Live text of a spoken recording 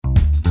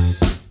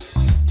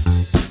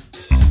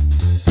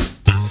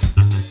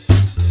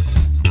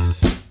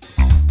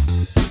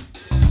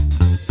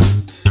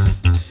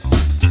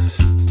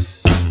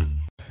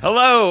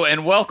Hello,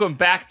 and welcome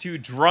back to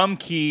Drum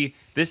Key.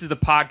 This is the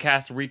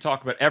podcast where we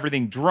talk about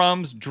everything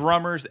drums,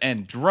 drummers,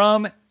 and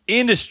drum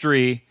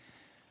industry.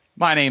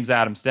 My name's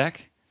Adam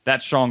Steck.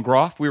 That's Sean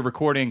Groff. We're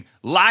recording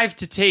live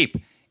to tape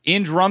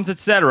in Drums,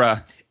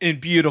 Etc. in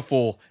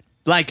beautiful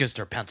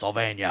Lancaster,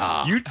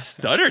 Pennsylvania. You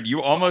stuttered.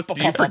 You almost...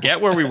 Did you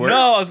forget where we were?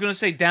 No, I was going to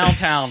say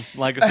downtown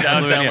Lancaster,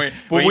 Pennsylvania.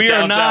 But we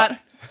are not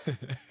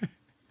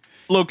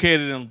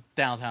located in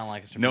downtown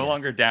Lancaster. No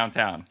longer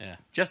downtown. Yeah.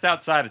 Just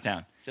outside of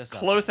town. Just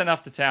close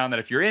enough to town that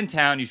if you're in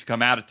town, you should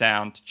come out of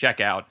town to check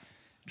out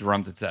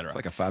Drums, Etc. It's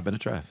like a 5-minute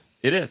drive.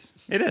 It is.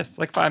 It is.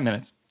 Like 5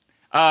 minutes.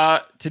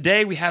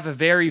 Today we have a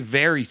very,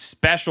 very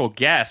special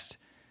guest.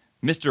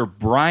 Mr.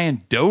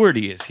 Brian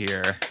Doherty is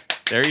here.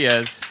 There he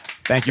is.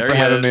 Thank you for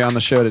having me on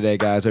the show today,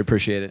 guys. I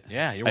appreciate it.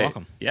 Yeah, you're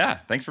welcome. Yeah,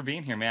 thanks for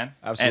being here, man.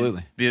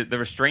 Absolutely. And the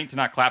restraint to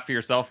not clap for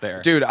yourself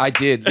there. Dude, I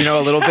did. You know,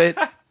 a little bit.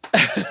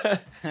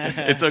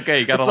 It's okay.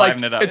 You got to It's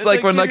liven like- it up. it's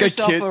like when give like a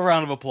yourself kid- a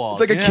round of applause.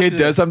 It's like You a have kid to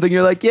does something,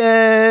 you're like,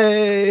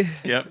 yay.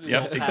 Yep,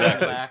 pat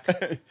exactly.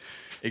 back.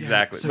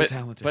 Exactly. so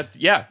talented. But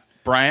yeah,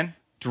 Brian,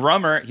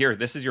 drummer. Here,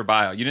 this is your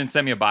bio. You didn't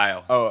send me a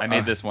bio. Oh, I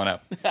made this one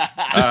up.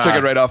 Just took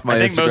it right off my I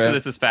think Instagram. most of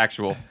this is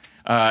factual.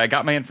 I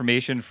got my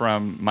information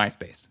from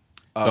MySpace.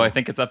 So I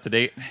think it's up to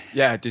date.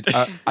 Yeah,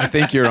 I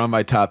think you're on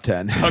my top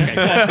 10.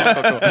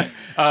 Okay,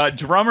 cool.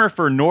 Drummer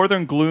for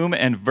Northern Gloom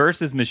and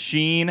Versus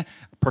Machine,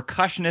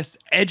 percussionist,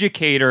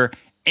 educator,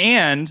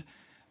 and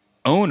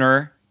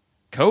co-owner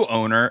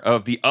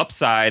of the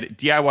Upside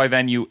DIY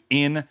venue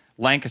in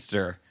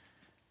Lancaster.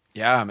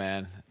 Yeah,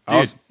 man.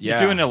 Dude,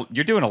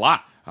 you're doing a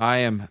lot. I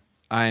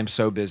am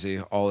so busy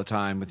all the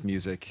time with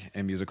music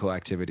and musical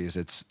activities.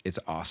 It's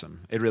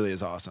awesome. It really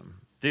is awesome.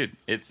 Dude,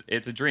 it's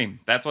a dream.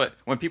 That's what,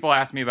 when people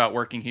ask me about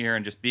working here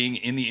and just being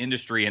in the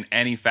industry in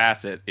any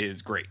facet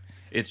is great.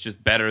 It's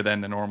just better than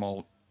the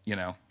normal,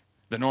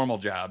 the normal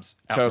jobs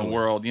out in the Totally.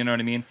 world. You know what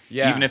I mean?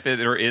 Yeah. Even if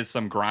there is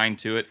some grind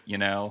to it,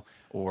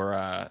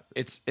 or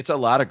It's a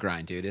lot of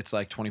grind, dude. It's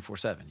like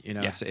 24/7.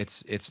 Yeah.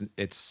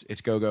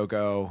 It's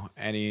go.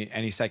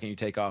 Any second you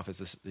take off is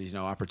this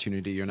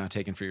opportunity you're not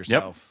taking for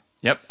yourself.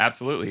 Yep,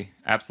 absolutely.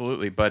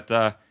 But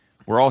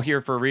we're all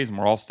here for a reason.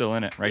 We're all still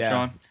in it, right, Yeah.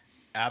 Sean?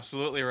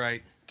 Absolutely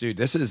right. Dude,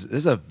 this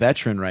is a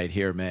veteran right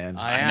here, man.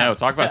 I know.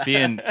 Talk about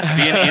being in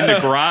the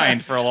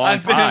grind for a long time.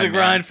 I've been in the man.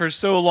 grind for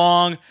so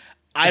long,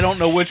 I don't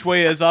know which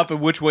way is up and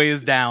which way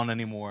is down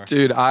anymore.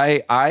 Dude,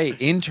 I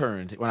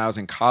interned when I was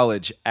in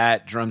college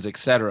at Drums,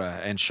 Etc.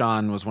 And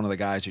Sean was one of the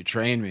guys who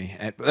trained me.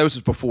 And that was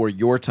before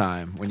your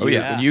time when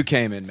you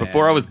came in, man.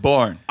 Before I was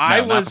born. I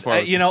No, not was, before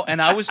I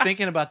and I was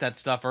thinking about that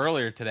stuff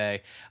earlier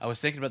today. I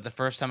was thinking about the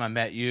first time I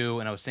met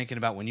you, and I was thinking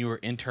about when you were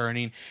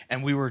interning,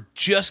 and we were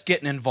just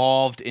getting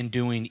involved in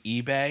doing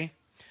eBay.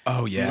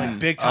 Oh yeah, Like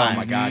big time. Oh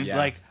my god, yeah.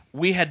 Like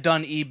we had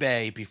done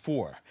eBay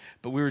before,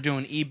 but we were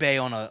doing eBay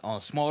on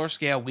a smaller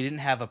scale. We didn't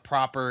have a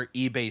proper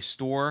eBay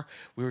store.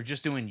 We were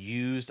just doing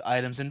used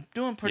items and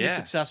doing pretty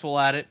successful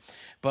at it.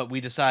 But we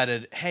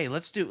decided, hey,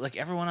 let's do like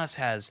everyone else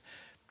has,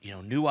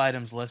 new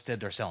items listed.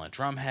 They're selling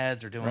drum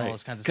heads. They're doing all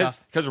those kinds of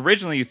stuff. Because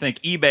originally you think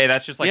eBay,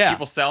 that's just like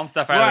people selling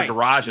stuff out of Right. their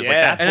garages. Yeah.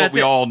 Like that's And what that's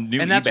we it. all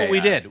knew. And that's eBay what we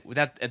as.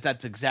 did.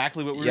 That's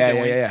exactly what we were Yeah,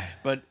 doing. yeah.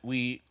 But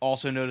we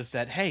also noticed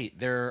that, hey,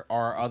 there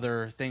are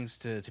other things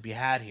to be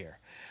had here.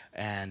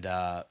 And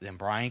then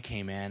Brian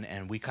came in,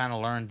 and we kind of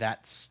learned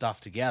that stuff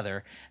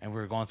together. And we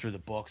were going through the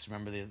books.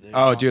 Remember the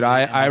Oh, dude,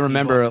 I MIT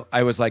remember book?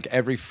 I was like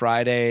every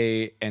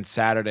Friday and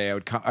Saturday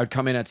I'd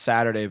come in at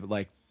Saturday, but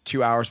like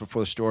 2 hours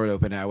before the store would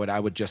open.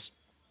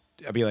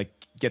 I'd be like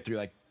get through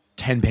like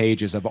 10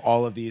 pages of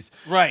all of these,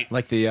 Right.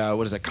 Like the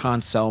what is it,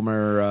 Con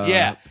Selmer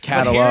But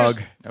catalog.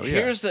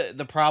 Here's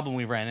the problem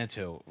we ran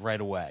into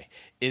right away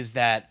is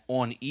that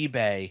on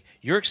eBay,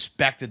 you're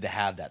expected to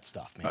have that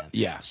stuff, man.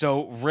 Yeah.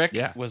 So Rick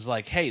was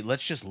like, hey,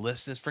 let's just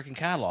list this freaking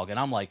catalog. And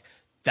I'm like,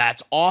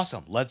 that's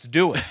awesome. Let's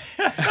do it.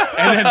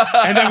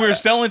 and then we were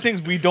selling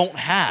things we don't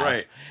have.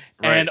 Right.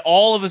 And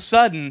all of a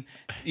sudden,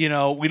 we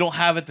don't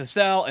have it to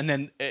sell. And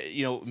then,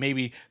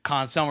 maybe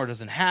Con Summer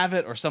doesn't have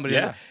it or somebody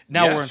doesn't.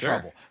 Now we're in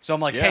trouble. So I'm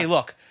like, hey,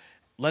 look,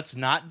 let's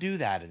not do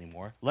that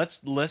anymore.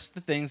 Let's list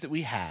the things that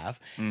we have.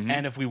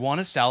 And if we want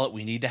to sell it,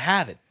 we need to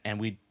have it.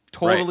 And we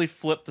totally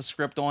flipped the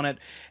script on it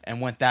and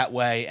went that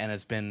way. And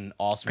it's been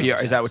awesome.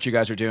 Yeah, is that what you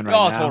guys are doing right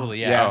now? Oh,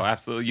 totally, yeah. Oh,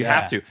 absolutely. You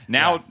have to.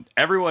 Now,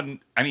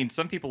 everyone, I mean,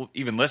 some people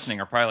even listening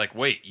are probably like,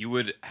 wait, you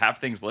would have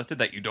things listed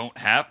that you don't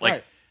have?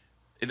 Like,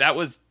 that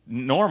was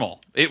normal.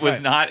 It was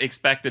not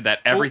expected that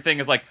everything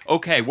is like,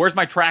 okay, where's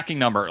my tracking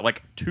number?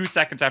 Like 2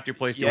 seconds after you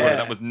place the order.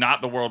 That was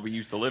not the world we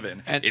used to live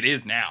in. And it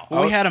is now.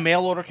 Well, we had a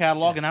mail order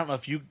catalog, and I don't know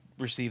if you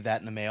received that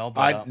in the mail,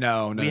 but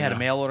No, we had a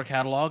mail order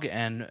catalog,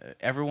 and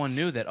everyone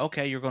knew that,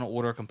 okay, you're going to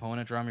order a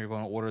component drum, you're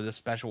going to order this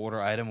special order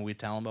item, and we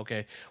tell them,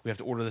 okay, we have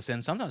to order this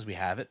in. Sometimes we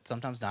have it,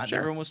 sometimes not. Sure.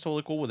 Everyone was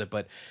totally cool with it,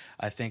 but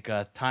I think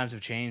times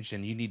have changed,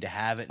 and you need to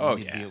have it, and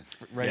you need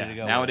to be ready to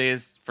go.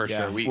 Nowadays, for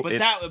sure.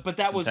 But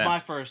that was my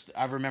first.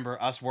 I remember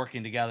us us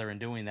working together and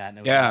doing that.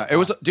 And it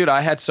was, dude,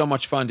 I had so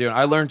much fun doing it.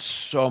 I learned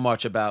so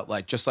much about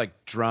like just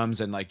like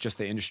drums and like just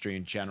the industry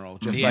in general.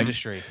 Just the like,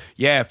 industry.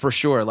 Yeah, for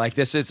sure. Like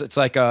it's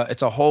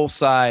a whole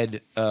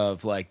side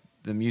of like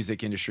the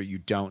music industry you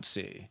don't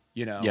see,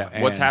 you know?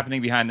 Yeah. What's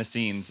happening behind the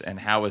scenes and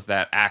how is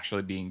that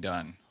actually being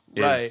done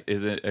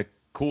is a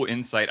cool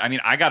insight. I mean,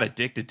 I got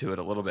addicted to it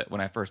a little bit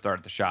when I first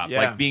started the shop.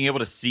 Yeah. Like being able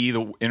to see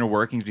the inner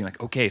workings, being like,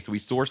 okay, so we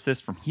source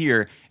this from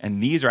here,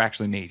 and these are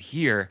actually made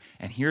here,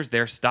 and here's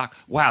their stock.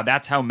 Wow,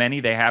 that's how many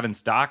they have in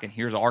stock, and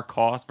here's our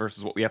cost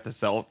versus what we have to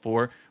sell it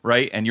for,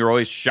 right? And you're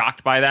always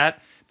shocked by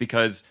that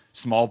because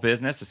small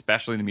business,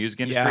 especially in the music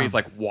industry, is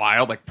like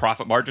wild. Like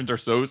profit margins are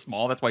so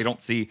small. That's why you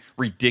don't see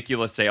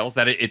ridiculous sales.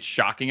 That it's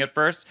shocking at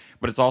first,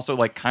 but it's also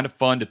like kind of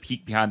fun to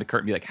peek behind the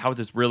curtain and be like, how is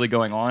this really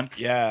going on?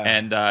 Yeah.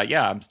 And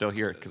I'm still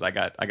here because I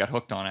got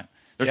hooked on it.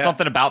 There's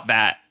something about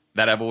that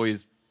I've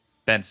always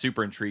been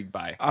super intrigued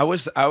by. I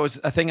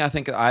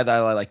think I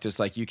like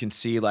just like you can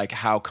see like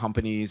how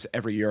companies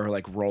every year are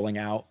like rolling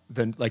out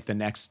the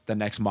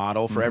next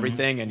model for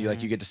everything, and you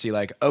get to see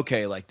like,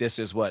 okay, like this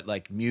is what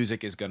like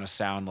music is gonna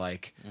sound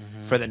like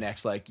for the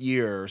next like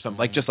year or something,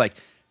 like just like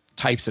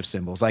types of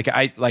cymbals. Like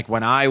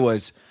when I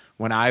was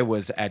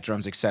at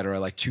Drums Etc.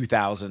 like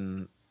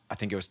 2000, I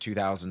think it was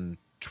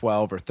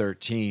 2012 or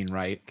 13,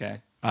 right?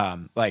 Okay.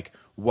 Like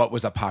what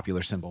was a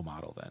popular cymbal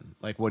model then?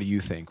 Like what do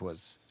you think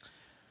was?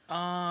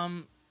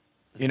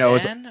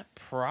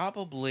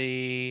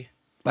 Probably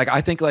like I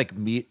think like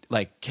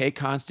K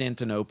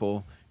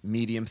Constantinople,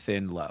 medium,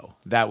 thin, low.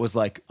 That was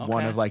like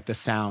one of like the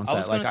sounds. I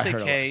was going to say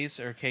heard K's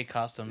or K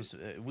Customs.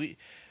 We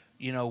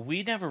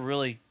never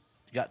really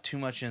got too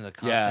much into the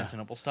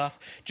Constantinople stuff,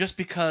 just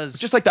because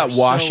just like that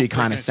washy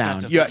kind of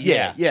sound.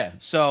 Yeah.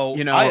 So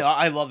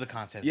I love the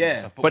Constantinople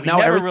stuff, but we now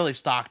never really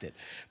stocked it.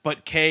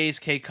 But K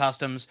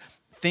Customs.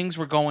 Things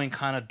were going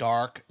kind of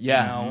dark,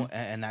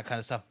 and that kind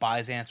of stuff.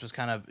 Byzance was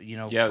kind of,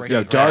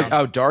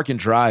 dark and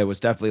dry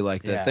was definitely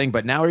like the thing.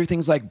 But now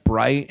everything's like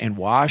bright and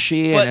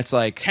washy, and it's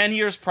like 10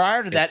 years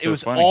prior to that, it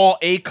was funny. all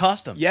A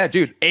Customs. Yeah,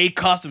 dude, A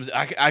Customs.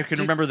 I can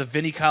remember the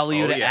Vinnie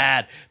Colaiuta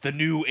ad. The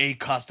new A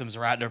Customs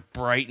are out there,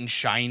 bright and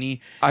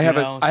shiny. I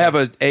have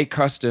a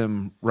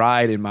custom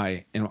ride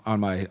on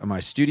my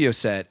studio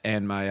set,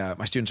 and my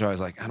students are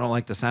always like, I don't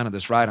like the sound of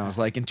this ride. And I was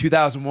like, in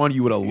 2001,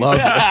 you would have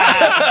loved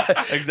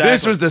this. Exactly.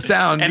 This was the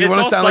sound. And you want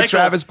to sound cycles. like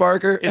Travis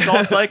Barker? It's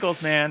all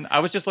cycles, man. I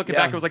was just looking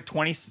back. It was like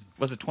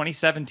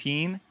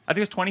 2017? I think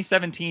it was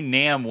 2017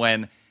 NAMM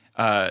when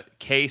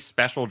K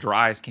Special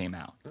Dries came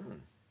out.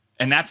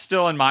 And that's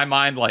still in my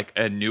mind like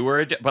a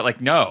newer, but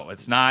like no,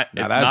 it's not.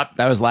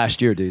 That was last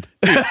year, dude.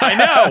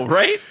 I know,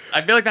 right?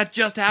 I feel like that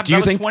just happened.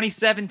 That was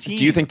 2017.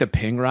 Do you think the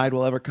Ping ride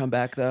will ever come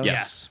back though?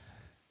 Yes.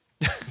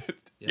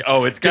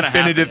 Oh, it's gonna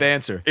definitive happen.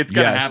 answer. It's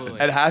gonna happen.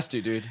 It has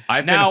to, dude.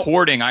 I've been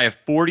hoarding. I have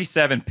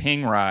 47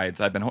 Ping rides.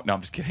 No,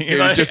 I'm just kidding.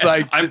 Dude, just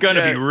like I'm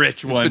gonna be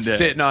rich one day.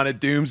 Sitting on a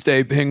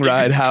doomsday Ping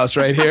ride house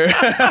right here.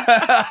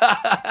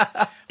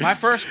 My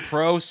first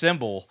pro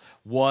cymbal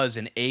was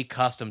an A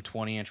Custom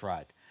 20-inch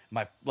ride.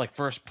 My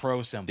first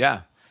pro cymbal.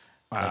 Yeah.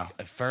 Wow.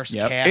 Like first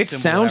Yep. cast It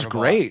cymbal sounds I ever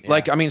great. bought.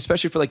 Like I mean,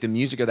 especially for like the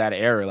music of that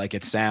era, like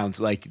it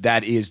sounds like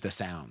that is the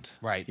sound.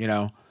 Right. You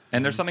know?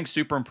 And there's something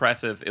super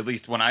impressive, at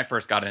least when I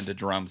first got into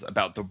drums,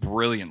 about the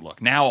brilliant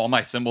look. Now all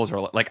my cymbals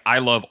are like, I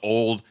love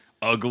old,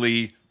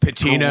 ugly,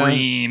 patina,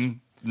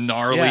 green,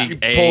 gnarly. Yeah. You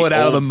pull it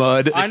out of the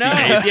mud. I know.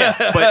 Yeah,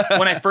 but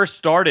when I first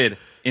started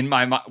when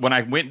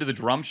I went into the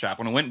drum shop,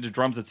 when I went into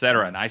Drums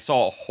Etc., and I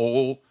saw a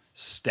whole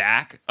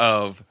stack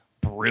of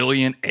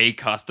brilliant A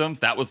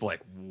Customs, that was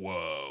like,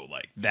 whoa,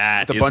 like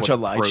that. With a bunch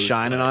of lights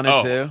shining on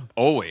it too.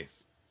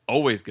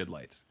 Always good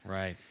lights.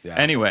 Right. Yeah.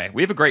 Anyway,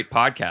 we have a great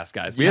podcast,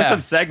 guys. We have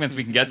some segments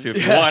we can get to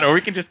if you want, or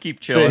we can just keep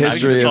chilling. The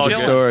history of the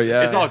story,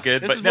 yeah. It's all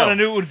good. This is what I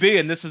knew it would be,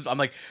 and I'm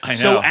like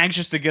so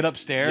anxious to get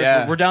upstairs.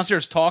 Yeah. We're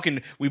downstairs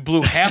talking. We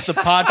blew half the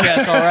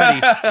podcast already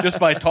just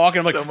by talking.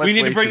 I'm like, we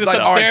need to bring this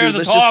upstairs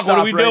and talk. What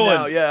are we doing?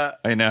 Now. Yeah.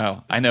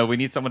 I know. We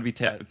need someone to be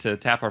to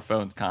tap our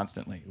phones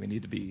constantly. We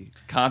need to be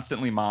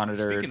constantly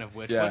monitored. Speaking of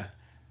which, what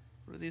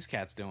are these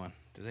cats doing?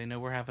 Do they know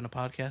we're having a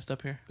podcast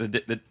up here?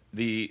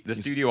 The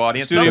studio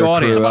audience. Studio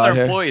audience. Some of our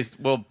here. employees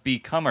will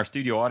become our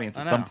studio audience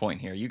at some point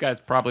here. You guys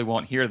probably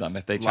won't hear them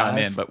if they chime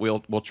in, but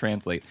we'll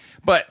translate.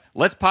 But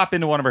let's pop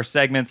into one of our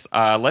segments.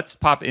 Let's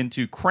pop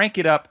into Crank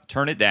It Up,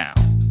 Turn It Down.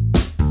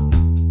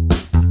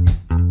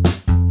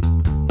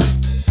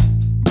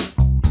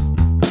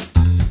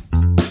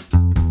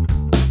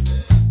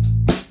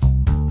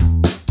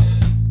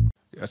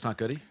 That's not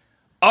goody.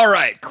 All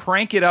right,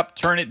 Crank It Up,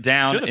 Turn It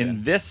Down.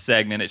 In this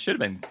segment, it should have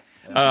been.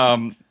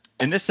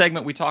 In this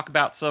segment, we talk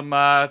about some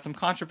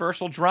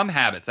controversial drum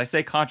habits. I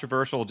say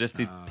controversial just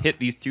to pit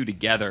these two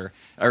together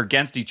or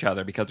against each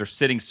other because they're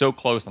sitting so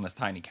close on this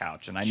tiny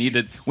couch, and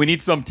we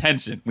need some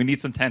tension. We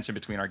need some tension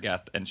between our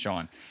guest and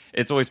Sean.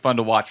 It's always fun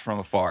to watch from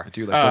afar. I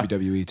do like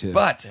WWE too.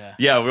 But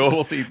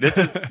we'll see.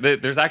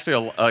 There's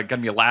actually going to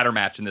be a ladder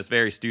match in this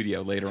very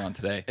studio later on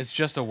today. It's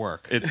just a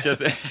work. It's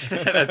just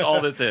that's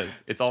all this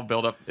is. It's all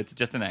built up. It's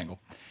just an angle.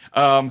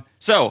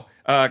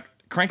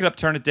 crank it up,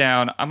 turn it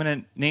down. I'm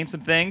going to name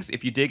some things.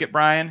 If you dig it,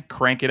 Brian,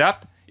 crank it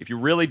up. If you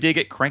really dig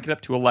it, crank it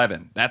up to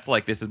 11. That's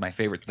like, this is my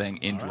favorite thing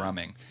in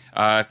drumming.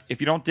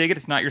 If you don't dig it,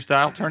 it's not your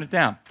style, turn it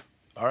down.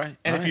 All right.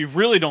 And if you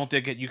really don't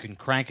dig it, you can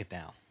crank it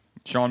down.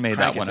 Sean made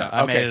that one up.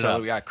 Okay,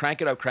 so we got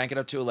crank it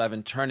up to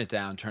 11, turn it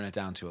down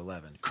to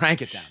 11.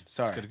 Crank it down.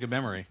 Sorry. Got a good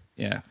memory.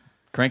 Yeah.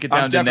 Crank it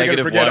down I'm to definitely -1.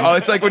 gonna forget. Oh,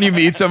 it's like when you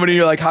meet somebody,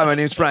 you're like, "Hi, my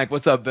name's Frank.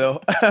 What's up,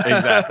 Bill?"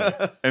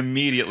 Exactly.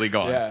 Immediately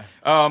gone.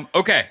 Yeah.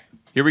 Okay,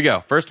 here we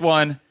go. First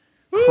one,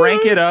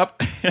 crank it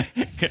up.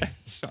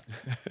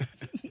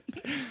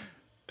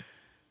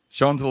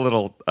 Sean's a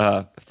little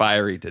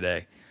fiery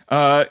today.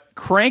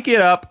 Crank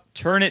it up,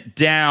 turn it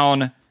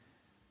down.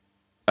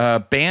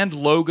 Band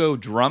logo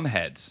drum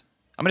heads.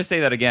 I'm going to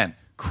say that again.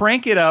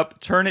 Crank it up,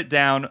 turn it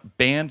down,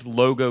 band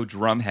logo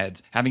drum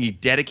heads. Having a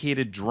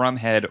dedicated drum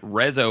head,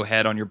 reso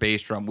head on your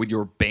bass drum with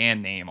your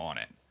band name on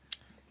it.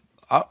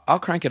 I'll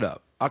crank it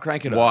up.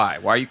 Why?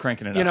 Why are you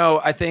cranking it up? You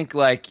know, I think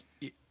like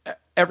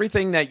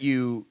everything that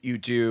you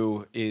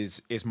do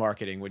is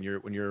marketing when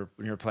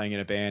you're playing in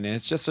a band, and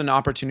it's just an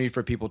opportunity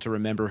for people to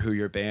remember who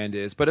your band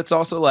is. But it's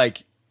also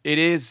like it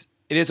is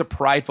a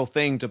prideful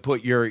thing to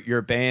put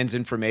your band's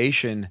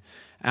information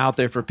out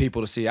there for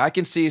people to see. I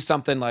can see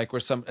something like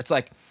it's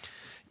like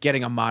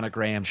getting a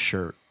monogram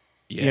shirt,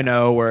 you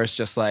know, where it's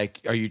just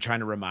like, are you trying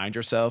to remind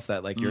yourself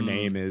that like your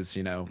name is,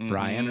 you know,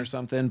 Brian or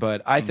something?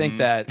 But I think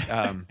that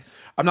I'm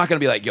not going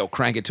to be like, yo,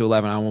 crank it to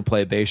 11. I won't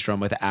play a bass drum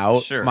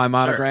without my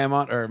monogram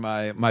on or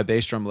my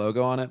bass drum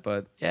logo on it.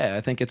 But yeah,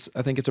 I think it's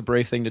a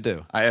brave thing to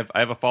do. I have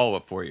a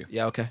follow-up for you.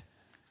 Yeah. Okay.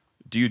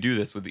 Do you do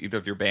this with either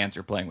of your bands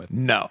you're playing with?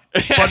 No,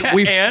 but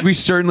we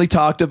certainly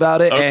talked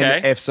about it. Okay.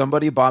 And if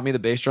somebody bought me the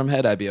bass drum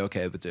head, I'd be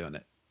okay with doing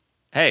it.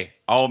 Hey,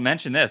 I'll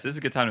mention this. This is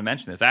a good time to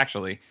mention this,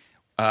 actually.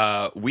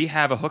 We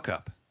have a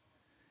hookup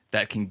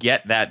that can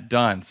get that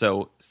done.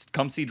 So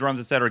come see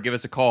Drums Etc. Give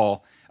us a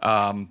call.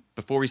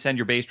 Before we send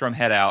your bass drum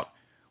head out,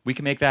 we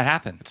can make that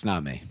happen. It's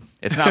not me.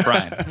 It's not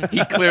Brian.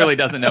 He clearly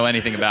doesn't know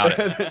anything about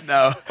it.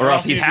 No. Or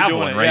else he'd have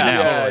one right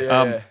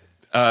now.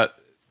 Yeah.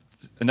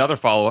 Another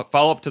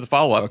follow-up to the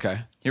follow-up. Okay.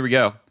 Here we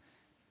go.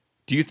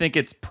 Do you think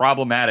it's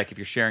problematic if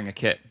you're sharing a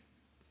kit?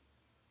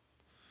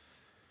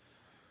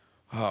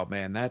 Oh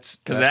man, that's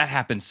because that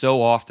happens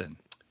so often.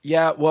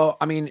 Yeah, well,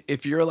 I mean,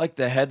 if you're like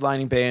the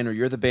headlining band or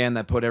you're the band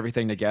that put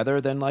everything together,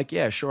 then like,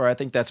 yeah, sure, I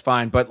think that's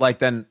fine. But like,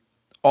 then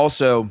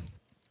also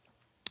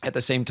at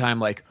the same time,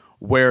 like,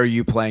 where are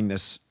you playing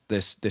this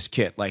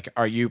kit? Like,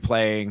 are you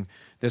playing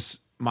this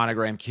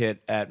monogram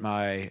kit at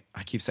my?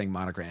 I keep saying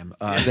monogram.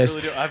 I've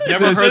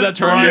never heard that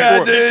term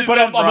before. Dude, but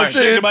I'm like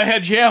shaking in my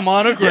head. Yeah,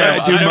 monogram.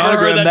 Yeah, dude,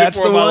 monogram. That's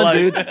the one,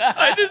 dude.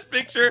 I just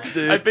picture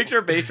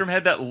a bass drum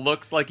head that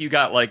looks like you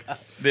got like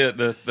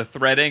the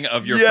threading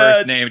of your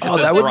first name. It just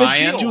says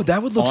Brian. Dude,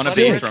 that would look on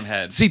sick. a bass drum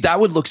head. See, that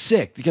would look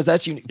sick because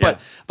that's unique. Yeah.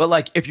 But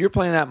like, if you're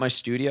playing at my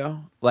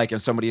studio, like,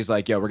 if somebody's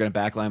like, "Yo, we're gonna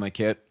backline my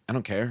kit," I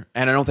don't care,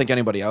 and I don't think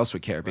anybody else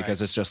would care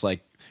because it's just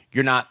like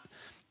you're not.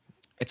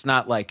 It's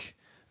not like.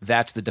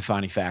 That's the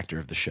defining factor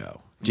of the show.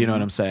 Do you know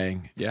what I'm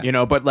saying? Yeah. You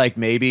know, but like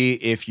maybe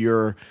if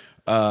you're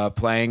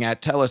playing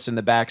at Tellus in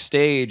the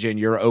backstage and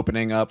you're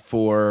opening up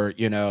for,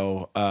 you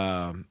know,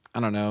 I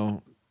don't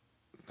know,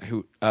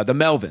 who the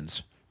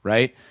Melvins,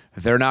 right?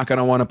 They're not going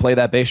to want to play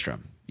that bass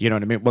drum. You know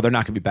what I mean? Well, they're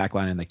not going to be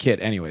backlining the kit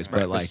anyways,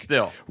 but like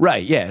still.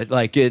 Right, yeah,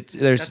 like there's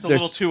That's a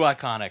little too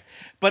iconic.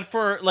 But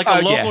for like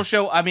a local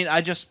show, I mean, I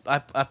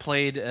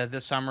played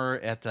this summer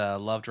at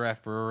Love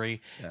Draft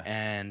Brewery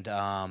and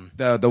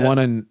the one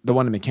in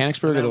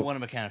Mechanicsburg. The one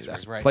in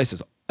Mechanicsburg, right?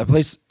 That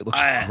place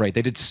looks great.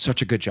 They did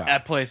such a good job.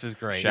 That place is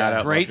great. Shout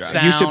out great Love Draft.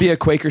 sound. It used to be a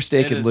Quaker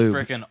Steak and Lube. It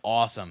is freaking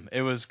awesome.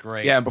 It was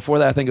great. Yeah, and before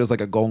that, I think it was like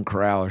a Golden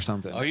Corral or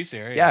something. Oh, you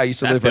serious? Yeah, I used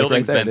to That live right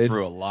building's there, been dude.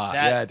 through a lot.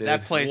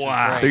 That place is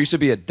great. There used to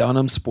be a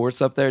Dunham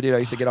Sports up there, dude. I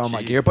used to get all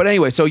my gear. But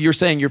anyway, so you're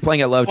saying you're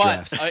playing at Love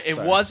Drafts. It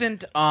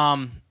wasn't.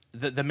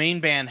 The main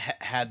band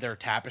had their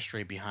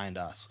tapestry behind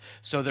us,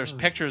 so there's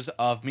pictures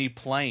of me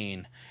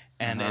playing,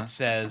 and it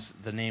says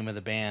the name of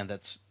the band.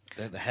 That's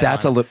the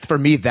headline. For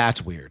me.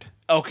 That's weird.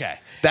 Okay,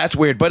 that's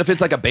weird. But if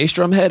it's like a bass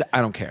drum head,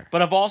 I don't care.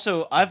 But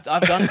I've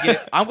done.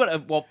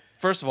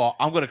 First of all,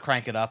 I'm gonna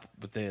crank it up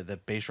with the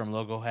bass drum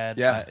logo head.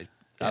 Yeah,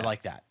 I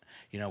like that.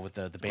 You know, with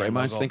the band Great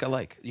minds logo. think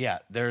alike. Yeah,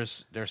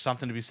 there's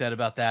something to be said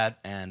about that,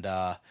 and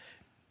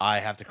I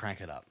have to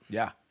crank it up.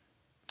 Yeah.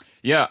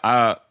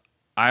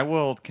 I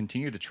will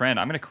continue the trend.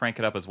 I'm going to crank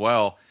it up as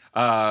well.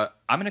 I'm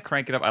going to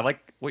crank it up. I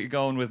like what you're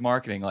going with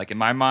marketing. Like in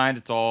my mind,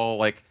 it's all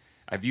like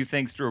I view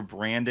things through a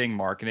branding,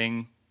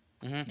 marketing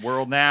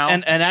world now.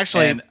 And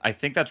actually, I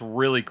think that's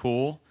really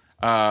cool.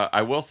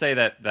 I will say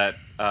that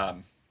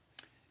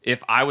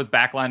if I was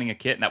backlining a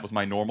kit and that was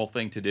my normal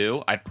thing to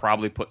do, I'd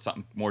probably put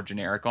something more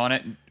generic on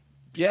it.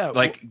 Yeah.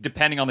 Like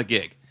depending on the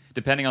gig.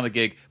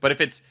 But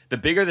if it's the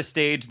bigger the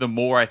stage, the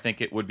more I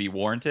think it would be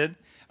warranted.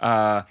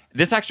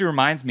 This actually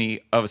reminds me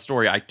of a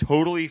story. I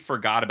totally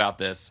forgot about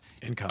this.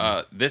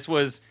 This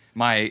was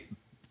my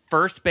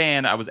first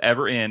band I was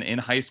ever in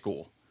high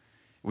school.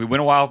 We went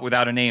a while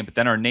without a name, but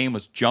then our name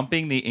was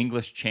Jumping the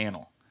English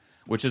Channel,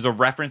 which is a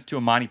reference to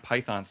a Monty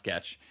Python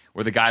sketch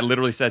where the guy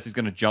literally says he's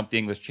going to jump the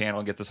English Channel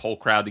and gets this whole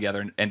crowd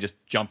together and just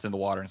jumps in the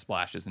water and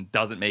splashes and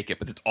doesn't make it,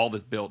 but it's all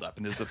this buildup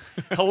and it's a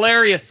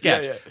hilarious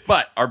sketch.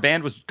 But our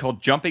band was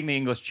called Jumping the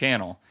English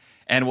Channel,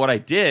 and what I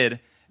did,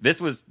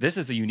 this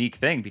is a unique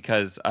thing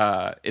because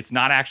it's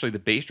not actually the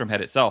bass drum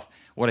head itself.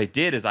 What I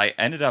did is I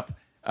ended up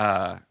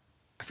I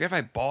forget if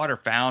I bought or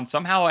found,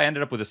 somehow I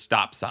ended up with a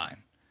stop sign.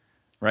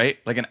 Right,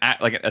 like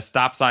a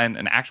stop sign,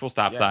 an actual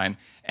stop sign,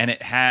 and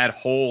it had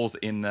holes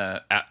on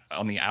the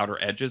outer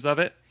edges of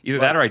it. Either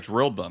that or I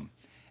drilled them,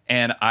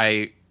 and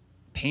I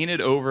painted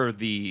over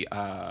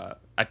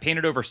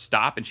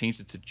stop and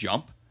changed it to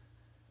jump,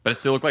 but it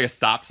still looked like a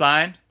stop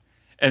sign,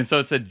 and so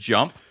it said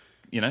jump,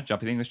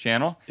 jumping the English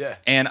Channel. Yeah.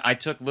 And I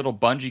took little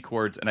bungee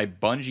cords and I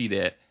bungeed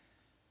it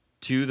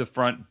to the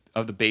front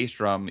of the bass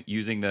drum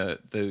using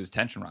those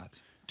tension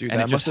rods. Dude,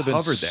 and that must have been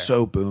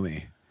so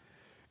boomy.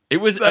 It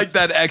was like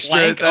that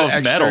extra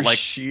metal,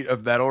 sheet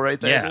of metal right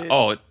there. Yeah. Dude.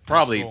 Oh, it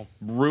probably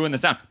ruined the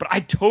sound. But I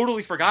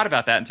totally forgot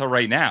about that until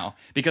right now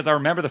because I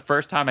remember the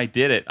first time I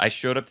did it, I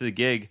showed up to the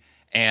gig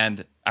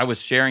and I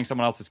was sharing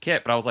someone else's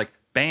kit, but I was like,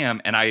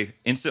 bam, and I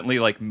instantly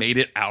like made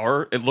it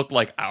looked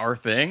like our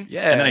thing.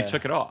 Yeah. And then I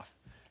took it off.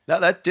 No,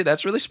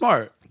 that's really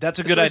smart. That's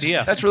a good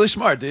idea. That's really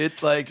smart,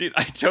 dude. Like, dude,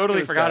 I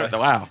totally forgot about that.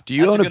 Wow. Do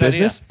you own a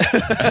business?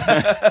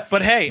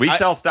 But hey, we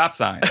sell stop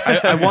signs.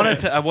 I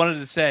wanted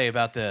to say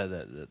about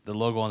the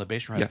logo on the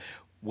bass drum. Yeah.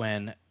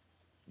 When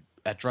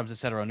at Drums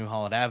Etc. on New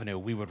Holland Avenue,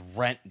 we would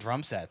rent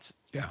drum sets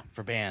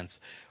for bands.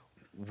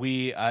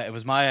 It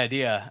was my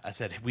idea. I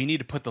said we need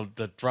to put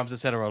the Drums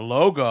Etc.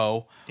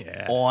 logo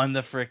on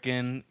the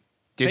frickin'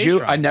 Did you?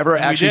 drum. I never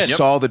actually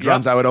saw the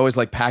drums. Yep. I would always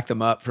like pack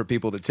them up for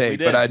people to take,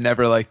 but I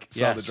never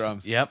saw the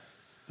drums. Yep.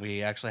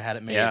 We actually had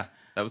it made. Yeah,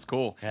 that was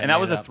cool. And that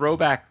was a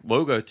throwback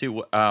logo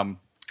too.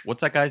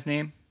 What's that guy's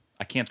name?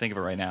 I can't think of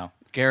it right now.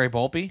 Gary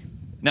Volpe?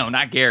 No,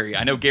 not Gary.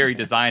 I know Gary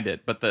designed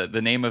it, but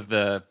the name of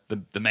the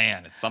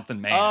man, it's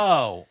something man.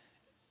 Oh.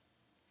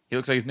 He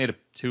looks like he's made of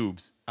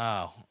tubes.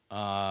 Oh.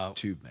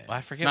 Tube man. Well,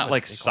 I forget. It's not what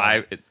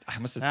like they I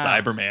must have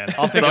Cyberman.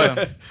 I'll think of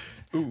him.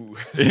 Ooh.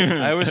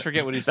 I always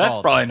forget what he's called.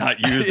 That's probably not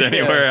used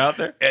anywhere out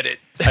there. Edit.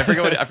 I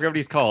forget what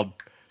he's called.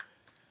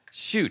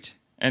 Shoot.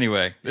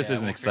 Anyway, this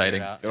isn't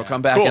exciting. It'll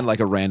come back in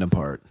like a random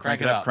part.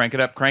 Crank it up. Free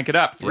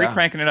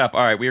cranking it up.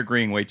 All right, we're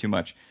agreeing way too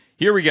much.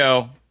 Here we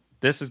go.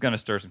 This is going to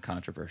stir some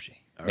controversy.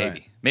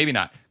 Maybe. Maybe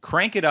not.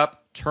 Crank it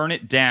up. Turn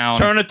it down.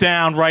 Turn it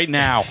down right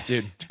now.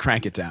 Dude,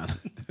 crank it down.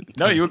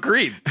 No, you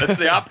agreed. That's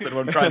the opposite of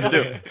what I'm trying to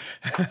do.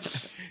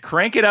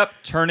 Crank it up.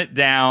 Turn it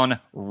down.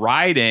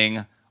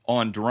 Riding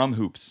on drum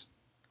hoops.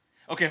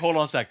 Okay, hold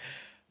on a sec.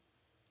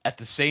 At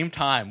the same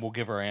time, we'll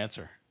give our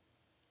answer.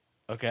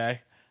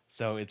 Okay?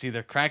 So it's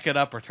either crank it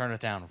up or turn it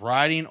down.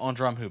 Riding on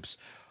drum hoops.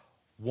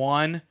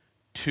 1,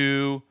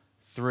 2,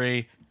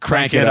 3.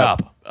 Crank it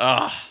up.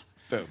 Ugh.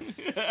 Boom.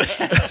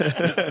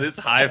 this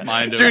hive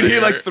mind. Dude, he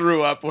here.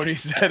 threw up when he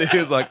said it. He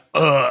was like,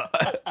 ugh.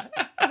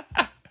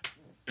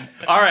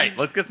 All right,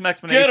 let's get some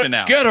explanation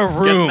now. Get a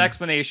room. Get some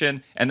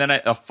explanation, and then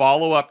a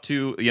follow up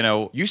to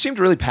You seemed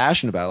really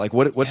passionate about it. Like,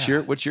 what's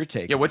your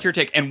take? Yeah, what's your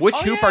take? And which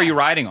hoop are you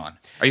riding on?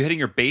 Are you hitting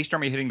your bass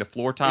drum? Are you hitting the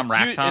floor tom,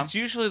 rack tom? It's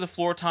usually the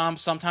floor tom,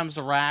 sometimes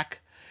the rack.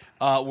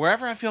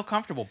 Wherever I feel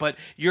comfortable. But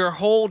your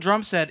whole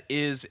drum set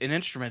is an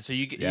instrument, so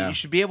you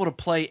should be able to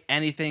play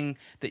anything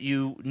that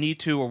you need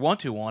to or want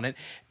to on it,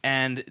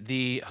 and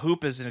the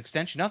hoop is an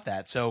extension of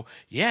that. So,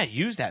 yeah,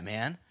 use that,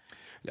 man.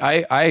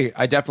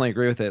 I definitely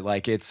agree with it.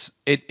 Like it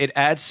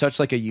adds such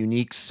like a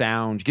unique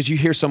sound because you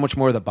hear so much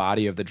more of the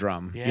body of the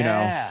drum,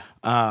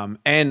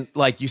 and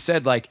like you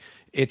said, like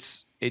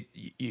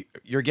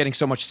you're getting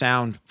so much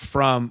sound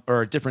from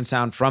or a different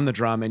sound from the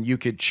drum, and you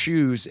could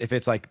choose if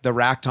it's like the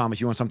rack tom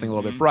if you want something a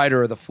little bit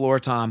brighter, or the floor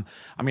tom.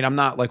 I mean, I'm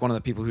not like one of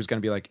the people who's going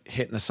to be like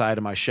hitting the side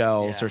of my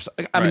shells or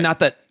I mean, not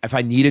that if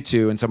I needed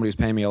to and somebody was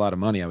paying me a lot of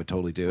money, I would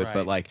totally do it,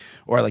 but like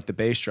or like the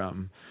bass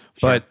drum.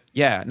 Sure. But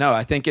yeah, no,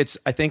 I think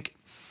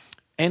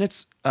and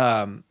it's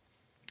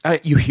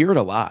you hear it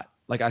a lot.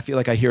 Like I feel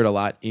like I hear it a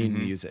lot in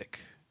music.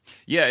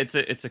 Yeah, it's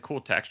a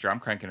cool texture. I'm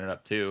cranking it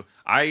up too.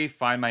 I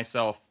find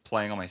myself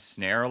playing on my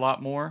snare a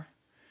lot more.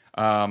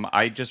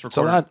 I just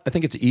recorded. I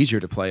think it's easier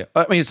to play.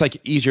 I mean, it's like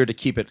easier to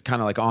keep it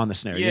kind of like on the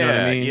snare. You know what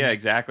I mean? Yeah,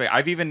 exactly.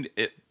 I've even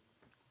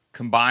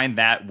combined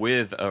that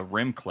with a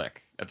rim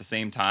click at the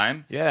same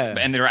time. Yeah,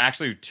 and they're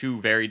actually two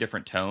very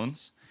different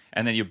tones.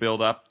 And then you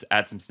build up, to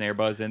add some snare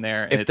buzz in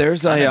there. And if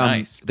there's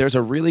there's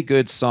a really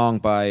good song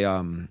by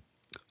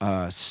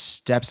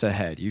Steps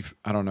Ahead.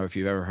 I don't know if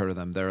you've ever heard of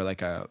them. They're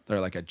like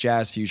a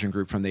jazz fusion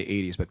group from the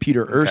 80s. But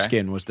Peter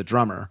Erskine was the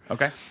drummer.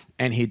 Okay.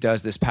 And he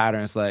does this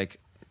pattern. It's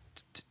like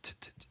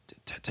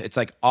it's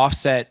like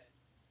offset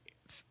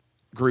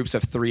groups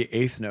of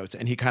 3/8 notes,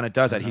 and he kind of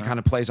does that. He kind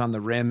of plays on the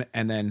rim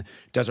and then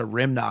does a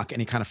rim knock,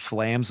 and he kind of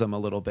flams them a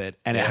little bit,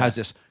 and it has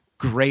this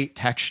great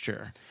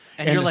texture.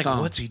 And you're like,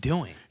 what's he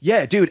doing?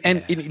 Yeah, dude.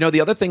 And the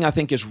other thing I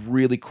think is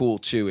really cool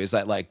too is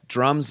that like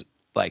drums,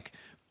 like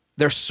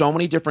there's so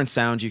many different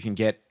sounds you can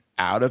get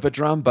out of a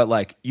drum, but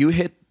like you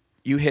hit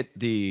you hit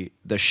the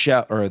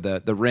shell or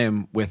the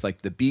rim with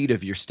like the bead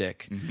of your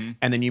stick,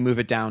 and then you move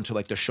it down to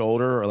like the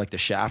shoulder or like the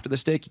shaft of the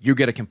stick, you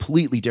get a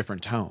completely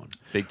different tone.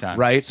 Big time.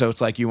 Right? So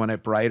it's like you want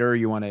it brighter,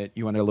 you want it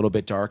a little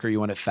bit darker, you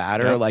want it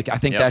fatter. Yep. Like I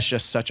think that's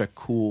just such a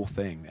cool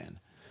thing, man.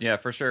 Yeah,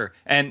 for sure.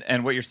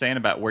 And what you're saying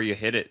about where you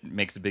hit it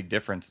makes a big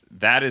difference.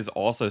 That is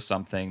also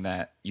something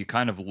that you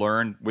kind of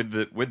learn with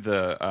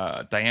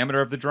the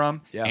diameter of the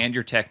drum and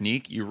your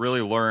technique. You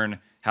really learn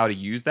how to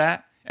use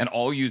that. And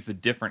all use the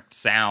different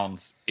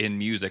sounds in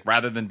music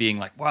rather than being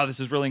like, wow, this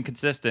is really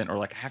inconsistent, or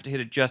like I have to hit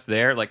it just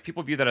there. Like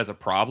people view that as a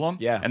problem.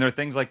 Yeah. And there are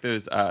things like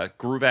those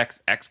Groovex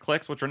X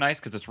clicks, which are nice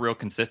because it's real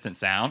consistent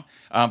sound.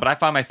 But I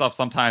find myself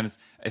sometimes,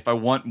 if I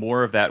want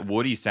more of that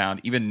woody sound,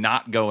 even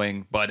not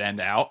going butt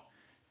end out,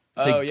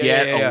 to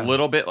get a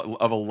little bit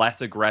of a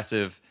less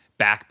aggressive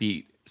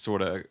backbeat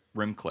sort of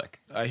rim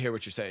click. I hear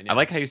what you're saying. I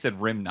like how you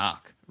said rim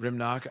knock. Rim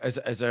knock.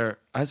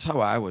 That's how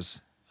I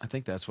was. I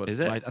think that's what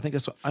is it. I think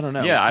that's what I don't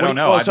know. Yeah, I don't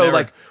know. I've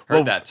never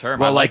heard that term.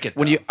 Well, I like it.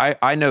 When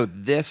I know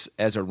this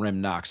as a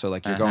rim knock. So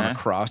like you're going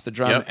across the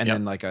drum, and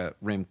then like a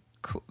rim,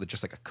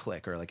 just like a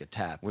click or like a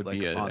tap would like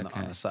be on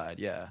the side.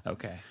 Yeah.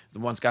 Okay. The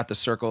one's got the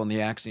circle and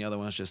the X, and the other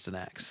one's just an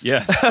X.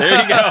 Yeah.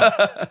 There you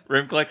go.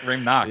 Rim click,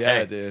 rim knock. Yeah,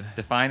 hey, dude.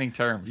 Defining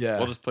terms. Yeah.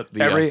 We'll just put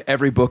the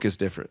every book is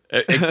different.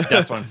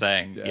 That's what I'm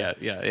saying. Yeah.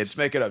 Just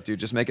make it up, dude.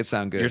 Just make it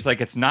sound good. It's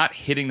like it's not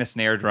hitting the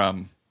snare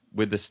drum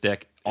with the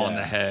stick on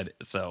the head.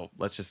 So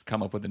let's just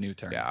come up with a new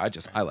term. Yeah,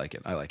 I like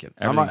it.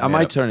 I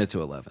might turn it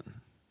to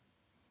 11.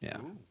 Yeah.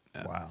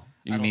 Wow.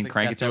 You mean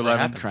crank it to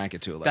 11? Crank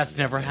it to 11. That's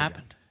never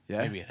happened. Yeah.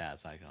 Maybe it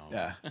has. I don't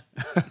know.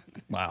 Yeah.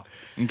 Wow.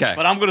 Okay.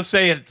 But I'm going to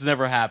say it's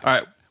never happened. All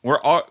right.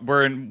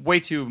 We're in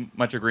way too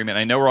much agreement.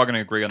 I know we're all going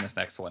to agree on this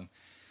next one.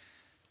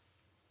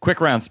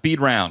 Quick round, speed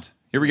round.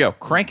 Here we go.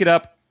 Crank it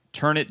up,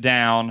 turn it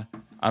down.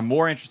 I'm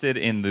more interested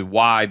in the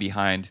why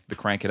behind the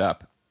crank it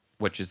up,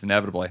 which is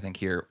inevitable, I think,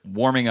 here.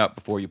 Warming up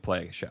before you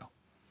play a show.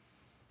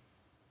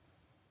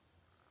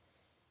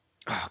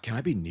 Oh, can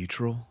I be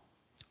neutral?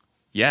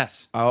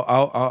 Yes.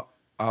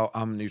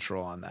 I'm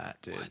neutral on that,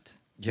 dude. What?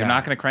 You're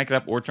not going to crank it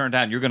up or turn it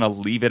down. You're going to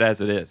leave it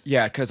as it is.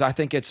 Yeah, because I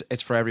think it's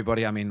for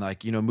everybody. I mean,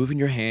 like, moving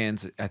your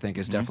hands, I think,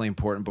 is definitely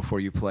important before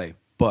you play.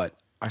 But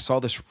I saw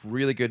this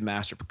really good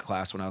master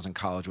class when I was in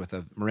college with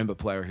a marimba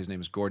player. His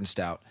name is Gordon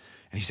Stout,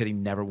 and he said he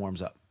never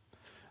warms up.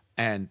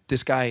 And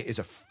this guy is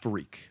a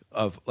freak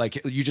of,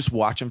 like, you just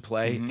watch him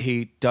play.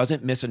 He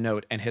doesn't miss a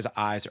note, and his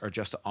eyes are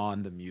just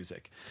on the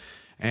music.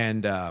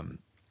 And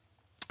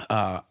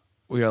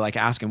we were like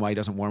asking why he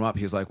doesn't warm up.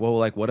 He was like, well,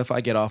 like, what if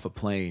I get off a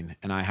plane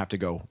and I have to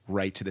go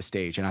right to the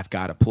stage and I've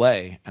got to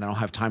play and I don't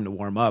have time to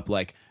warm up?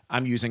 Like,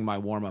 I'm using my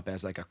warm up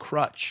as like a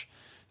crutch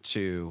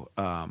to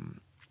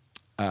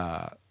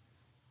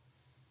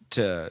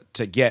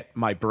get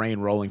my brain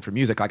rolling for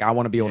music. Like, I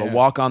want to be able to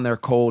walk on there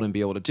cold and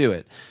be able to do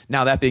it.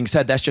 Now, that being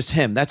said, that's just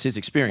him. That's his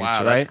experience.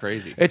 Wow, right? That's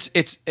crazy.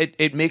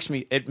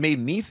 It made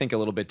me think a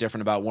little bit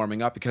different about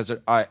warming up because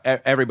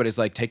everybody's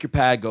like, take your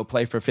pad, go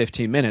play for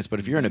 15 minutes. But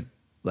if you're in a,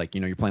 like,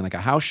 you're playing like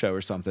a house show or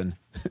something,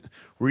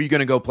 where are you going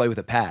to go play with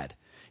a pad?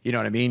 You know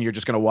what I mean? You're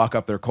just going to walk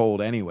up there cold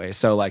anyway.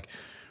 So like,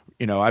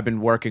 I've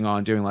been working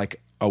on doing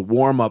like a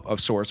warm up of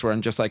sorts where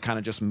I'm just like kind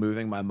of just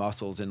moving my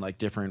muscles in like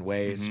different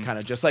ways, kind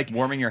of just like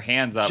warming your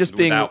hands up just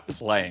without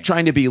playing,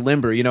 trying to be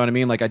limber. You know what I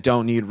mean? Like, I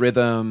don't need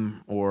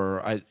rhythm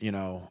or I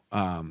don't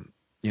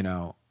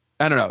know.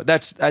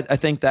 I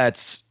think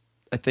that's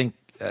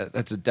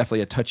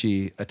definitely a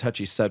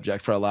touchy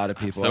subject for a lot of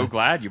people. I'm so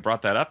glad you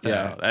brought that up.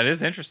 Yeah. That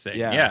is interesting.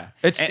 Yeah.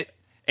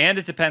 And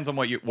it depends on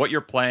what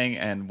you're playing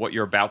and what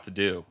you're about to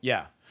do.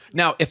 Yeah.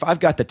 Now, if I've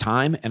got the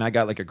time and I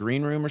got like a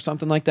green room or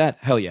something like that,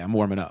 hell yeah, I'm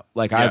warming up.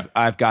 Like,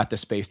 I've got the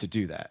space to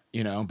do that,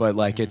 But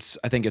like,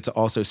 I think it's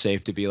also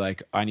safe to be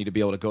like, I need to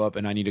be able to go up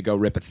and I need to go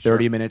rip a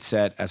 30-minute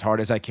set as hard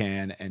as I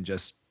can and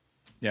just.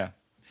 Yeah.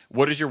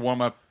 What does your warm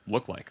up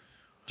look like?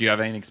 Do you have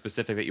anything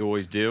specific that you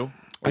always do,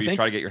 or you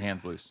try to get your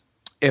hands loose?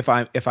 If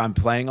I'm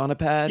playing on a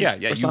pad,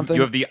 or something,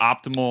 you have the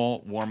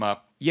optimal warm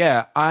up.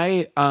 Yeah,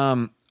 I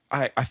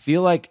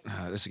feel like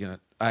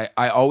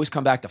I always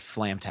come back to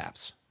flam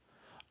taps.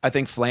 I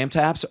think flam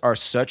taps are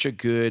such a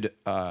good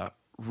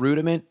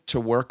rudiment to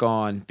work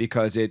on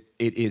because it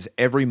is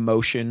every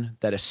motion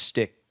that a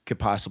stick could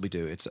possibly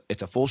do.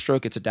 It's a full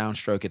stroke, it's a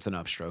downstroke, it's an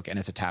upstroke, and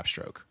it's a tap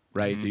stroke,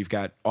 right? You've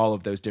got all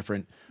of those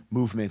different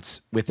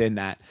movements within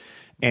that.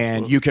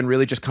 And you can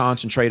really just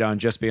concentrate on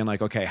just being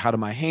like, okay, how do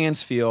my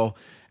hands feel?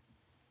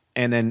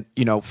 And then,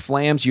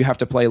 flams, you have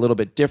to play a little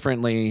bit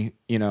differently.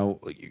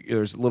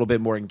 There's a little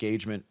bit more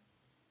engagement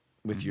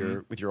with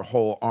your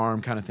whole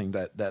arm kind of thing.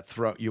 That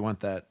throw, you want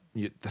to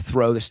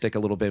throw the stick a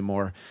little bit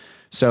more.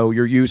 So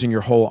you're using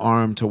your whole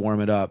arm to warm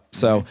it up.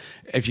 So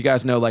if you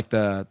guys know like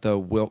the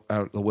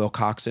Will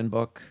Coxon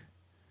book,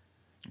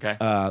 okay,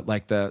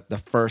 like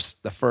the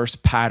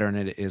first pattern,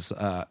 it is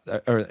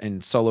or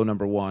in solo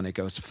number 1, it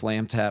goes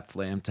flam tap,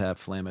 flamadiddle,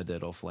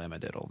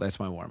 flamadiddle. That's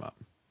my warm up.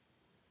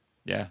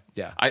 Yeah.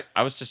 Yeah.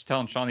 I was just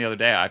telling Sean the other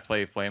day I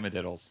play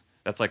flamadiddles.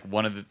 That's like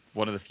one of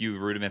the few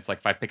rudiments. Like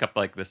if I pick up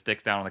like the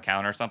sticks down on the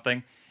counter or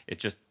something, it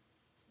just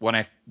when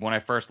I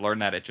first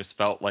learned that, it just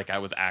felt like I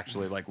was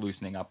actually like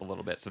loosening up a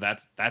little bit. So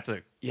that's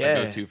a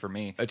go-to for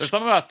me. There's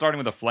something about starting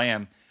with a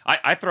flam.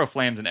 I throw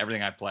flams in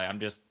everything I play. I'm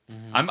just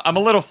I'm a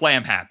little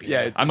flam happy.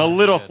 Yeah, I'm a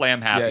little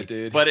flam happy. Yeah,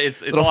 dude. But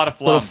it's a little, lot of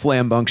flum. little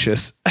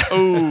flambunctious.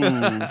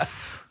 Ooh.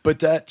 But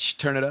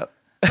turn it up.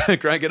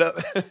 Crank it up.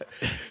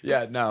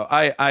 Yeah, no.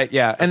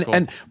 Yeah. That's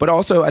cool. But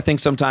also I think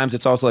sometimes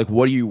it's also like,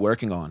 what are you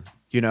working on?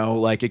 You know,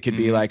 like it could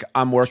be like,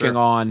 I'm working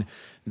on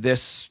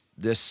this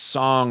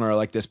song or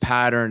like this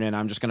pattern, and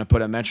I'm just going to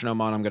put a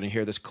metronome on, I'm going to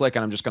hear this click,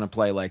 and I'm just going to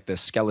play like the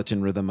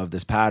skeleton rhythm of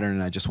this pattern,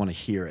 and I just want to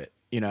hear it,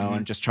 you know,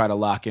 and just try to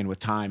lock in with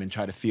time and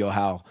try to feel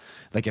how,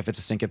 like if it's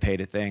a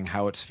syncopated thing,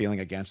 how it's feeling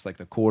against like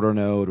the quarter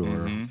note,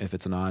 or if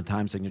it's an odd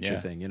time signature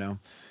thing, you know.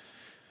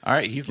 All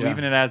right, he's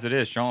leaving it as it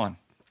is, Sean.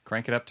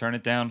 Crank it up, turn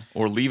it down,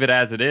 or leave it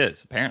as it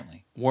is,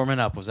 apparently. Warming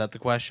up, was that the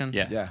question?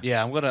 Yeah.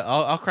 Yeah,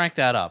 I'll crank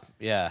that up.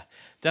 Yeah.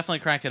 Definitely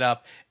crank it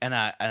up. And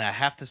I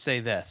have to say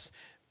this.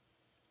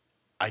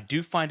 I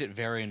do find it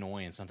very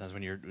annoying sometimes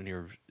when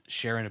you're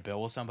sharing a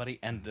bill with somebody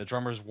and the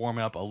drummer's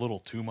warming up a little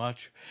too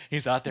much.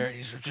 He's out there,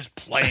 he's just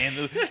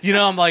playing. You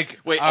know, I'm like,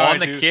 wait, on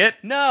the kit?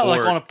 No,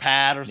 like on a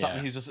pad or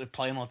something. He's just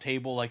playing on a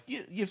table. Like,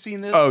 you've seen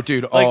this? Oh,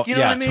 dude. Like, you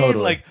know what I mean?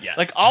 Totally. Like,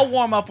 like I'll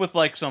warm up with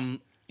like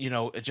some, you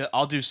know,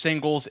 I'll do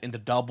singles into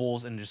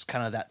doubles and just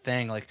kind of that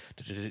thing, like,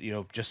 you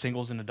know, just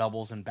singles into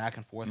doubles and back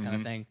and forth kind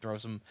of thing. Throw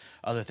some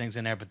other things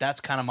in there, but that's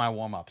kind of my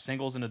warm up.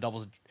 Singles into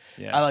doubles.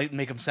 Yeah. I like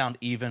make them sound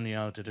even, you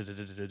know,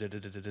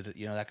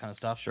 you know, that kind of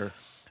stuff. Sure.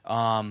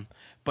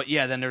 But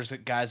yeah, then there's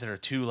guys that are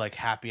too like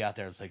happy out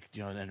there. It's like,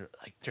 you know, and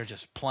they're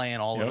just playing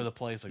all over the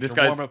place. Like, this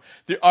guy's all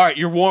right.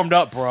 You're warmed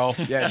up, bro.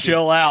 Yeah,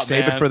 chill out.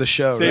 Save man. it for the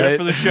show. Save right? it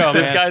for the show.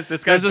 Man.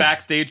 This guy's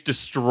backstage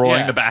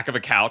destroying the back of a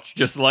couch,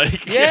 just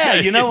like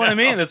you know what I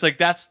mean. It's like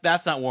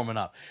that's not warming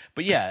up.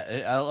 But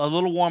yeah, a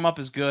little warm up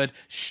is good.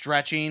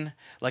 Stretching,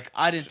 like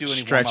I didn't do any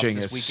stretching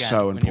warm ups this is weekend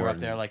so when you were up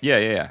important. there.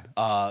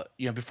 Like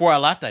you know, before I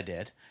left, I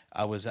did.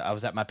 I was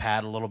at my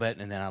pad a little bit,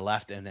 and then I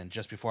left, and then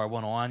just before I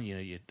went on, you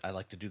know, I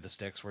like to do the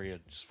sticks where you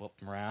just flip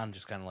them around,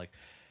 just kind of like,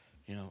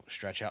 you know,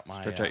 stretch out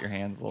out your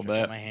hands a little stretch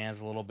bit. out my hands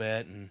a little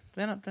bit, and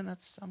then I'm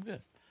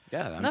good.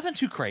 Yeah, Nothing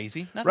too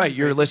crazy. Right,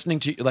 you're listening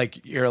to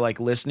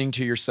listening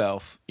to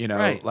yourself, you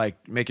know,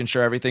 like making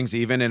sure everything's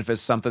even, and if it's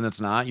something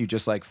that's not, you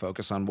just like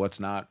focus on what's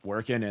not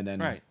working, and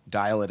then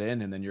dial it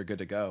in, and then you're good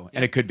to go. Yeah.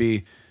 And it could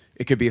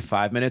be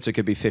 5 minutes, it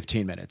could be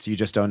 15 minutes. You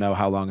just don't know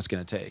how long it's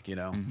going to take, you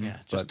know. Yeah,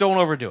 just don't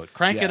overdo it.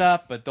 Crank it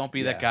up, but don't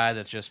be that guy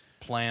that's just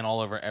playing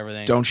all over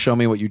everything. Don't show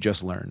me what you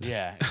just learned.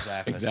 Yeah,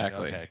 exactly.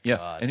 Exactly. Like, okay, yeah.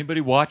 God.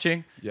 Anybody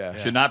watching?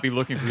 Should not be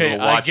looking for you to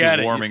watch you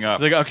warming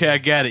up. It's like, okay, I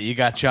get it. You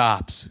got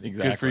chops.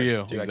 Exactly. Good for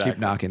you. Dude, I keep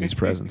knocking these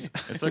presents.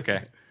 It's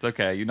okay. It's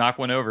okay. You knock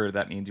one over,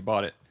 that means you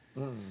bought it.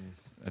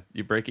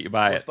 You break it, you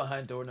buy What's it.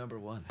 behind door number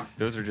 1?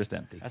 Those are just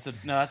empty. That's a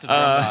drum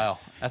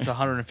dial. That's a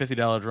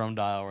 $150 drum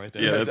dial right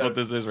there. Yeah, that's what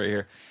this is right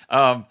here.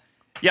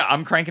 Yeah,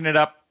 I'm cranking it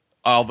up,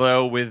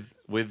 although with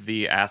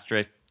the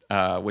asterisk,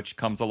 which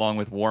comes along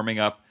with warming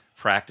up,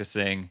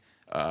 practicing,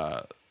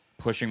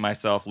 pushing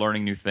myself,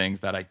 learning new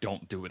things, that I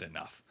don't do it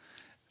enough.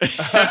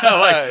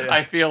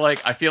 I feel like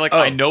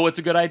I know it's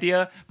a good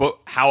idea, but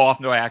how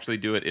often do I actually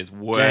do it is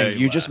way Dang,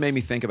 you less. just made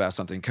me think about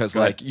something, because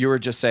like you were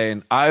just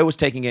saying, I was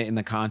taking it in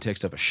the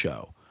context of a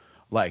show.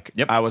 Like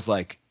I was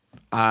like,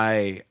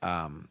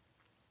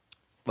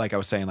 like I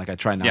was saying, like I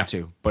try not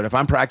to, but if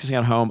I'm practicing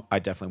at home, I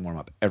definitely warm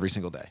up every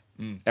single day,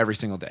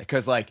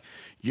 because like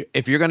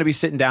if you're going to be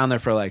sitting down there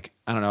for like,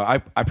 I don't know,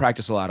 I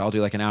practice a lot. I'll do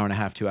like an hour and a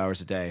half, 2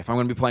 hours a day. If I'm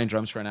going to be playing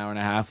drums for an hour and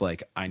a half,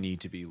 like I need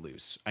to be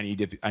loose. I need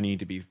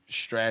to be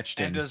stretched.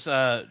 And does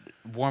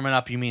warming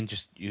up, you mean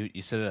just you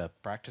sit at a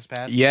practice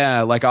pad?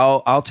 Yeah, like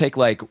I'll take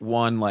like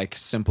one like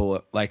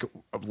simple, like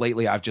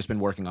lately I've just been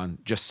working on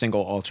just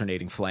single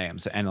alternating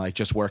flams, and like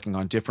just working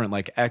on different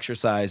like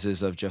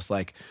exercises of just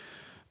like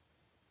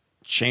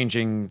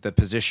changing the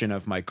position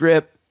of my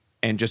grip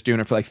and just doing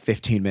it for like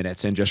 15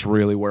 minutes and just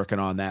really working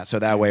on that. So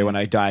that way when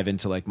I dive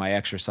into like my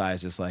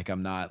exercises, like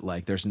I'm not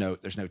like, there's no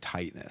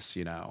tightness,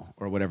 you know,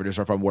 or whatever it is.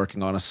 Or if I'm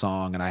working on a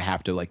song and I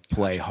have to like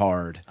play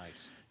hard,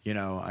 you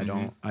know,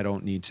 I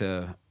don't need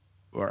to,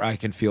 or I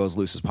can feel as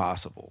loose as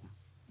possible.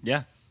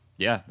 Yeah.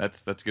 Yeah.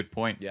 That's a good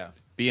point. Yeah.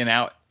 Being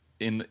out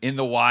in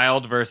the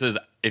wild versus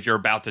if you're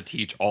about to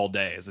teach all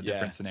day is a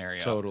different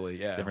scenario.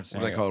 Totally. Yeah. Different What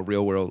scenario. they call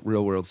real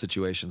world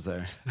situations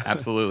there.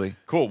 Absolutely.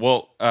 Cool.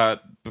 Well,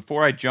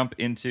 before I jump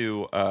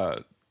into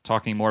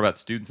talking more about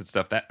students and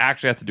stuff, that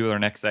actually has to do with our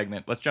next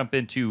segment. Let's jump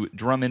into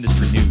drum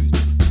industry news.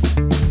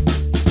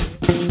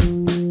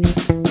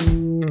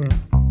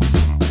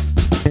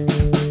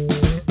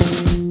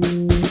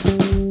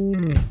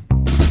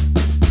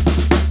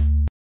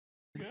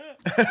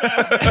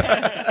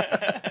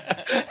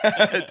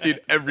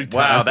 Dude, every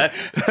time. Wow,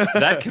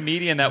 that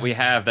comedian that we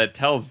have that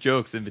tells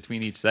jokes in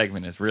between each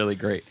segment is really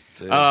great.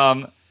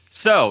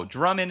 So,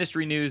 drum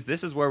industry news.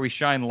 This is where we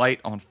shine light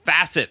on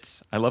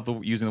facets. I love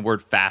using the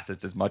word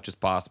facets as much as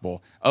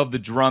possible of the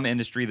drum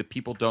industry that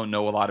people don't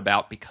know a lot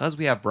about, because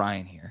we have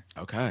Brian here.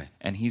 Okay.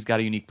 And he's got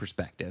a unique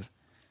perspective.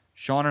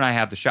 Sean and I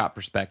have the shop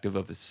perspective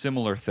of a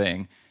similar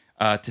thing.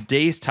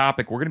 Today's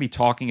topic, we're going to be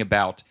talking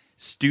about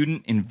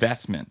student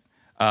investment.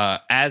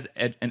 As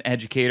an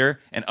educator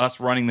and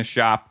us running the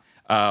shop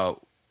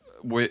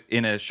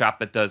in a shop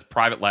that does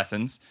private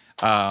lessons,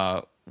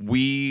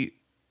 we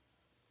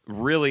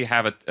really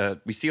have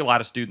we see a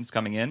lot of students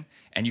coming in,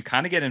 and you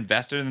kind of get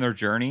invested in their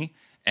journey,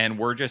 and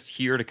we're just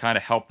here to kind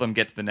of help them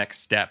get to the next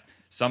step.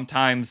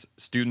 Sometimes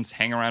students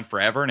hang around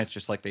forever, and it's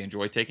just like they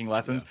enjoy taking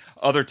lessons.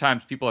 Yeah. Other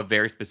times, people have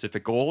very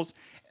specific goals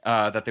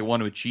that they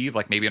want to achieve,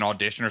 like maybe an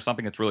audition or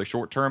something that's really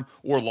short term,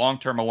 or long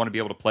term, I want to be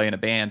able to play in a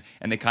band,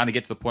 and they kind of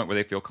get to the point where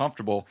they feel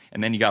comfortable,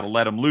 and then you got to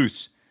let them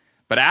loose.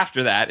 But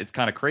after that, it's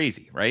kind of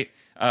crazy, right?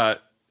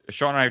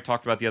 Sean and I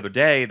talked about the other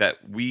day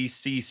that we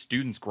see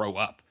students grow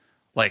up,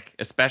 like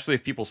especially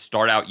if people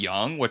start out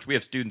young, which we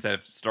have students that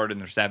have started in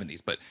their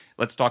 70s, but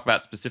let's talk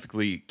about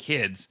specifically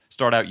kids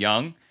start out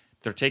young.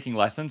 They're taking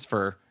lessons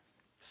for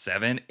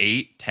 7,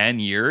 8, 10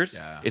 years.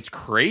 Yeah. It's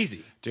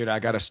crazy. Dude, I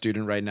got a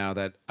student right now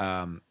that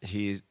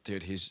he's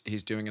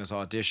doing his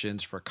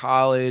auditions for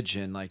college,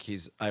 and like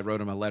I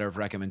wrote him a letter of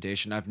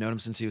recommendation. I've known him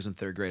since he was in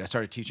 3rd grade. I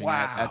started teaching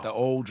at the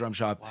old drum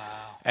shop. Wow.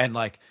 And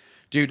like,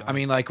 dude, nice. I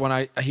mean, like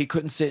he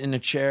couldn't sit in a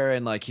chair,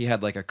 and like he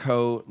had like a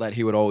coat that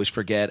he would always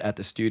forget at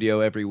the studio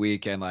every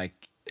week, and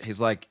like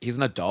he's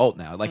an adult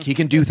now. Like he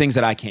can do things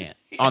that I can't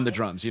on the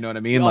drums. You know what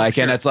I mean? Like,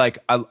 sure. And it's like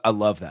I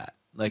love that.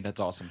 Like that's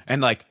awesome.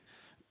 And like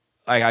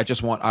I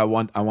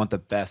want the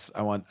best.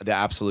 I want the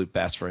absolute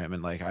best for him,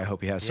 and like I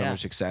hope he has so much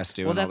success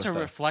doing. Well, that's all this a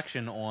stuff.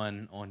 reflection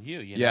on you.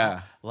 You know?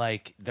 Yeah.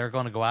 Like they're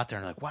going to go out there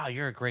and like, wow,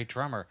 you're a great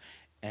drummer,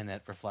 and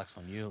that reflects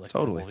on you. Like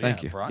totally. well,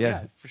 Thank you. Bro,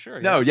 yeah, for sure.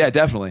 No, yeah,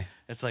 definitely.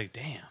 It's like,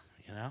 damn,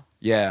 you know.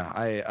 Yeah,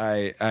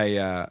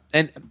 I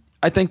and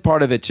I think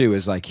part of it too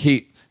is like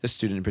this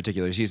student in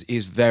particular,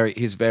 he's very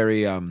he's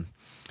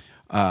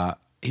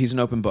an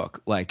open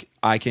book. Like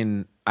I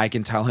can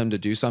tell him to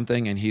do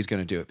something, and he's going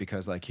to do it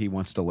because like he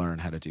wants to learn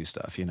how to do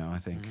stuff. You know, I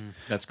think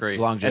that's great,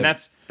 and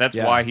that's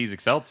why he's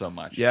excelled so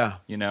much. Yeah,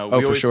 you know,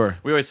 for sure.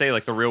 We always say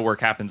like the real work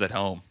happens at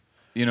home.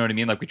 You know what I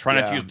mean? Like we try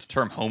not to use the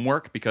term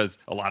homework because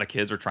a lot of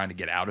kids are trying to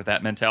get out of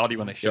that mentality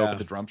when they show up at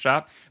the drum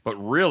shop. But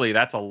really,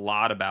 that's a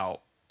lot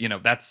about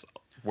that's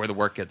where the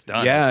work gets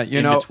done. Yeah,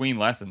 in between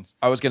lessons.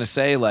 I was gonna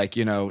say like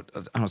I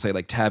don't say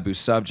like taboo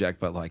subject,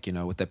 but like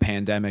with the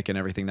pandemic and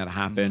everything that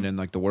happened and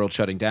like the world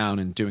shutting down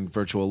and doing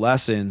virtual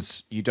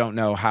lessons, you don't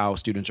know how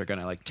students are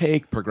gonna like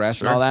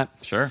progress and all that.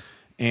 Sure.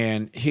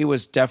 And he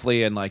was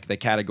definitely in like the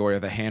category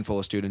of a handful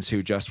of students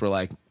who just were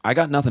like, I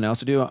got nothing else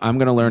to do. I'm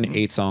gonna learn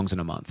 8 songs in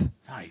a month.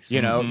 Nice.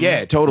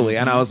 Yeah, totally.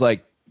 And I was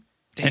like,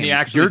 damn, and he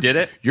actually did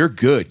it. You're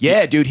good.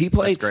 Yeah, dude. He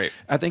played. That's great.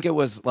 I think it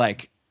was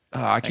like.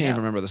 I can't even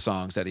remember the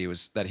songs that he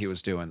was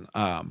doing.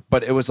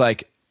 But it was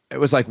like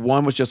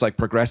one was just like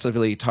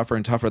progressively tougher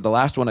and tougher. The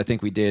last one I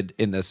think we did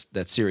in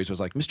that series was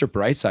like Mr.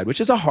 Brightside,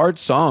 which is a hard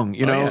song,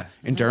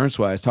 endurance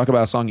wise. Talk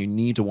about a song you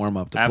need to warm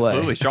up to play.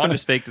 Absolutely. Sean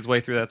just faked his way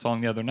through that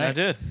song the other night. I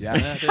did. Yeah.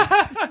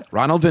 I did.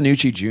 Ronald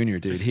Vannucci Jr.,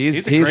 dude.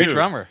 He's a great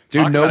drummer.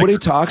 Dude, nobody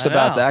talks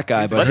about that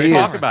guy, but let's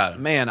talk about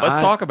him. Man, let's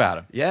talk about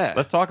him. Yeah.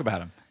 Let's talk about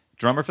him.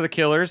 Drummer for the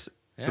Killers.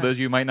 Yeah. For those of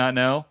you who might not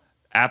know,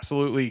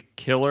 absolutely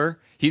killer.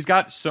 He's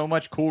got so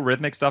much cool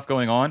rhythmic stuff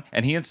going on,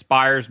 and he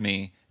inspires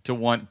me to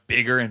want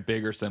bigger and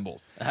bigger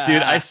cymbals.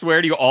 Dude, I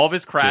swear to you, all of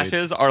his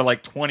crashes are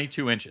like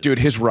 22 inches. Dude,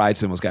 his ride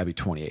cymbal's got to be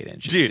 28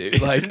 inches,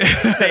 dude. Like,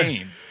 it's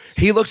insane.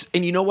 He looks,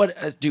 and you know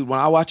what, dude, when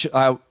I watch,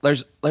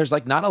 there's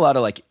like not a lot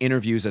of like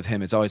interviews of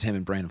him. It's always him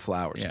and Brandon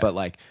Flowers. Yeah. But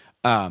like,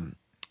 when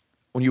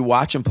you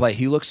watch him play,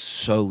 he looks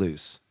so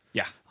loose.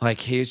 Yeah. Like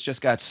he's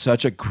just got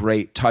such a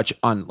great touch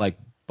on like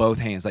both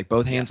hands. Like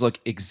both hands look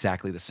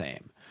exactly the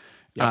same.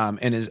 Yep.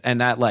 And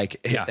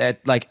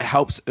that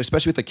helps,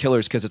 especially with the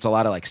Killers, because it's a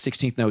lot of like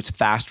 16th notes,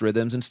 fast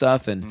rhythms and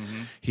stuff, and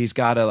he's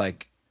got to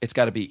it's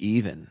got to be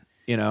even,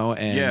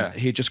 and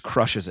he just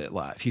crushes it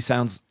live. He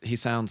sounds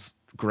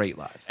great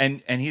live,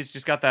 and he's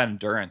just got that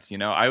endurance.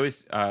 I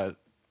always kind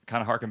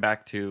of harken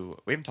back to,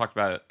 we haven't talked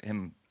about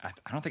him, I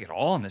don't think at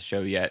all on this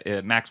show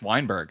yet. Max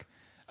Weinberg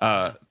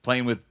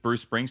playing with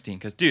Bruce Springsteen,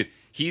 because dude,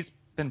 he's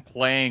been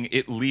playing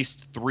at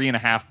least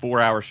 3.5,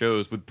 4-hour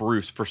shows with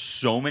Bruce for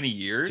so many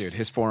years. Dude,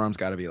 his forearms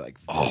got to be like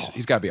this.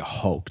 He's got to be a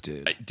Hulk,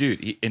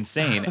 dude.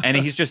 Insane. And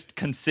he's just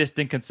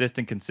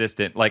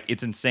consistent. Like,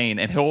 it's insane.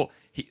 And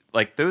he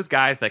like those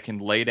guys that can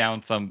lay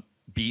down some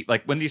beat.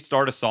 Like, when you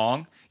start a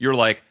song, you're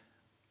like,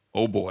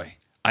 oh boy,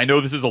 I know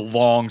this is a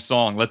long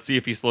song. Let's see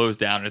if he slows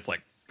down. And it's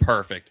like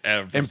perfect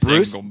every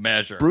single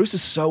measure. Bruce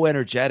is so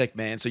energetic,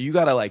 man. So you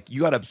gotta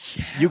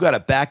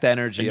back that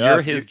energy and up.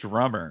 You're his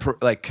drummer.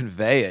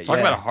 Convey it. Talk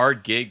about a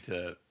hard gig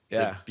to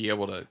be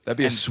able to. That'd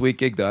be a sweet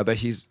gig, though. I bet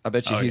he's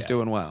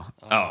doing well.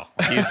 Oh,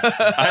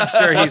 I'm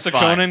sure he's the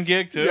fine. Conan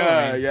gig too.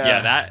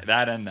 Yeah,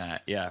 that and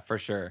that. Yeah, for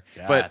sure.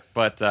 God.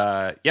 But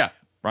yeah.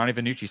 Ronnie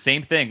Vannucci,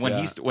 same thing.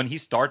 When he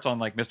starts on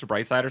like Mr.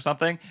 Brightside or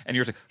something, and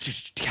you're like,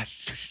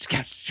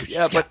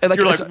 but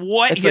you're like,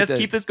 what? He has to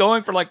keep this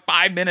going for like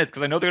 5 minutes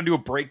because I know they're gonna do a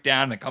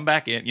breakdown and then come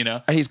back in.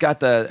 And he's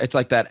got it's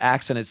like that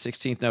accented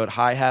 16th note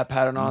hi hat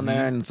pattern on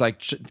there, and it's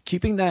like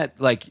keeping that.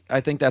 Like,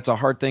 I think that's a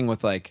hard thing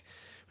with like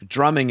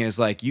drumming is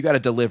like you got to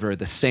deliver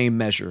the same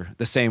measure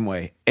the same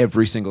way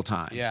every single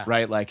time. Yeah.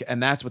 Right. Like,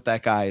 and that's what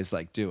that guy is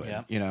like doing.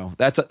 Yeah. You know,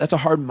 that's a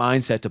hard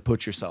mindset to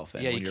put yourself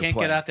in. Yeah, when you you're can't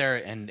playing. get out there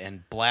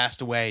and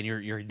blast away, and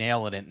you're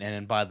nailing it, and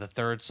then by the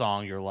third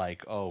song, you're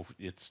like, oh,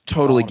 it's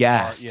totally falling apart.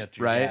 gassed, Yeah,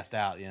 you're right? gassed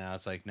out. You know,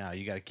 it's like, no,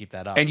 you got to keep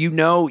that up. And you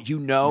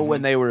know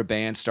when they were a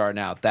band starting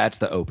out, that's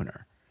the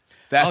opener.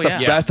 That's Oh, the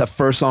yeah. that's the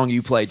first song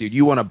you play, dude.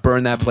 You want to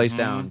burn that place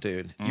down,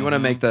 dude. You want to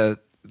make the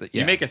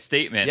You make a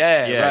statement.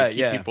 Yeah, right, Keep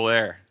yeah. people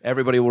there.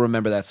 Everybody will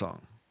remember that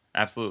song.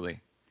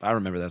 Absolutely. I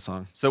remember that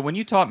song. So when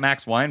you taught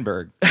Max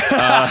Weinberg,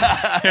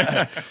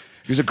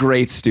 He was a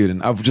great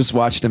student. I've just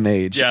watched him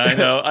age. yeah, I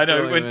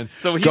know. Really, man.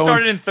 So he Going-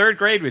 started in 3rd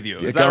grade with you.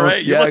 Is that Going-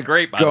 right? You look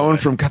great, by the Going way.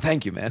 from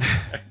thank you, man.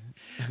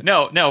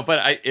 No,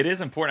 but it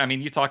is important. I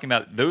mean, you're talking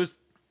about those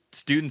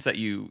students that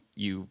you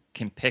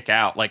can pick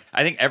out. Like,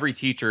 I think every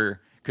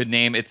teacher could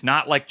name. It's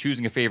not like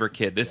choosing a favorite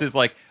kid. This is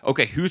like,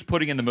 okay, who's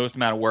putting in the most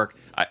amount of work?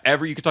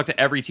 You could talk to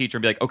every teacher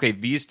and be like, okay,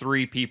 these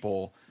 3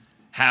 people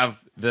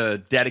have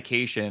the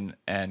dedication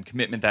and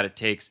commitment that it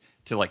takes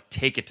to like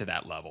take it to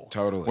that level.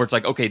 Totally. Where it's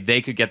like, okay, they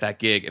could get that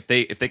gig if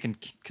they can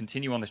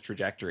continue on this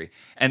trajectory.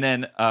 And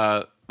then,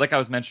 like I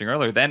was mentioning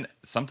earlier, then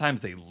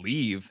sometimes they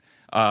leave.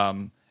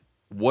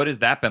 What has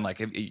that been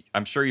like?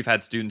 I'm sure you've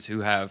had students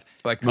who have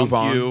Like, come move to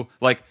on. you.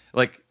 Like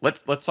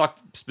let's talk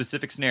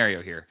specific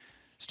scenario here.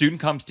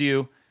 Student comes to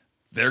you,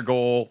 their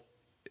goal,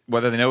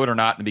 whether they know it or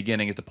not in the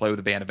beginning, is to play with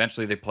a band.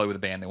 Eventually they play with a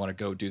band, they want to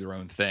go do their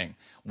own thing.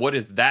 What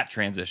is that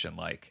transition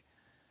like?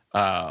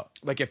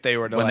 Like if they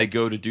were to When they like,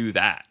 go to do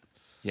that.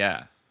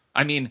 Yeah.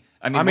 I mean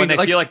when they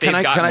like, feel like they've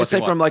gotten can I what say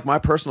they from want. like my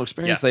personal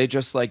experience,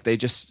 Yes. they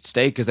just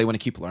stay because they want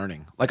to keep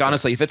learning. Like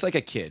honestly, if it's like a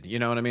kid, you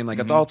know what I mean? Like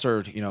adults are,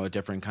 a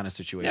different kind of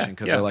situation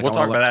because Yeah, they're like, we'll I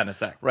talk wanna about that in a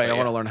sec. Right, But I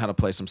want to yeah. learn how to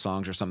play some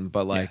songs or something.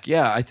 But like,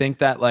 I think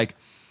that like,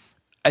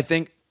 I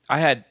think I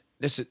had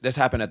this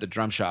happened at the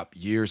drum shop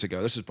years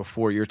ago. This was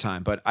before your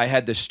time, but I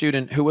had this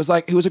student who was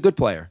a good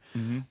player,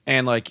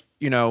 and like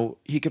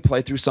he could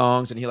play through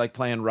songs and he liked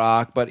playing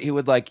rock, but he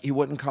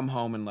wouldn't come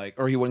home and like,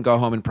 or he wouldn't go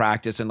home and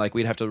practice, and like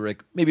we'd have to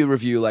maybe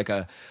review like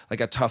a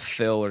tough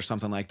fill or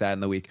something like that in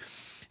the week,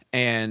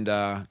 and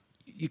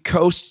you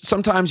coast.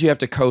 Sometimes you have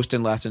to coast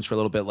in lessons for a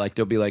little bit. Like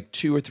there'll be like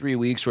 2 or 3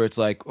 weeks where it's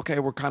like, okay,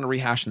 we're kind of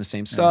rehashing the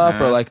same stuff,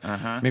 or like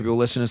maybe we'll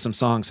listen to some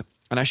songs.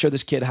 And I showed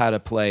this kid how to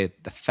play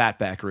the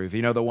fatback groove.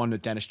 You know, the one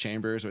with Dennis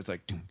Chambers where it's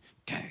like,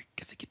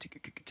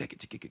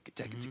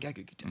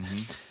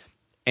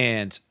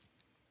 and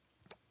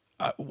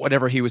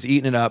whatever, he was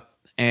eating it up.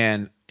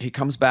 And he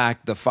comes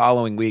back the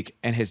following week,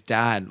 and his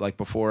dad, like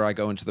before I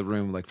go into the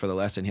room, like for the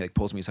lesson, he like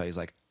pulls me aside. He's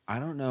like, I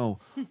don't know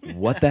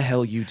what the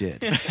hell you did,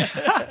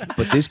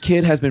 but this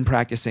kid has been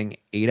practicing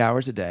 8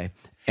 hours a day.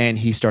 And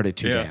he started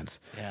 2 bands.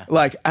 Yeah.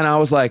 Like, and I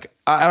was like,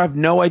 I have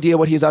no idea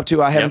what he's up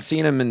to. I haven't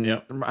seen him in,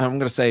 Yep. I'm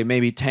going to say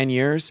maybe 10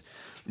 years.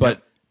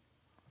 But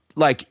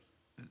like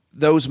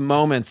those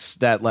moments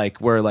that like,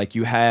 where like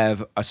you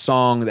have a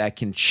song that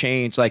can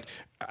change, like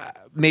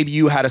maybe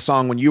you had a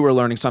song when you were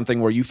learning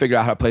something where you figured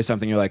out how to play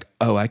something. You're like,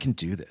 oh, I can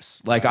do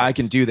this. Like I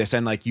can do this.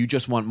 And like, you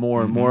just want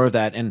more and more of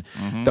that. And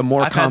the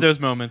more I've had those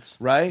moments.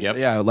 right? Yep.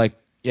 Yeah, like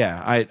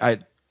I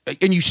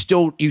and you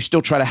still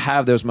try to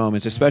have those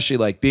moments, especially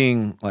like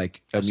being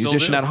like a still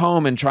musician do. at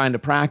home and trying to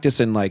practice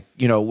and like,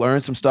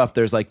 learn some stuff.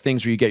 There's like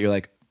things where you're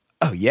like,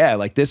 oh yeah,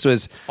 like this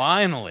was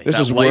Finally. This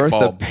That is light worth the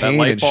bulb, pain that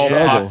light and bulb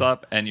struggle. pops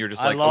up, and you're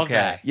just I like, love okay,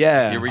 that.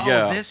 Yeah. here we Oh,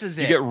 go. this is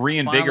you it. get Finally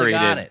reinvigorated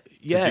got it.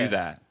 to do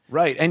that.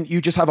 Right. And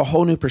you just have a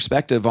whole new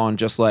perspective on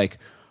just like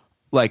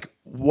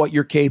what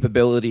your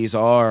capabilities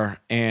are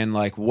and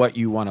like what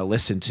you want to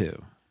listen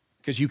to.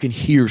 Because you can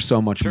hear so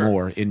much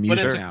more in But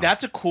music now.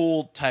 that's a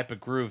cool type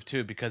of groove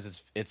too,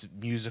 because it's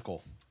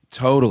musical.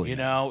 Totally. You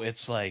know,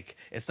 it's like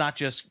it's not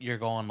just you're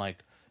going like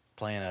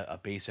playing a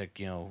basic,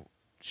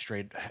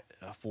 straight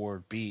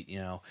forward beat.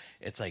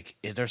 It's like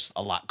there's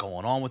a lot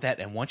going on with that,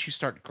 and once you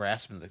start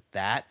grasping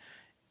that,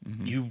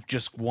 you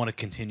just want to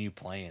continue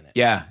playing it.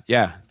 Yeah.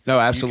 Yeah. No,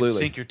 You absolutely. can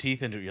sink your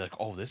teeth into it. You're like,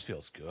 oh, this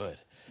feels good.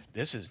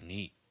 This is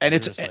neat. And You're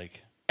it's just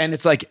like. and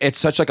it's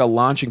such like a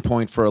launching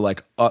point for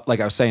like I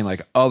was saying,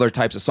 like other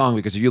types of song,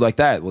 because if you like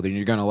that, well then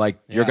you're gonna like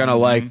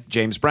like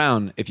James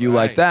Brown. If you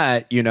like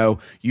Right. that,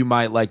 you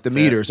might like the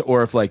Meters,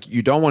 or if like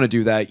you don't want to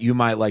do that, you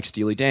might like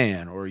Steely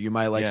Dan, or you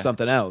might like Yeah.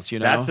 something else.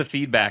 That's the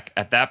feedback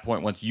at that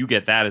point. Once you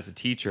get that as a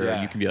teacher,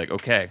 Yeah. you can be like,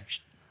 okay,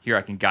 here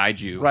I can guide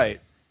you right.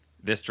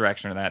 this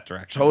direction or that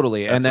direction.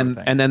 Totally. That And sort then of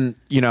thing. and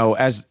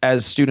then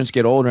as students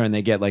get older and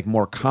they get like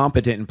more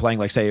competent in playing,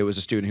 like say it was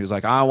a student who's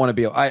like, I want to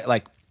be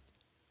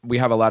we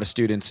have a lot of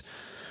students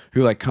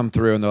who like come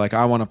through and they're like,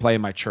 I want to play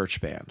in my church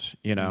band,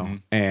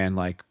 and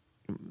like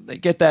they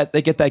get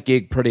that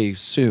gig pretty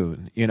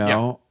soon,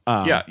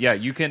 yeah,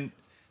 you can.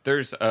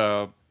 There's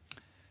or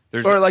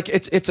like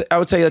it's I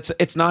would say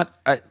it's not.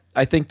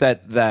 I think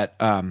that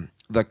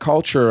the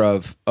culture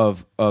of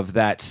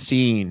that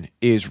scene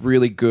is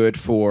really good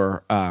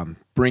for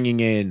bringing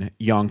in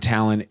young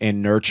talent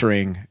and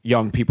nurturing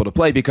young people to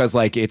play, because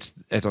like it's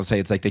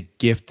like the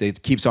gift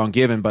that keeps on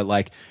giving, but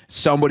like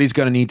somebody's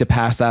going to need to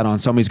pass that on.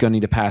 Somebody's going to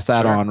need to pass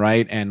that on.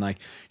 Right. And like,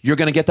 you're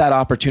going to get that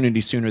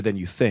opportunity sooner than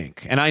you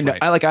think. And I know,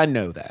 I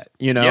know that,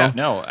 you know? Yeah,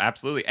 no,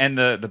 absolutely. And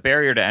the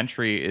barrier to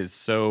entry is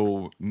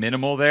so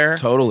minimal there.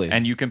 Totally.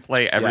 And you can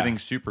play everything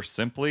super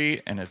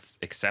simply and it's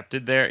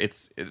accepted there.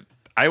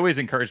 I always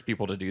encourage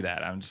people to do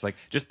that. I'm just like,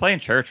 just play in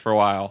church for a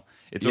while.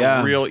 It's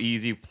a real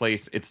easy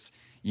place. It's,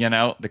 you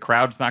know, the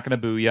crowd's not going to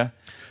boo you.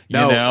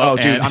 No. You know? Oh,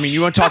 dude. I mean, you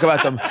want to talk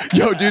about them?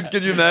 Yo, dude,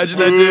 can you imagine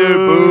that, dude?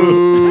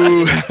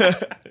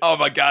 Boo. Oh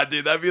my God,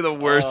 dude, that'd be the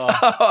worst.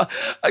 I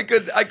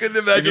couldn't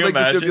imagine like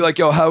this dude be like,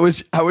 "Yo, how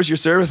was your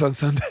service on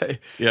Sunday?"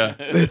 Yeah,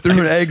 they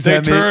threw eggs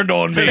at me. They turned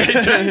on me.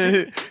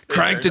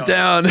 Cranked it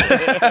down.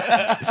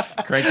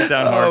 Cranked it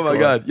down. Oh my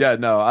God. Yeah.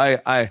 No.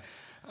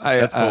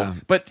 That's cool.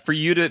 But for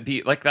you to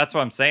be like, that's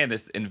what I'm saying.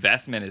 This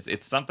investment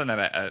it's something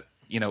that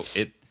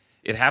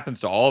it happens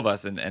to all of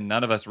us, and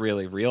none of us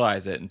really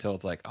realize it until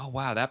it's like, oh,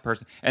 wow, that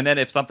person. And then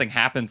if something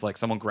happens, like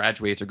someone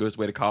graduates or goes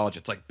away to college,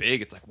 it's like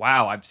big. It's like,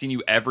 wow, I've seen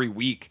you every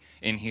week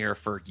in here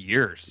for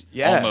years.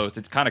 Almost.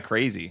 It's kind of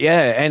crazy.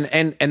 Yeah.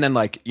 And then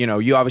like, you know,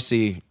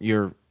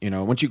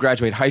 once you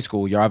graduate high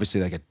school, you're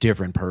obviously like a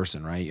different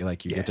person, right? You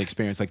get to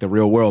experience like the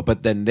real world,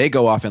 but then they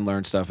go off and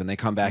learn stuff and they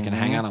come back and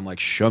hang out. I'm like,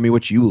 show me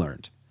what you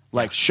learned.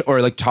 Like,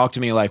 or like talk to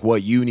me like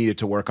what you needed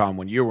to work on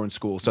when you were in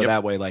school. So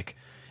that way, like,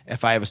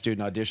 if I have a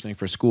student auditioning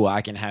for school,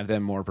 I can have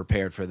them more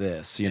prepared for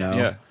this, you know?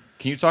 Yeah.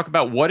 Can you talk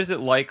about what is it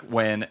like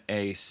when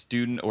a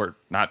student, or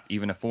not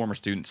even a former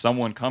student,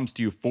 someone comes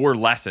to you for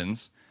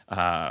lessons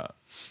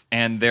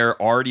and they're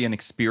already an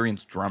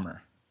experienced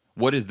drummer?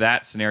 What is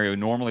that scenario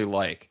normally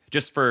like?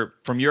 Just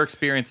from your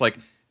experience, like,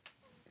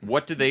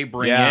 what do they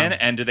bring in,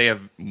 and do they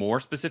have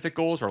more specific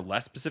goals or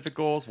less specific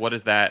goals? What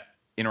is that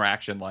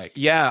interaction like?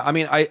 Yeah, I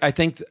mean, I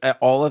think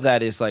all of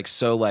that is like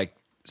so like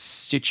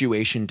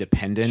situation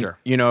dependent. Sure.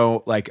 You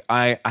know, like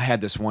I had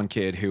this one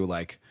kid who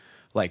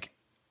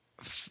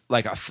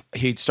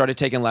he started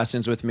taking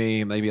lessons with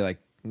me maybe like,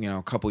 you know,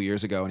 a couple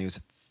years ago, and he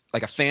was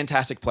like a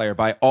fantastic player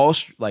by all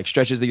like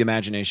stretches of the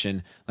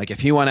imagination. Like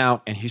if he went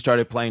out and he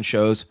started playing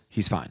shows,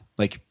 he's fine.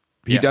 Like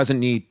he doesn't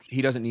need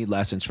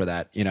lessons for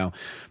that, you know.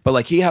 But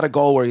like he had a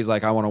goal where he's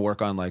like, I want to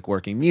work on like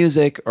working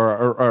music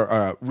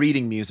or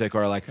reading music,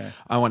 or like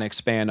I want to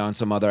expand on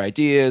some other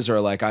ideas,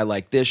 or like I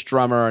like this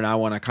drummer and I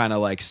want to kind of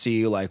like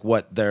see like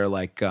what their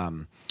like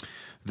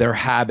their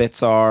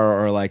habits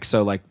are, or like,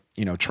 so like,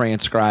 you know,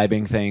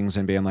 transcribing things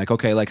and being like,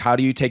 okay, like how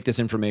do you take this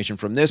information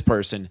from this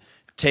person,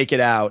 take it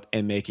out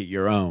and make it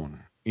your own?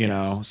 You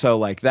know, so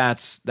like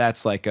that's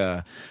like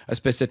a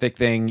specific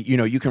thing. You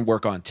know, you can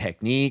work on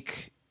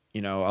technique.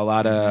 You know, a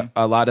lot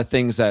of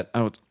things that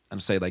I'm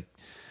say like,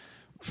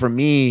 for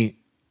me,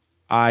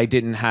 I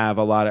didn't have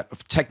a lot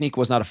of technique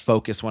was not a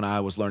focus when I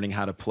was learning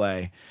how to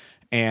play.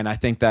 And I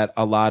think that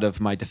a lot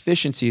of my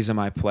deficiencies in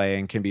my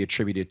playing can be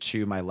attributed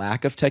to my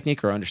lack of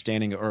technique or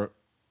understanding or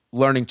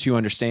learning to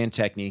understand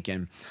technique.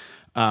 And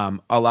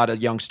a lot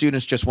of young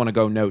students just want to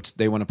go notes.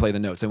 They want to play the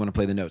notes. They want to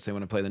play the notes. They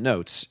want to play the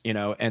notes, you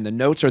know, and the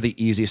notes are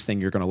the easiest thing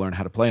you're going to learn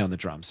how to play on the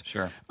drums.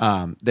 Sure.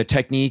 The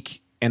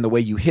technique and the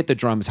way you hit the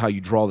drum is how you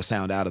draw the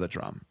sound out of the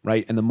drum,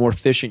 right? And the more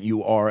efficient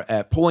you are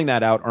at pulling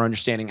that out, or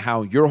understanding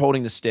how you're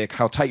holding the stick,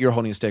 how tight you're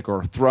holding the stick,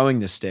 or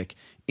throwing the stick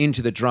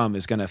into the drum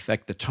is going to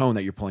affect the tone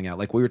that you're pulling out.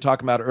 Like we were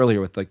talking about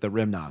earlier with like the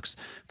rim knocks,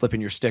 flipping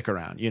your stick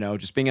around, you know,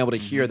 just being able to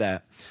hear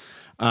that.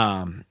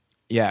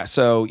 Yeah.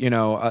 So, you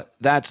know,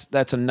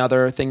 that's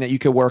another thing that you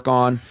could work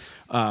on.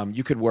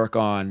 You could work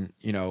on,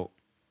 you know,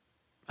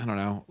 I don't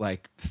know,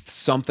 like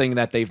something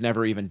that they've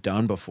never even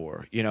done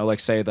before, you know, like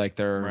say like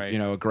they're, you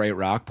know, a great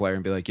rock player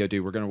and be like, yo,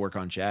 dude, we're going to work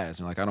on jazz.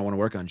 And like, I don't want to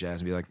work on jazz,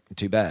 and be like,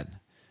 too bad.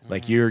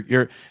 Like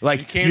you're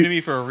like, you came to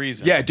me for a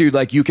reason. Yeah, dude,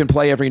 like you can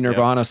play every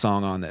Nirvana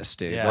song on this,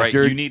 dude. Yeah. Like,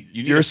 Right. You need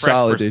you're a fresh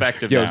solid,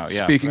 perspective dude. Yo, now.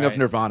 Yeah. speaking of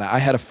Nirvana, I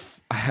had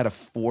a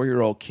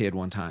 4-year-old kid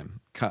one time.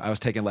 I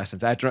was taking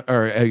lessons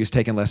he was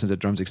taking lessons at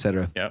drums,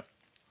 etc. Yep.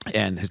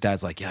 And his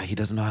dad's like, yeah, he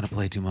doesn't know how to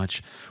play too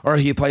much, or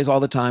he plays all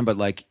the time, but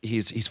like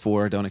he's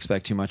 4, don't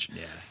expect too much.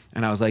 Yeah.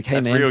 And I was like, hey,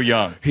 That's man, real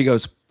young.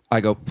 I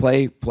go,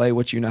 play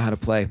what you know how to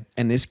play.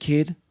 And this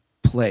kid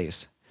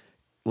plays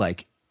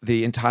like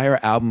the entire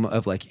album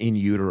of like In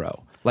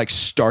Utero, like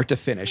start to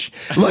finish.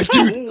 Like,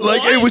 dude,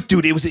 like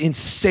it was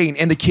insane.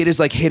 And the kid is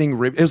like hitting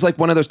rib. It was like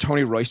one of those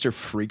Tony Royster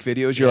freak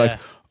videos. You're like,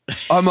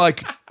 I'm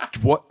like,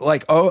 what?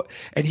 Like, oh,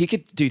 and he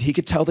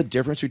could tell the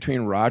difference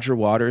between Roger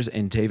Waters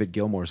and David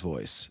Gilmour's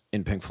voice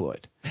in Pink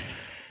Floyd.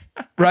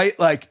 Right?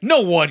 Like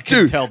no one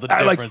can tell the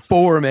difference. Like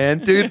 4, man,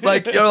 dude.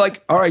 Like you're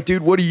like, all right,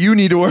 dude, what do you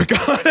need to work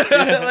on?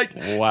 Like,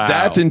 wow,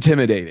 that's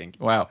intimidating.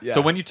 Wow. Yeah.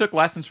 So when you took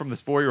lessons from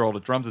this 4-year-old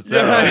at drums,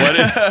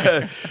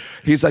 etc.,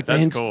 he's like, that's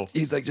man, cool.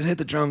 He's like, just hit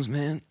the drums,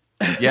 man.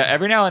 Yeah,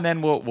 every now and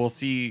then we'll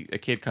see a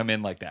kid come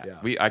in like that.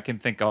 Yeah. I can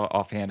think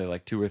offhand of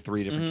like 2 or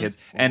 3 different kids,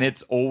 and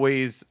it's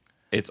always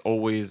it's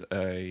always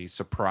a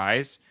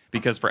surprise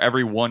because for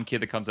every one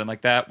kid that comes in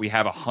like that, we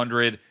have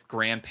 100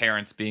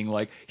 grandparents being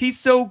like, "He's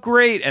so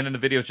great," and then the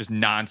video is just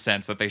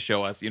nonsense that they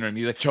show us. You know what I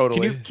mean? Like,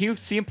 Totally. Can you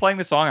see him playing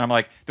the song? And I'm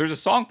like, "There's a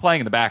song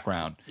playing in the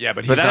background." Yeah,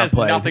 but that he's not has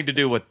playing. nothing to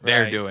do with what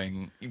they're Right.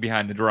 doing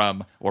behind the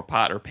drum or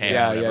pot or pan.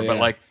 Yeah, or whatever. yeah, But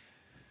yeah. like,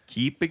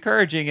 keep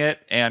encouraging it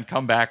and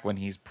come back when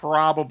he's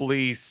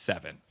probably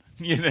 7.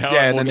 You know?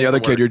 Yeah, and then the other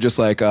kid, you're just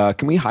like,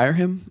 can we hire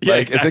him? Yeah,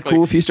 Like, is it exactly.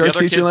 cool if he starts The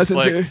other teaching kid's just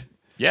lessons like, here?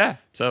 Yeah.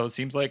 So it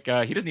seems like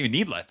he doesn't even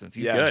need lessons.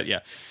 He's Yeah. good. Yeah.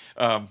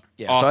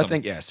 Yeah, awesome. so I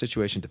think,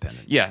 situation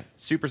dependent. Yeah,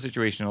 super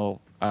situational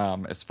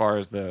as far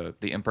as the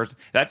in-person.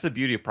 That's the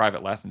beauty of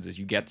private lessons is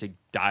you get to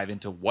dive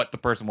into what the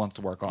person wants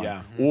to work on.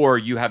 Yeah. Or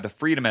you have the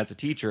freedom as a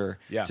teacher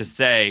Yeah. to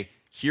say,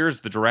 here's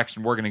the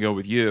direction we're going to go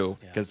with you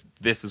because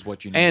this is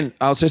what you need. And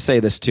I'll just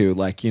say this too,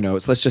 like,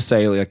 let's just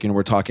say, like,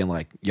 we're talking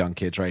like young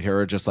kids right here,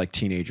 or just like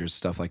teenagers,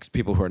 stuff like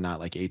people who are not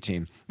like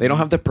 18. They don't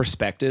have the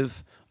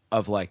perspective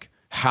of like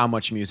how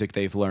much music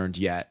they've learned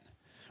yet,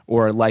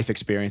 or life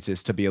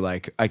experiences to be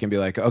like, I can be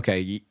like,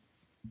 okay,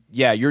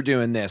 yeah, you're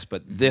doing this,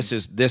 but this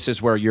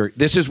is where you're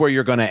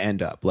going to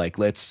end up. Like,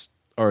 this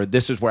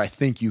is where I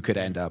think you could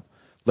end up.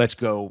 Let's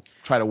go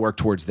try to work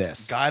towards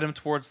this. Guide them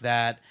towards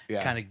that.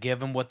 Yeah. Kind of give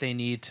them what they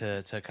need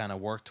to kind of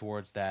work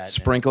towards that.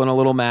 Sprinkling a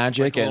little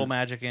magic, a little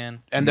magic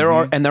in. and they're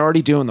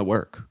already doing the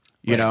work,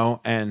 you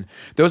know. And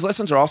those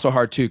lessons are also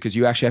hard too because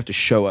you actually have to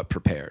show up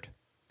prepared.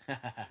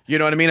 You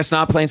know what I mean? It's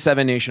not playing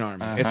Seven Nation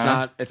Army. It's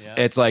not.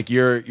 It's like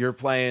you're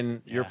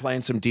playing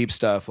some deep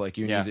stuff. Like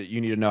you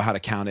need to know how to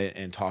count it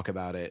and talk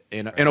about it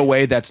in a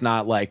way that's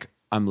not like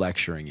I'm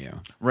lecturing you.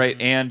 right,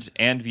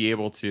 and be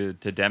able to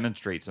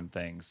demonstrate some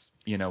things,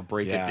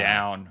 break Yeah. it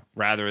down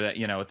rather that,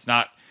 it's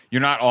not, you're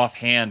not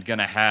offhand going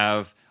to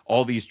have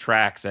all these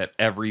tracks at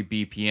every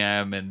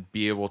BPM and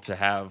be able to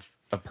have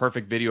a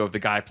perfect video of the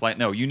guy playing.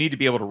 No, you need to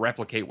be able to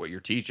replicate what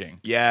you're teaching.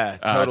 Yeah,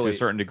 To totally. a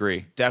certain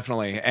degree.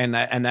 Definitely, and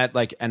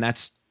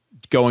that's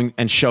going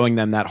and showing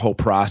them that whole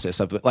process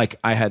of like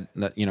I had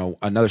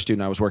another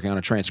student I was working on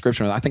a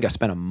transcription with. I think I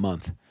spent a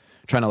month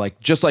trying to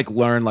just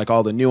learn like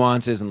all the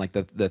nuances and like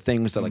the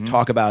things to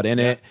talk about in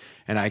it,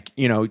 and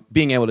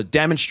being able to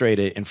demonstrate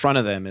it in front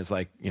of them is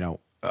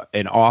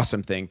an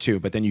awesome thing too.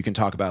 But then you can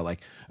talk about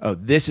like, oh,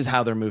 this is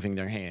how they're moving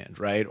their hand,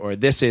 right? Or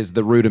this is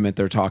the rudiment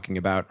they're talking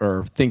about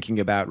or thinking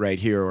about right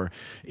here. Or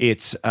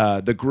it's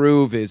the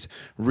groove is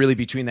really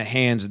between the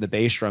hands and the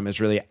bass drum is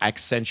really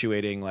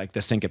accentuating like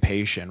the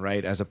syncopation,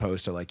 right? As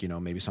opposed to like,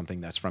 maybe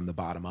something that's from the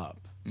bottom up.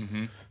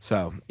 Mm-hmm.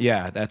 So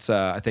yeah, that's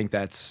I think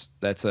that's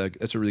a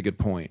really good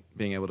point.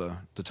 Being able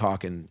to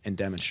talk and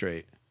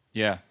demonstrate.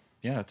 Yeah,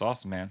 that's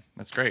awesome, man.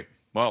 That's great.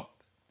 Well,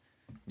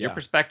 your Yeah.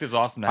 perspective's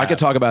awesome. I could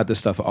talk about this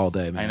stuff all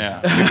day, I man. know.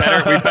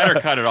 We better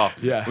cut it off.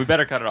 Yeah. We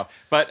better cut it off.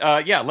 But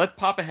let's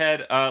pop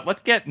ahead.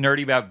 Let's get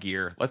nerdy about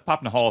gear. Let's pop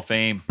in the Hall of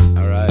Fame.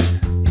 All right.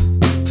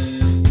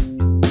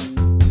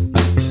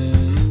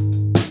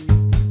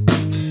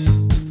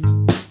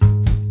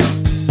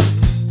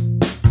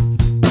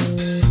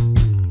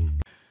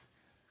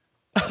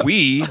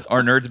 We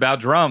are nerds about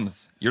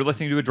drums. You're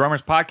listening to a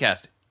drummer's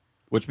podcast,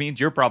 which means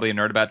you're probably a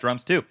nerd about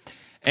drums too.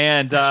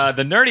 And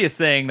the nerdiest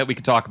thing that we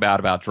can talk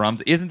about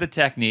drums isn't the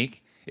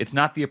technique. It's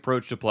not the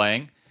approach to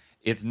playing.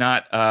 It's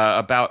not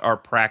about our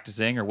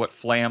practicing or what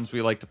flams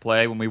we like to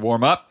play when we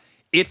warm up.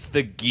 It's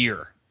the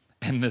gear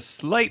and the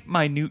slight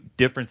minute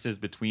differences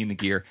between the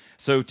gear.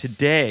 So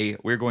today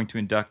we're going to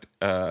induct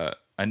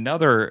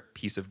another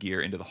piece of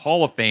gear into the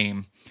Hall of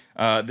Fame.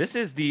 This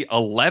is the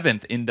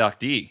 11th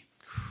inductee.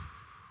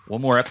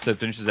 One more episode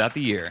finishes out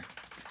the year.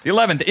 The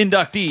 11th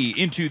inductee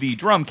into the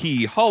Drum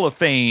Key Hall of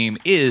Fame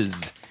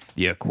is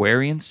the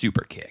Aquarian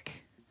Super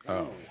Kick.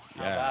 Oh,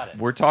 yeah.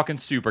 We're talking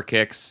super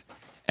kicks,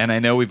 and I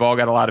know we've all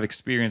got a lot of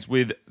experience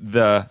with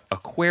the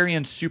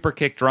Aquarian Super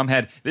Kick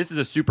drumhead. This is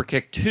a Super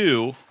Kick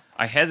 2.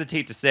 I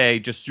hesitate to say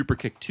just Super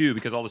Kick 2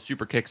 because all the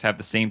Super Kicks have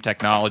the same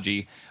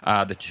technology.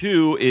 The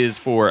 2 is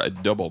for a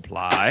double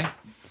ply,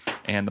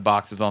 and the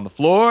box is on the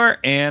floor,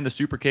 and the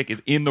Super Kick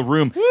is in the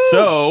room. Woo!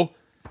 So,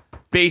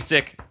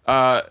 basic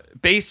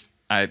bass.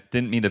 I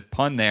didn't mean to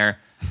pun there.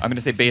 I'm going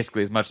to say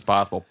basically as much as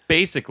possible.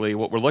 Basically,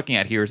 what we're looking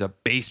at here is a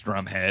bass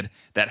drum head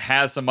that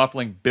has some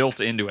muffling built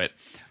into it.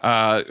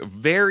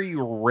 Very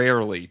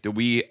rarely do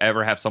we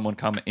ever have someone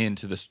come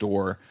into the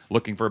store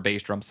looking for a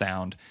bass drum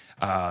sound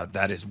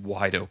that is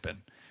wide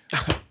open.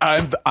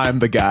 I'm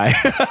the guy.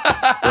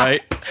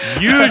 Right?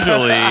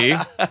 Usually,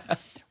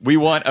 we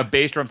want a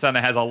bass drum sound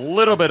that has a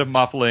little bit of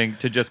muffling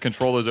to just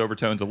control those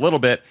overtones a little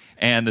bit.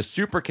 And the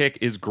Super Kick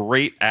is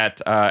great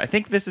at, I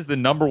think this is the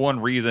number one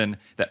reason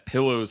that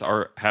pillows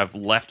have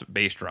left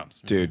bass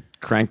drums. Dude,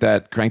 crank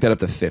that up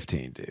to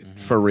 15, dude. Mm-hmm.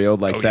 For real.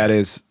 Like that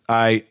is,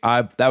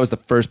 that was the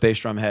first bass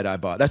drum head I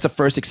bought. That's the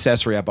first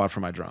accessory I bought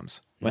for my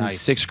drums. When in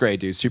 6th grade,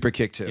 dude. Super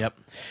Kick 2. Yep.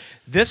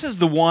 This is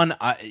the one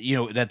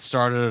that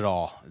started it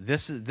all.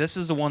 This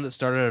is the one that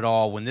started it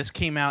all. When this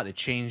came out, it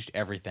changed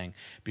everything.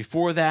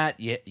 Before that,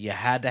 you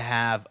had to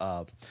have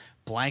a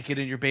blanket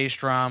in your bass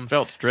drum.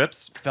 Felt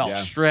strips.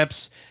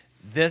 Strips.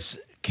 This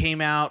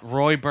came out.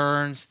 Roy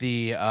Burns,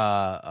 the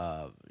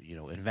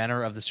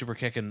inventor of the super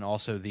kick and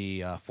also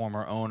the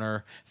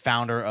former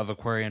founder of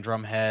Aquarian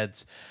Drum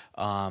Heads.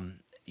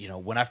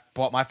 When I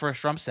bought my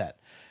first drum set,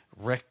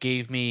 Rick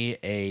gave me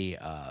a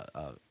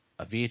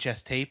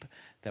VHS tape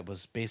that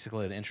was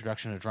basically an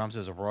introduction to drums. It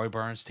was a Roy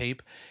Burns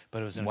tape,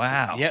 but it was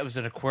it was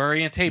an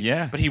Aquarian tape.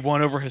 Yeah. But he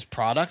went over his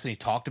products and he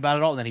talked about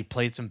it all, and then he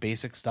played some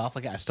basic stuff.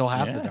 Like I still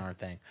have the darn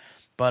thing.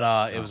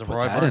 But it was a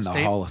Roy Burns tape.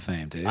 In the Hall of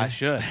Fame, dude. I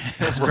should.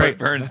 It's Roy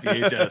Burns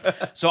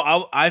VHS.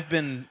 So I've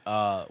been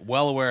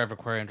well aware of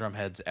Aquarian Drum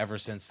Heads ever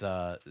since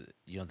the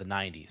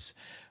 90s.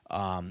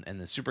 And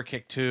the Super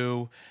Kick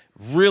 2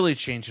 really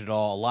changed it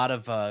all. A lot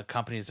of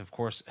companies, of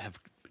course, have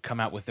come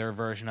out with their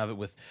version of it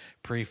with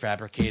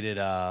prefabricated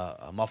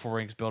muffle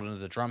rings built into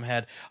the drum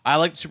head. I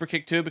like the Super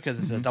Kick 2 because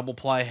it's a double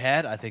ply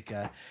head. I think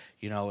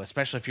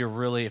especially if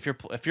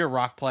you're a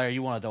rock player,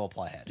 you want a double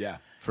ply head. Yeah,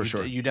 for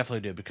sure. You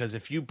definitely do, because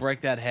if you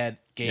break that head,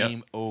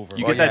 game over.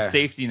 You get that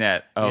safety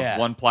net of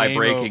one ply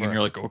breaking, over. and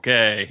you're like,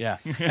 okay. Yeah,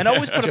 and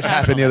always put just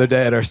happened the other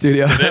day at our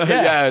studio.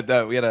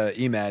 Yeah. We had a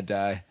EMAD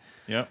die.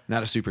 Yep.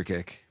 Not a Super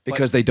Kick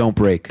because they don't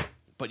break.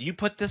 But you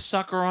put this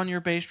sucker on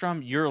your bass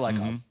drum, you're like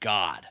a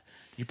god.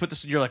 You put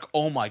this, you're like,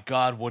 oh my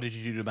god, what did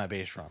you do to my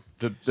bass drum?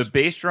 The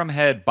bass drum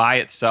head by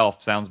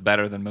itself sounds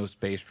better than most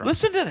bass drums.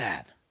 Listen to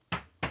that.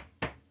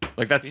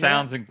 Like that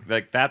sounds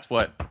like that's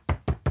what.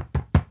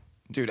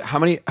 Dude, how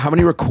many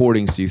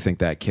recordings do you think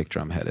that kick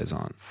drum head is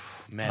on?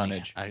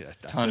 Many.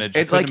 Tonnage.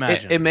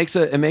 It makes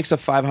a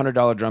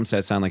 $500 drum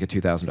set sound like a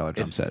 $2,000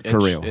 drum set for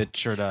real. It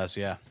sure does,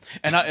 yeah.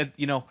 And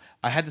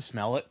I had to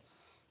smell it.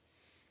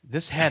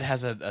 This head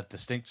has a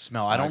distinct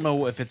smell. I don't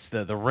know if it's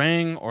the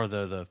ring or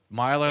the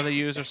mylar they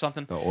use or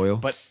something. The oil,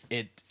 but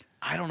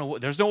I don't know.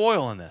 There's no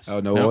oil in this.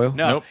 Oh, no oil?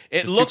 No, nope.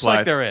 It Just looks 2 like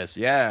plies. there is.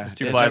 Yeah, Just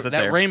 2 plies. That's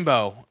that air.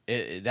 rainbow.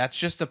 That's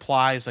just the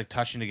plies like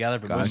touching together.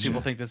 But most Gotcha.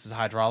 people think this is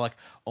hydraulic.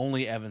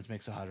 Only Evans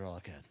makes a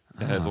hydraulic head.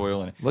 It has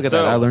oil in it. Look at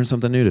that! I learned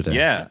something new today.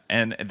 Yeah,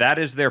 and that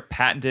is their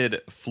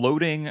patented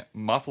floating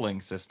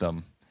muffling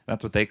system.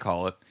 That's what they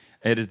call it.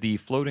 It is the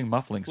floating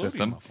muffling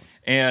system,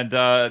 and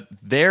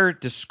their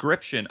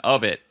description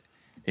of it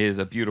is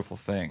a beautiful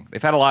thing.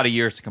 They've had a lot of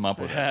years to come up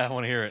with it. I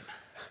want to hear it.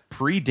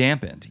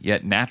 Pre-dampened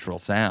yet natural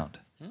sound.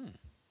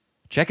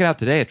 Check it out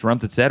today at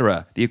Drums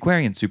Etc. The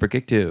Aquarian Super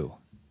Kick 2.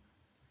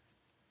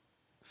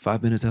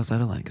 5 minutes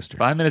outside of Lancaster.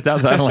 5 minutes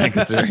outside of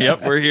Lancaster.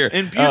 Yep, we're here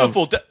In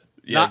beautiful,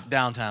 yeah. not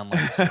downtown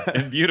Lancaster.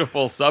 in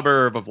beautiful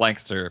suburb of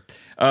Lancaster.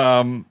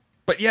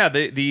 But yeah,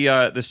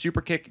 the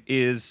Super Kick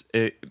is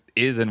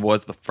and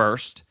was the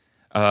first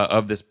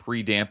of this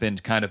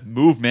pre-dampened kind of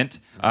movement.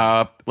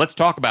 Let's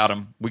talk about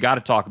them. We got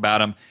to talk about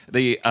them.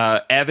 The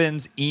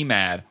Evans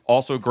EMAD,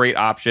 also a great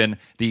option.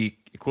 The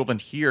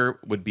equivalent here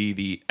would be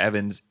the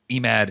Evans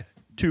EMAD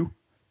 2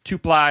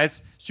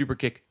 plies, Super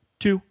Kick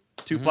 2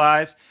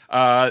 plies.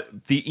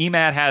 The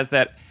EMAD has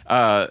that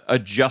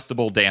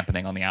adjustable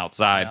dampening on the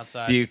outside.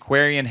 The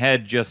Aquarian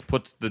head just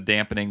puts the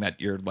dampening that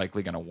you're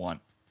likely going to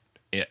want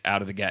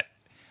out of the get.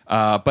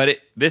 But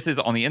this is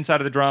on the inside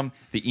of the drum.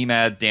 The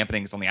EMAD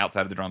dampening is on the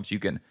outside of the drum, so you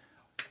can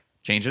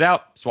change it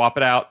out, swap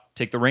it out,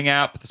 take the ring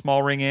out, put the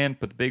small ring in,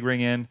 put the big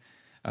ring in,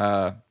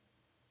 and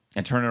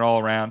turn it all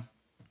around.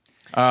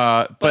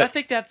 But I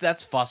think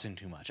that's fussing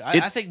too much.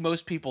 I think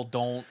most people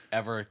don't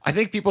ever. I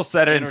think people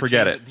set it and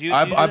forget it.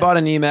 I bought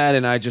an EMAD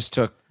and I just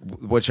took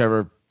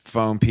whichever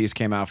foam piece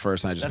came out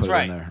first and I just put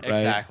it in there. Right?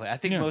 Exactly. I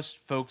think most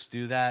folks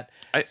do that.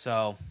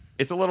 So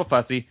it's a little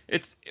fussy.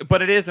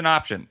 But it is an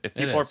option. If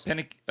people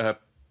are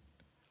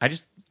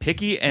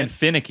picky and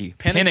finicky.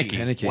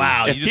 Pinicky.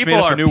 Wow. If people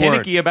are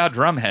finicky about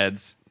drum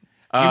heads,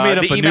 you made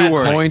up a new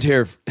word. Point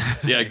here.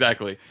 Yeah,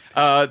 exactly.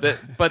 But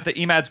the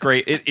EMAD's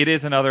great. It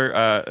is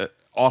another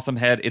awesome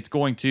head. It's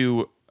going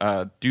to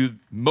do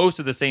most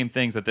of the same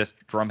things that this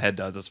drum head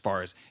does as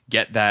far as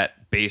get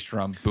that bass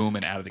drum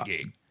booming out of the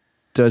gate.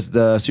 Does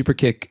the Super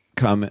Kick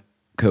come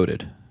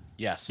coated?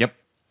 Yes. Yep.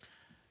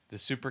 The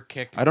Super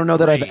Kick. I don't know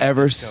that I've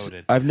ever.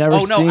 I've never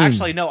seen. Oh no,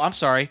 actually no. I'm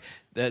sorry.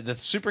 The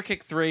Super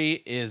Kick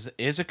 3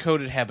 is a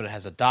coated head, but it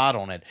has a dot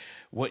on it.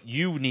 What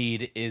you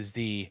need is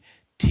the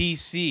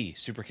TC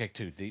Super Kick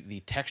 2, the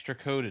texture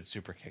coated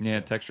Super Kick 2.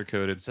 Yeah, texture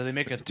coated. So they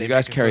make a. Do you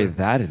guys carry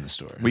that in the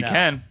store? We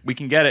can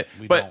get it.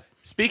 We but don't.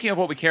 Speaking of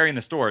what we carry in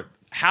the store,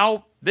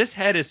 how this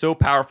head is so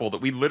powerful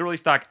that we literally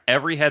stock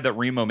every head that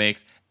Remo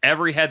makes,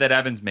 every head that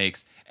Evans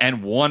makes,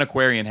 and one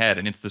Aquarian head,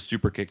 and it's the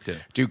Super Kick 2.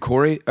 Dude,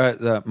 Corey,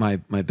 my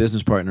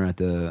business partner at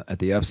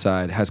the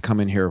Upside has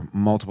come in here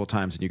multiple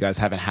times, and you guys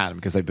haven't had them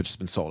because they've just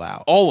been sold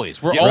out.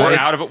 Always. We're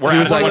out of it. We're He out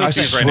was of like, I 22s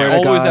right swear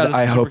now. to Always out God, of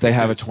I Super hope they Kick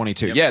have a 2s.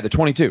 22. Yep. Yeah, the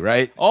 22,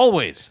 right?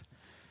 Always.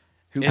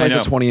 Who plays a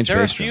 20-inch There are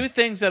a bass drum? few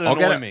things that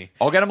annoy me.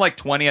 I'll get them like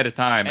 20 at a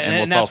time, and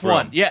we'll sell that's through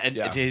one. them. Yeah,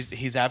 and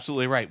he's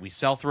absolutely right. We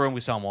sell through them. We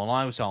sell them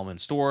online. We sell them in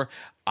store.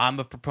 I'm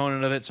a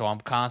proponent of it, so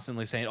I'm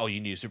constantly saying, "Oh, you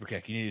need a Super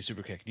Kick. You need a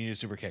Super Kick. You need a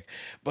Super Kick."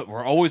 But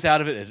we're always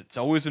out of it. It's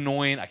always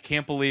annoying. I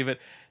can't believe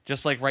it.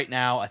 Just like right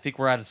now, I think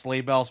we're out of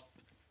sleigh bells.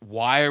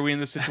 Why are we in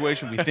this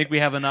situation? We think we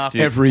have enough.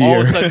 Every All year.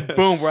 of a sudden,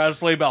 boom, we're out of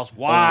sleigh bells.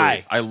 Why?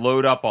 Always. I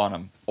load up on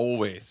them.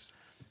 Always.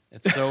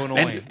 It's so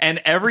annoying.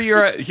 And every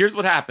year, here's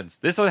what happens.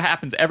 This is what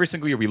happens every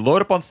single year. We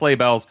load up on sleigh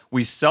bells,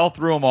 we sell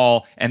through them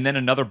all, and then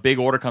another big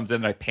order comes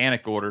in that I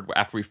panic ordered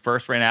after we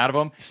first ran out of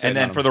them. And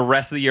then for the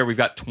rest of the year, we've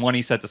got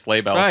 20 sets of sleigh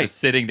bells just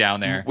sitting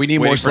down there. We need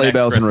more sleigh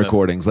bells and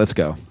recordings. Let's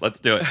go. Let's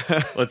do it.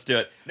 Let's do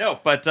it. No,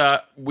 but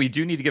we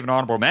do need to give an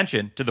honorable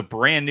mention to the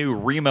brand new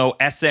Remo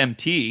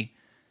SMT,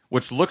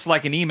 which looks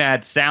like an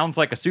EMAD, sounds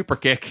like a Super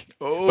Kick,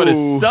 but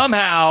is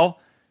somehow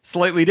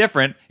slightly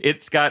different.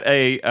 It's got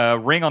a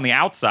ring on the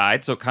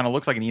outside, so it kind of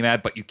looks like an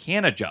EMAD, but you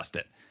can adjust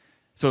it.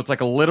 So it's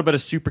like a little bit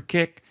of Super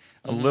Kick,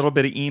 a little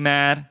bit of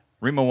EMAD.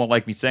 Remo won't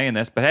like me saying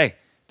this, but hey,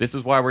 this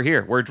is why we're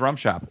here. We're a drum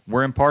shop.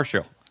 We're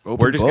impartial.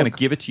 We're just going to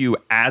give it to you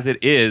as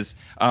it is.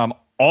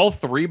 All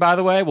three, by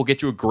the way, will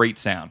get you a great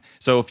sound.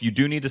 So if you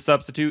do need to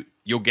substitute,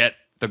 you'll get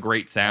the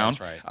great sound.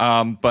 That's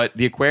right. But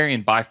the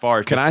Aquarian by far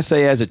is Can I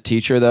say as a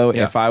teacher though,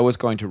 if I was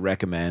going to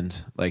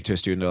recommend like to a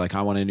student, they're like,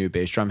 I want a new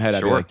bass drum head,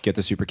 I'd be like, get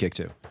the Super Kick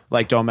too.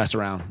 Like don't mess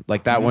around.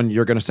 Like that one,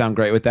 you're gonna sound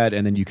great with that,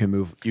 and then you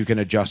can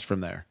adjust from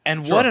there.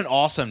 And what an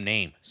awesome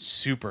name.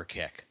 Super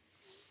Kick.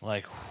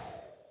 Like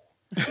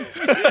And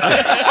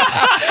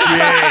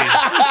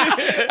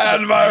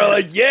we're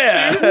like,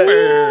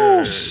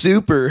 yeah.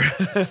 Super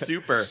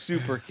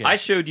Kick. I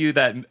showed you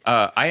that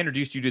I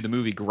introduced you to the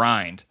movie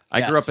Grind.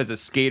 I grew up as a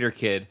skater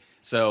kid,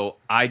 so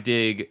I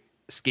dig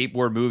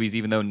skateboard movies,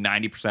 even though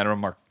 90% of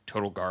them are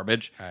total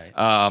garbage. Right.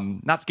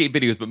 Not skate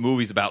videos, but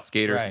movies about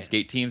skaters and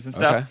skate teams and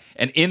stuff. Okay.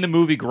 And in the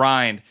movie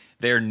Grind,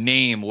 their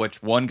name,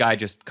 which one guy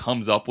just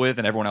comes up with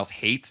and everyone else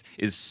hates,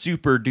 is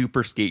Super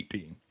Duper Skate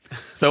Team.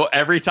 So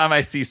every time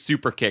I see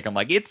Super Kick, I'm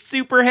like, it's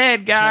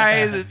Superhead,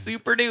 guys. It's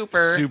Super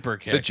Duper. Super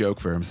Kick. It's a joke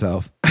for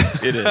himself.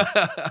 It is.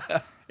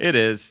 It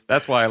is.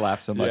 That's why I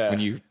laugh so much when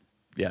you,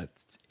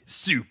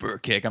 Super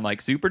Kick. I'm like,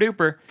 Super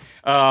Duper.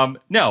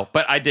 No,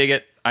 but I dig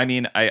it. I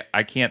mean,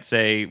 I can't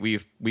say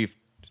we've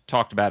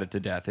talked about it to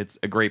death. It's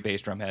a great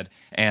bass drum head.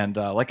 And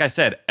like I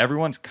said,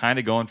 everyone's kind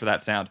of going for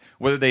that sound.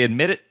 Whether they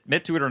admit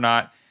to it or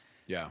not,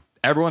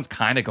 everyone's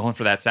kind of going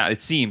for that sound.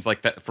 It seems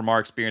like that from our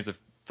experience of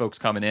folks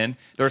coming in.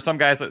 There are some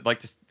guys that like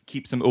to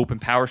keep some open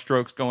power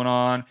strokes going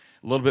on,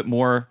 a little bit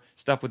more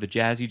stuff with the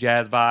jazzy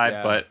jazz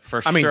vibe, but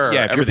for sure,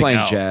 if you're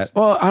playing jazz,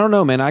 well, I don't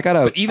know, man.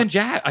 But even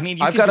jazz. I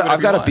mean, I've got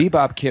a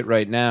bebop kit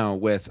right now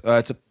with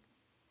it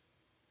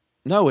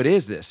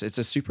is this. It's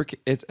a Super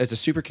Kick. It's a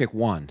Super Kick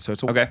 1, so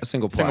it's a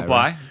single ply.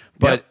 Right?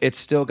 But it's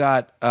still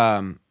got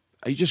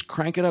you just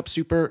crank it up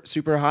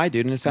super high,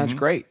 dude, and it sounds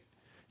great.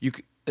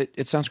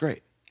 It sounds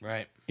great.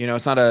 Right. You know,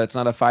 it's not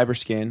a fiber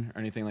skin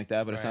or anything like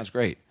that, but it sounds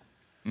great.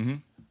 Mm-hmm.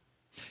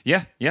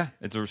 Yeah.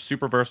 It's a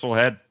super versatile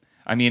head.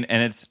 I mean,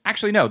 and it's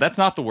actually, no, that's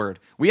not the word.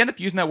 We end up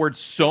using that word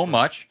so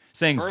much,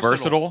 saying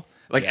versatile.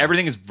 Like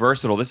everything is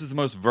versatile. This is the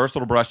most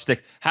versatile brush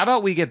stick. How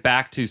about we get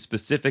back to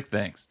specific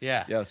things?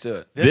 Yeah. Yeah, let's do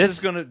it.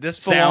 This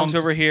belongs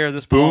over here.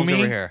 This belongs boomy,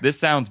 over here. This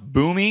sounds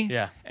boomy.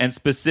 Yeah. And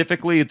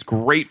specifically, it's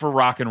great for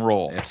rock and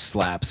roll. It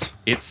slaps.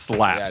 It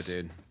slaps. Yeah,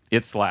 dude.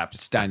 It slaps.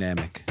 It's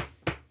dynamic.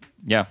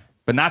 Yeah,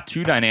 but not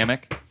too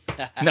dynamic.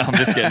 No, I'm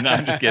just kidding. Now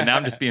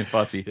I'm just being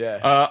fussy.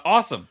 Yeah.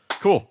 Awesome.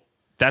 Cool.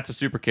 That's a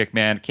Super Kick,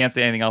 man. Can't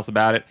say anything else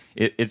about it.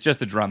 It's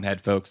just a drum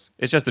head, folks.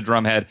 It's just a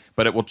drum head,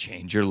 but it will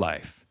change your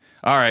life.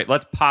 All right,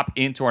 let's pop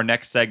into our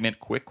next segment.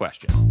 Quick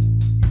question.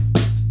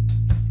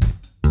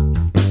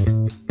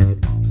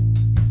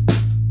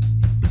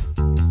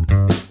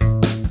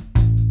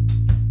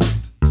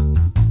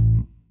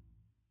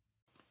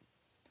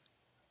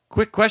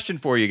 Quick question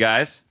for you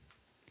guys.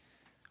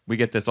 We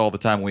get this all the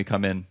time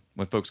when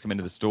folks come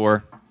into the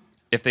store.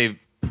 If they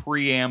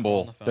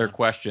preamble their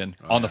question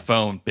on the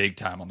phone, big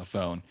time on the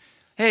phone.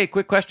 Hey,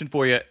 quick question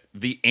for you.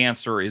 The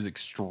answer is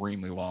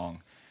extremely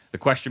long. The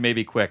question may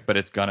be quick, but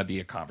it's going to be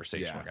a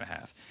conversation we're going to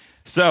have.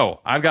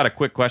 So I've got a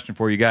quick question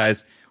for you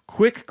guys.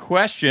 Quick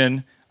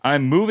question.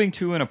 I'm moving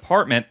to an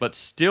apartment, but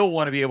still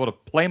want to be able to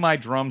play my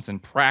drums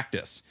and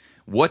practice.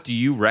 What do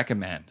you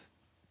recommend?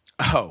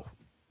 Oh,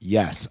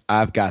 yes.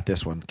 I've got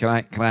this one. Can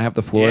I have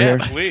the floor Yeah, here?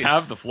 please.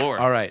 Have the floor.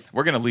 All right.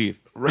 We're going to leave.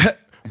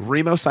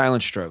 Remo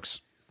Silent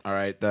Strokes. All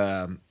right.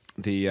 The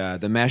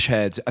mesh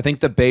heads. I think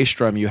the bass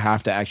drum, you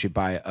have to actually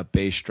buy a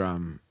bass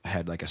drum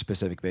head, like a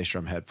specific bass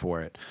drum head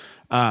for it.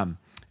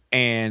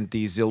 And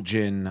the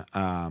Zildjian,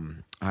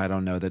 I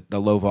don't know, the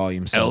low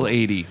volume cymbals.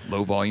 L80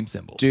 low volume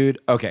cymbals. Dude,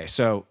 okay,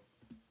 so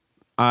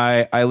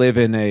I live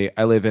in a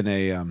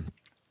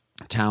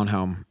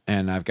townhome,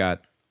 and I've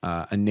got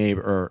a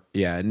neighbor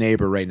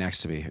right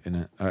next to me.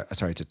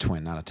 Sorry, it's a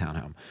twin, not a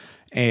townhome.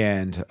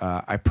 And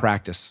I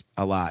practice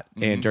a lot.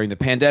 Mm-hmm. And during the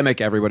pandemic,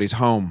 everybody's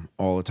home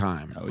all the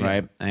time,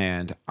 right?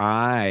 And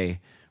I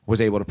was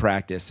able to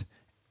practice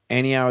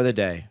any hour of the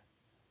day,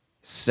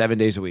 7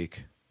 days a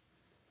week,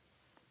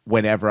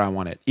 whenever I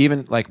wanted.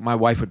 Even like my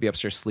wife would be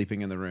upstairs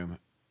sleeping in the room,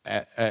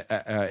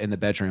 in the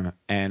bedroom,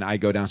 and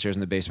I'd go downstairs in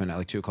the basement at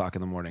like 2 o'clock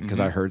in the morning because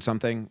I heard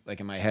something like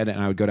in my head,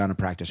 and I would go down and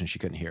practice, and she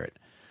couldn't hear it.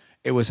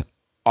 It was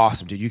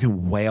awesome, dude. You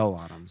can wail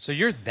on them. So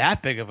you're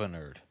that big of a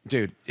nerd,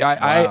 dude.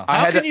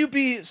 How can you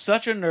be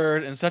such a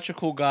nerd and such a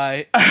cool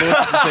guy both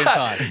at the same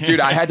time, dude?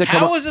 I had to.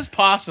 How is this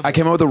possible? I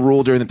came up with a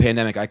rule during the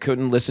pandemic. I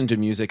couldn't listen to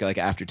music like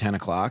after 10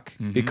 o'clock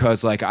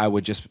because like I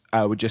would just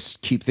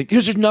keep thinking.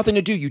 Because there's nothing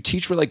to do. You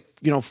teach for like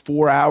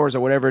 4 hours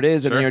or whatever it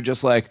is, and you're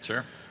just like,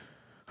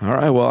 all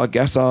right, well, I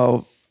guess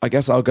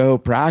I'll go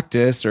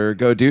practice or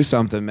go do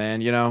something,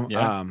 man.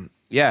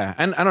 Yeah,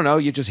 and I don't know,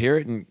 you just hear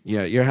it and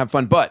you have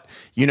fun. But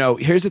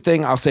here's the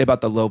thing I'll say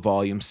about the low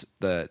volumes,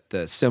 the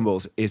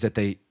cymbals, is that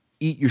they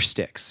eat your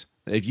sticks.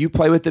 If you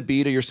play with the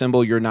beat of your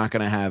cymbal, you're not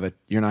gonna have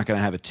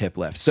a tip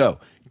left. So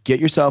get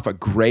yourself a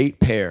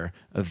great pair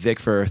of Vic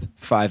Firth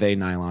 5A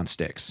nylon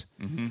sticks.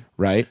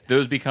 Right?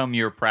 Those become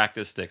your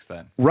practice sticks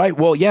then. Right.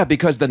 Well, yeah,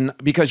 because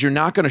you're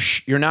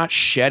not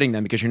shedding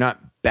them because you're not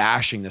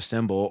bashing the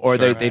cymbal, or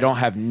they don't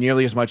have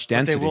nearly as much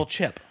density. But they will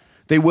chip.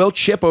 They will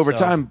chip over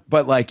time,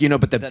 but but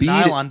the beat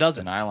nylon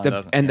doesn't.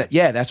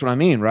 That's what I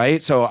mean,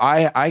 right? So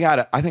I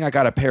think I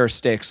got a pair of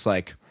sticks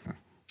and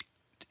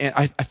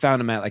I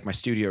found them at like my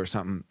studio or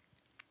something,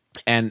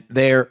 and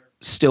they're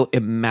still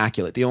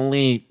immaculate. The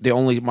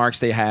only marks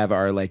they have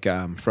are like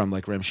from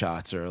like rim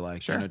shots or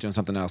like doing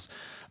something else.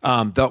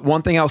 The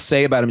one thing I'll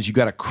say about them is you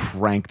got to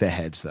crank the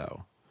heads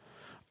though.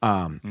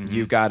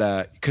 You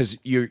gotta, because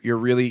you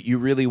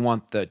really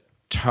want the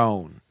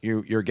tone.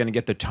 You're gonna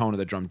get the tone of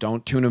the drum.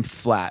 Don't tune them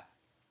flat.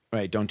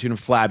 Right, don't tune them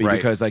flabby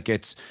because like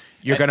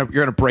you're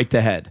gonna break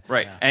the head.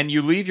 Right, and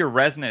you leave your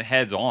resonant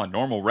heads on,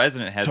 normal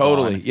resonant heads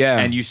totally, on, yeah,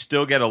 and you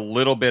still get a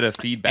little bit of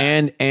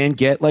feedback. And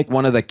get like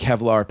one of the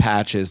Kevlar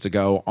patches to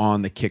go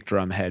on the kick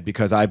drum head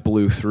because I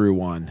blew through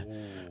one.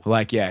 Ooh.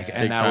 Like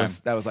and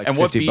that was like. And $50.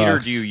 what beater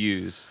do you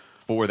use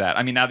for that?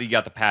 I mean, now that you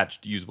got the patch,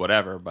 use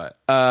whatever. But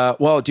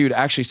well, dude,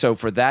 actually, so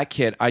for that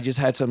kit, I just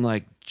had some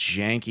like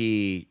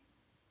janky,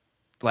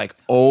 like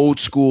old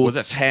school. Was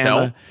it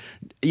felt?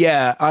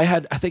 Yeah, I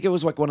think it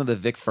was like one of the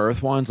Vic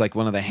Firth ones, like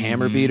one of the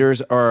hammer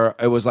beaters, or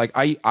it was like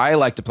I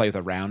like to play with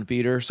a round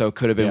beater, so it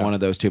could have been one of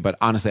those two. But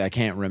honestly, I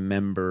can't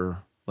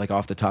remember like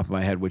off the top of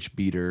my head which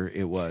beater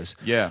it was.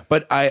 Yeah,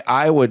 but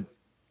I would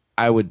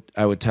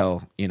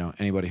tell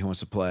anybody who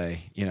wants to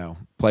play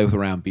with a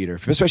round beater,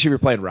 especially if you're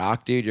playing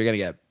rock, dude, you're gonna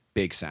get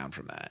big sound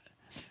from that.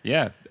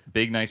 Yeah.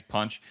 Big, nice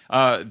punch.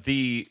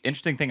 The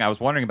interesting thing, I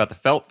was wondering about the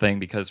felt thing,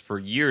 because for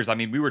years, I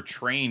mean, we were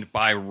trained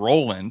by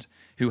Roland,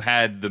 who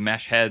had the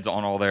mesh heads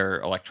on all their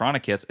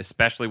electronic kits,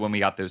 especially when we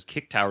got those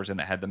kick towers in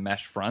that had the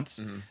mesh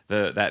fronts,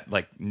 that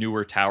like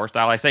newer tower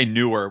style. I say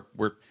newer,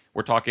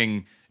 we're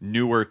talking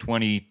newer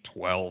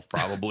 2012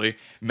 probably,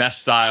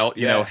 mesh style,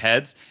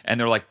 heads. And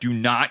they're like, do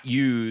not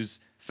use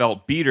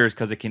felt beaters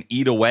because it can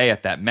eat away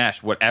at that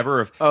mesh,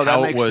 whatever of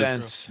how it was.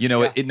 Sense.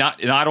 It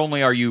not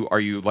only are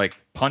you like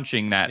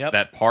punching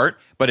that part,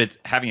 but it's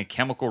having a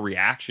chemical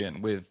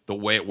reaction with the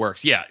way it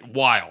works. Yeah,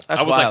 wild.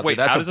 That's I was wild, like, wait,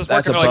 dude. how does this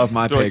work? That's above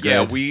my pay grade.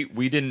 Yeah,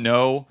 we didn't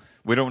know.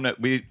 We don't know.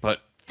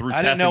 But through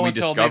testing, we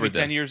discovered maybe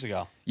 10 this. years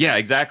ago. Yeah,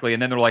 exactly.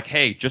 And then they're like,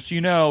 hey, just so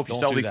you know, if you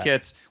sell these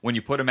kits, when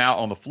you put them out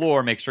on the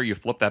floor, make sure you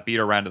flip that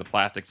beater around to the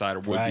plastic side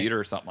or wood beater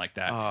or something like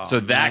that. Oh, so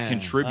that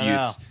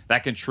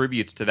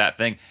contributes to that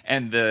thing.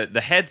 And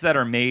the heads that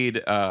are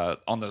made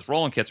on those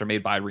Roland kits are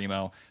made by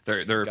Remo.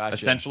 They're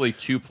essentially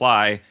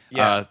 2-ply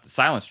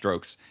silent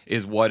strokes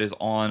is what is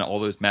on all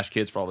those mesh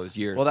kits for all those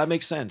years. Well, that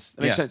makes sense.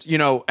 That makes sense.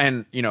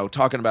 And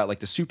talking about like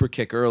the super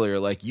kick earlier,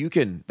 like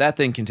that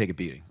thing can take a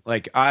beating.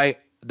 Like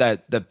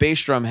the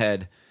bass drum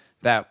head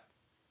that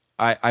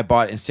I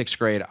bought in 6th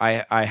grade,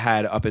 I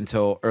had up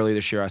until early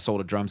this year. I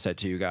sold a drum set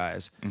to you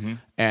guys,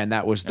 and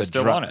that was the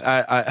drum.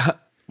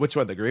 Which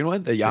one? The green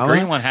one? The Yamaha? The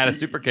green one had a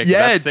super kick.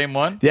 Yeah, is that the same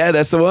one? Yeah,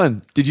 that's the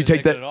one. Did you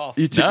take that?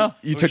 You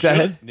took that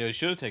head? No, you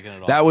should have taken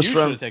it off. That was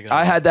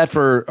I had that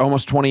for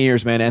almost 20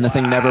 years, man, and the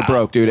thing never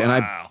broke, dude. And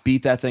I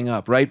beat that thing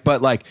up, right?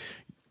 But like,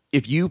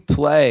 if you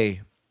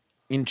play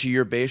into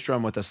your bass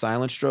drum with a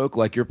silent stroke,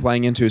 like you're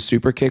playing into a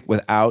super kick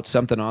without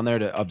something on there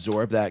to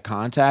absorb that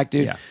contact,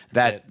 dude,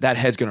 that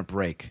head's gonna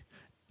break.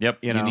 Yep,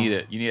 you need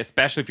it. You need it,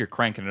 especially if you're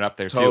cranking it up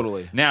there too.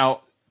 Totally.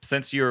 Now,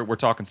 since we're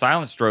talking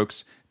silent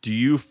strokes, do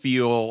you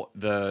feel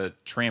the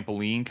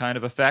trampoline kind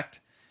of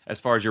effect as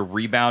far as your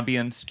rebound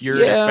being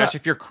skewered, especially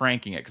if you're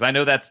cranking it? Because I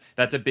know that's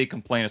a big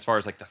complaint as far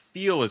as like the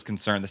feel is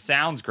concerned. The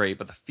sound's great,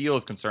 but the feel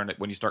is concerned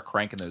when you start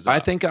cranking those up. I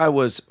think I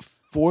was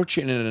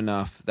fortunate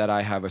enough that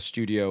I have a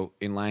studio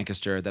in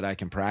Lancaster that I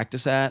can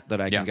practice at,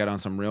 that I can get on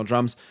some real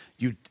drums.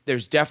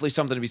 There's definitely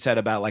something to be said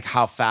about like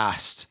how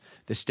fast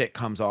the stick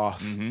comes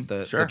off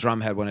the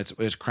drum head when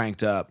it's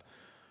cranked up.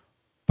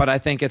 But I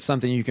think it's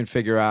something you can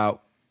figure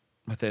out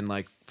within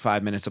like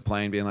 5 minutes of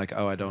playing, being like,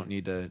 oh, I don't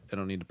need to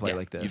play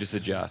like this. You just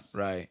adjust.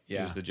 Right.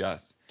 Yeah. You just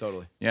adjust.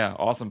 Totally. Yeah.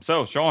 Awesome.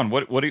 So, Sean,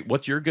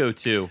 what's your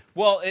go-to?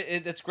 Well,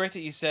 it's great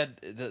that you said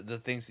the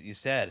things that you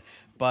said,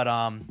 but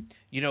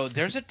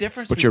there's a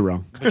difference. But you're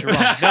wrong. But you're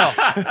wrong. No,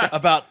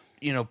 about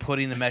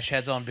putting the mesh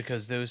heads on,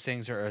 because those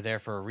things are there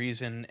for a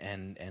reason,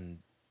 and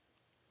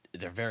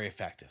they're very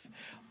effective.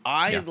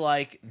 I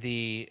like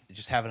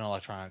just having an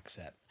electronic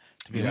set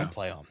to be able to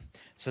play on.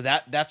 So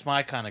that's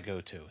my kind of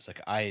go-to. It's like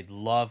I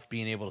love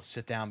being able to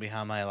sit down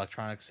behind my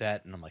electronic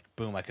set, and I'm like,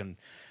 boom, I can,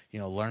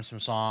 learn some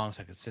songs.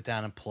 I can sit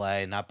down and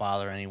play, not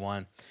bother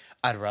anyone.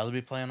 I'd rather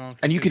be playing on.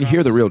 And you can drums.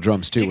 hear the real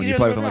drums too when you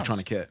play with an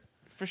electronic kit.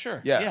 For sure.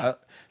 Yeah.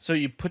 So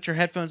you put your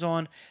headphones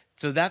on.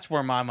 So that's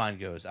where my mind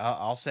goes.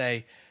 I'll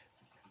say,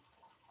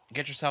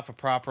 get yourself a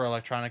proper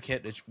electronic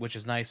kit, which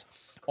is nice.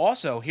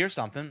 Also, here's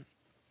something.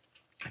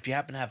 If you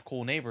happen to have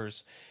cool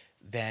neighbors,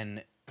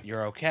 then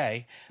you're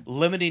okay.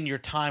 Limiting your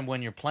time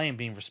when you're playing,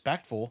 being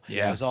respectful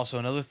is also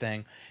another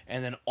thing.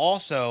 And then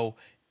also,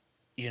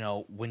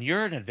 when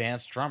you're an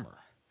advanced drummer,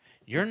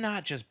 you're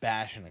not just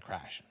bashing and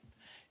crashing.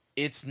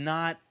 It's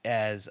not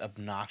as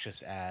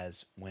obnoxious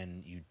as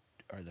when you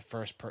are the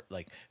first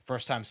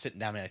time sitting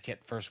down in a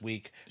kit, first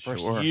week,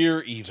 first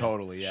year even.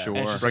 Totally, yeah. Sure.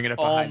 Just, bring it up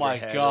behind your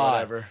head or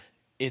whatever.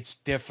 It's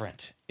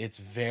different. It's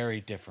very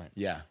different.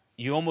 Yeah.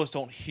 You almost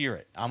don't hear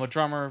it. I'm a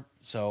drummer,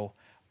 so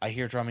I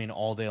hear drumming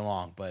all day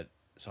long,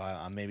 so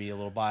I'm maybe a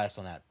little biased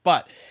on that.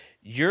 But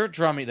you're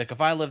drumming, like if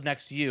I lived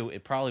next to you,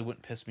 it probably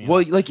wouldn't piss me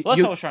off. Like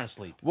unless I was trying to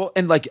sleep. Well,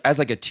 and like as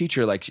like a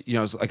teacher, like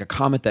it's like a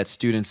comment that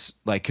students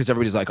like, because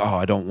everybody's like, oh,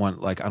 I don't want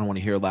to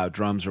hear loud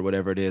drums or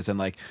whatever it is, and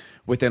like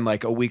within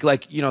like a week,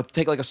 like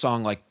take like a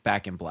song like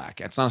Back in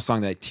Black. It's not a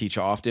song that I teach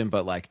often,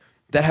 but like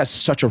that has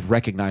such a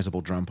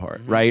recognizable drum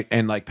part, right?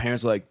 And like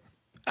parents are like,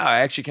 oh, I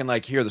actually can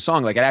like hear the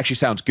song. Like it actually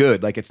sounds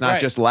good. Like it's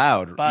not just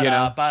loud.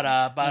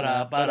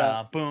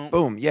 Boom.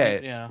 Boom.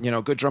 Yeah.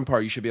 Good drum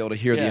part. You should be able to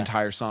hear the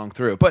entire song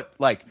through. But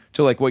like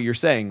to like what you're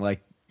saying,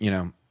 like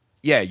you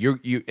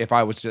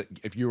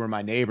if you were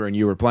my neighbor and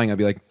you were playing, I'd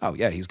be like, oh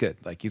yeah, he's good.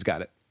 Like he's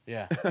got it.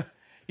 Yeah.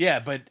 Yeah,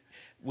 but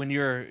when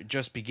you're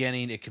just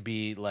beginning, it could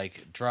be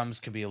like drums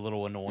can be a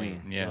little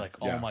annoying. You're like,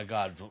 oh my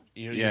God,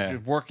 you're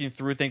working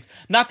through things.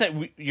 Not that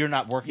you're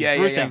not working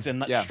through things and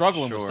not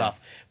struggling with stuff,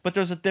 but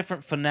there's a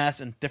different finesse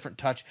and different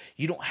touch.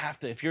 You don't have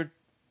to, if you're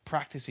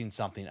practicing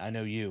something, I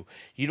know you're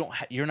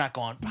not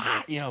going,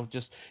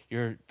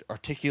 you're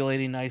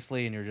articulating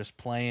nicely and you're just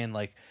playing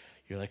like,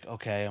 you're like,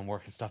 okay, I'm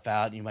working stuff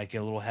out. And you might get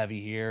a little heavy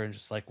here and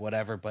just like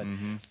whatever, but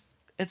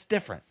it's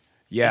different.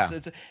 Yeah.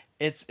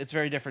 It's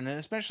very different, and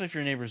especially if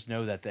your neighbors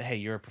know that hey,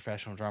 you're a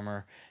professional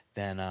drummer,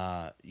 then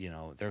they're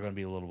going to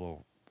be a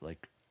little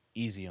like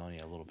easy on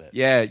you a little bit.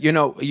 Yeah,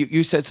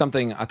 you said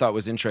something I thought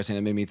was interesting.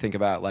 It made me think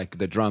about like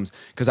the drums,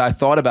 because I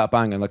thought about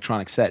buying an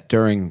electronic set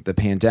during the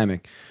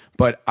pandemic,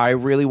 but I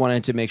really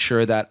wanted to make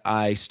sure that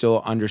I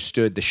still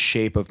understood the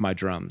shape of my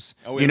drums.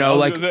 Oh,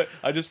 yeah,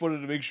 I just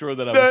wanted to make sure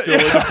that I was still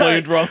into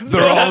playing drums.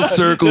 They're all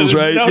circles,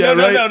 right? No.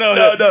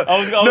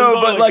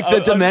 But like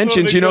the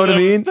dimensions, you know what I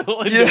mean? I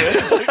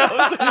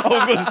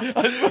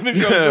just want to make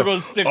sure I was going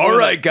to stick with it. All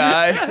right,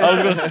 guy. I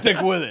was going to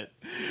stick with it.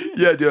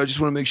 Yeah, dude. I just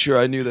want to make sure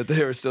I knew that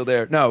they were still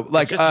there. No,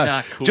 like it's just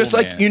not cool, just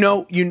like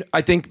man.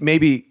 I think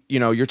maybe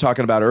you're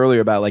talking about earlier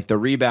about like the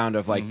rebound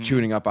of like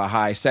tuning up a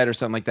high set or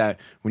something like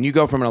that. When you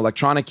go from an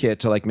electronic kit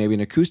to like maybe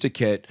an acoustic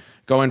kit,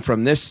 going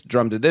from this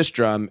drum to this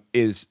drum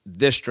is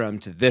this drum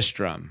to this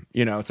drum.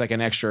 It's like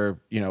an extra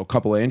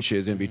couple of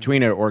inches in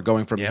between it, or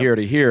going from here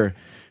to here.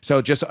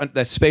 So just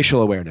that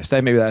spatial awareness.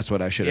 That's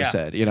what I should have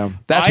said.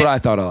 That's what I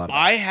thought a lot about.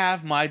 I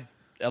have my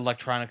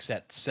electronic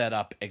set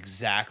up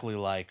exactly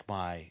like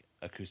my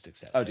acoustic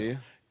set. Oh, do you?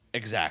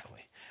 Exactly.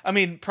 I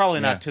mean,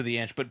 probably not to the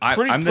inch, but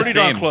I'm pretty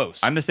darn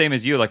close. I'm the same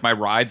as you. Like my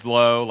ride's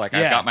low. Like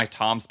I've got my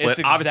tom split. It's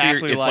exactly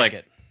Obviously, it's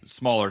like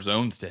smaller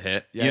zones to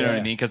hit. You know what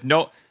I mean? Because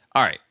all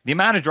right, the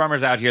amount of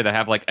drummers out here that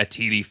have like a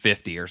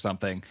TD-50 or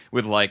something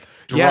with like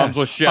drums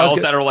with shells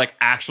that are like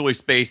actually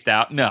spaced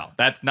out. No,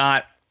 that's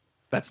not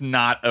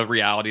a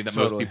reality that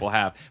most people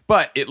have.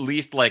 But at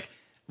least like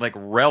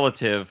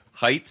relative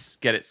heights,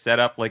 get it set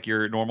up like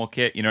your normal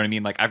kit. You know what I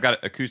mean? Like I've got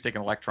acoustic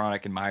and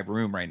electronic in my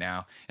room right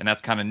now, and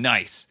that's kind of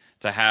nice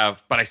to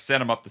have, but I set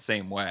them up the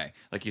same way.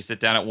 Like you sit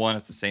down at one,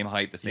 it's the same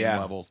height, the same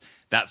levels,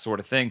 that sort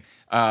of thing.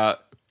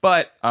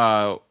 But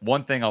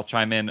one thing I'll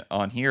chime in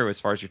on here,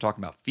 as far as you're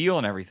talking about feel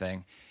and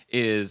everything,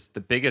 is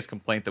the biggest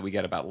complaint that we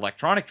get about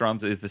electronic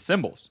drums is the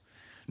cymbals.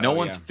 No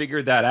one's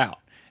figured that out.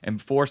 And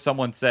before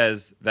someone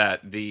says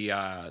that the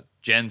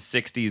Gen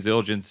 60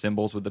 Zildjian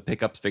cymbals with the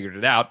pickups figured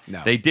it out,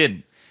 they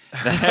didn't.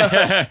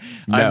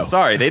 I'm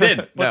sorry, they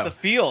didn't. But the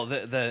feel,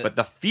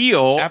 the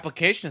feel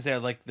application is there.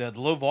 Like the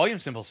low volume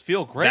cymbals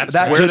feel great.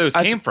 That's where those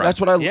came from.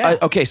 That's what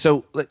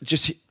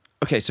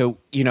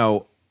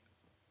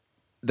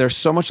there's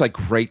so much like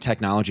great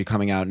technology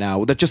coming out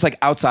now that just like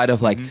outside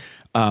of like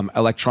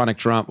electronic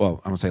drum,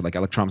 well, I won't say like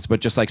electronics, but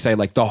just like say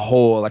like the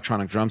whole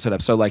electronic drum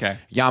setup. So like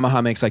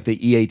Yamaha makes like the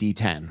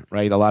EAD10,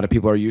 right? A lot of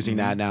people are using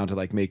that now to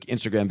like make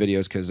Instagram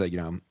videos because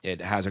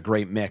it has a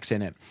great mix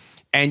in it,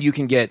 and you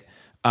can get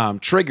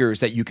triggers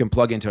that you can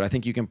plug into it. I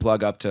think you can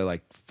plug up to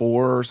like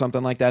 4 or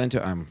something like that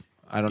into.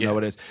 I don't know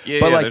what it is.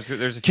 But like,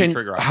 there's a few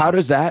trigger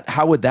options.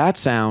 How would that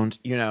sound,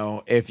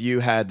 if you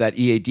had that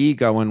EAD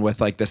going with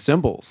like the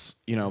cymbals,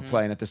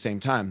 playing at the same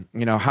time?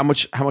 How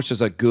much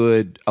does a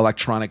good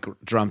electronic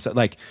drum set,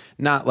 like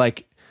not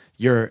like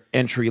your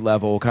entry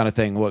level kind of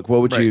thing, what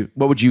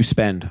would you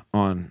spend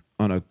on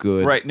a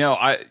good Right. No,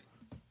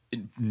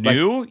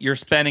 New, you're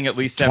spending at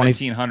least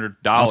 $1,700.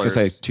 I was gonna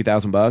say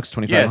 $2,000,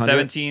 $2,500. Yeah,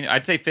 17.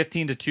 I'd say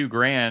 15 to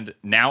 $2,000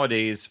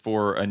 nowadays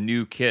for a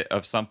new kit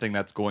of something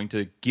that's going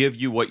to give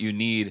you what you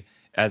need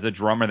as a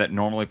drummer that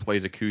normally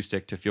plays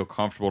acoustic to feel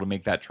comfortable to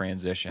make that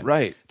transition.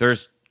 Right.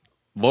 There's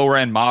lower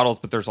end models,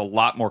 but there's a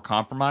lot more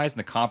compromise, and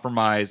the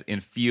compromise in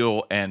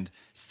feel and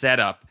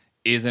setup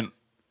isn't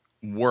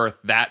worth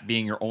that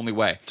being your only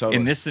way. Totally.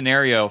 In this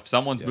scenario, if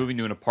someone's moving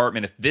to an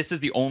apartment, if this is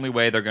the only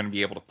way they're going to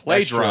be able to play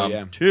That's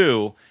drums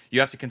too,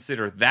 you have to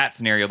consider that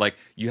scenario. Like,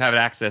 you have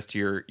access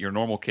to your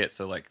normal kit,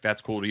 so like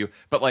that's cool to you.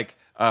 But like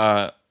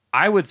I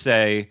would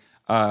say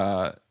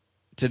to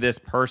this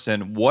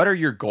person, what are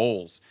your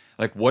goals?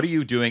 Like, what are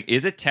you doing?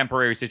 Is it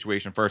temporary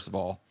situation, first of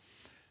all?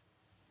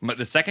 But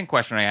the second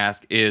question I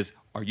ask is,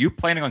 are you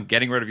planning on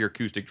getting rid of your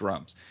acoustic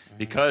drums?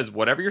 Because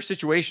whatever your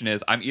situation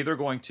is, I'm either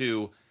going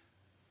to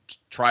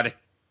try to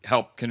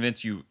help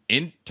convince you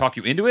talk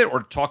you into it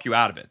or talk you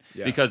out of it.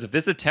 Yeah. Because if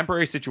this is a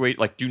temporary situation,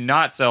 like, do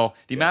not sell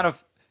the amount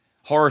of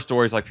horror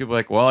stories, like people are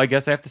like, well, I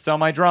guess I have to sell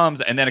my drums,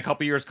 and then a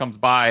couple years comes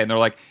by and they're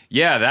like,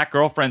 yeah, that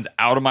girlfriend's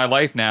out of my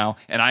life now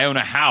and I own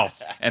a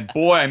house, and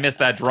boy, I miss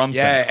that drum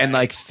set. Yeah, and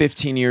like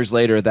 15 years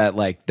later,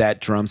 that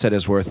drum set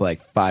is worth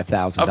like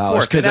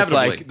 $5,000 because it's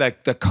like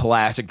the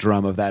classic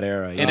drum of that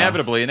era.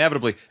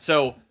 Inevitably.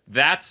 So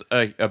that's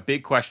a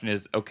big question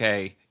is,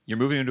 okay, you're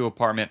moving into an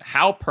apartment.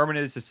 How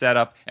permanent is the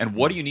setup, and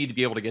what do you need to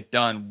be able to get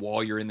done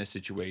while you're in this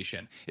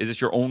situation? Is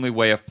this your only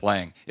way of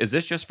playing? Is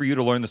this just for you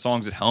to learn the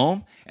songs at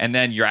home, and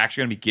then you're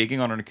actually going to be gigging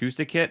on an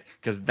acoustic kit?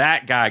 Because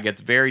that guy gets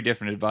very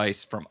different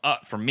advice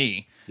from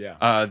me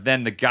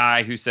than the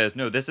guy who says,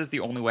 no, this is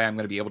the only way I'm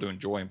going to be able to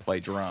enjoy and play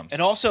drums.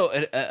 And also,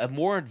 a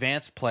more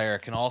advanced player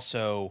can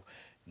also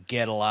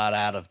get a lot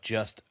out of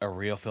just a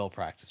real fill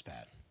practice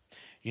pad.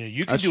 You know,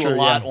 you can do a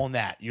lot on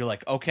that. You're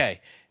like, okay,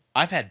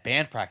 I've had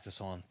band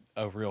practice on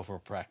a real for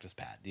practice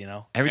pad, you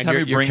know. Every time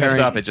you bring this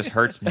up, it just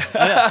hurts me.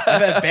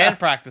 I've had band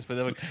practice, but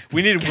like,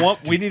 we need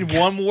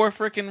one more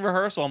freaking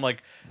rehearsal. I'm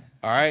like,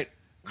 all right,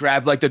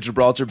 grab like the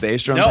Gibraltar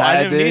bass drum pad. No,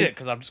 I didn't need it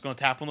because I'm just going to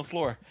tap on the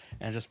floor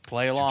and just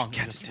play along,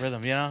 just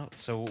rhythm, you know.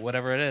 So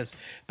whatever it is,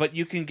 but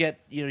you can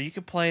you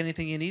can play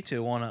anything you need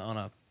to on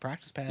a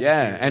practice pad.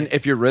 Yeah, and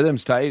if your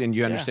rhythm's tight and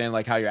you understand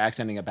like how you're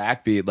accenting a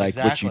backbeat, like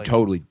which you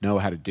totally know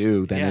how to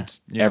do, then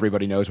it's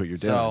everybody knows what you're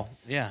doing. So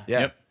yeah.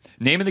 Yep.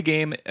 Name of the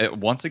game,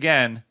 once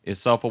again,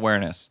 is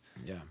self-awareness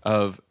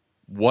of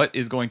what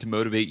is going to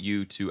motivate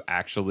you to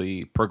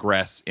actually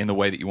progress in the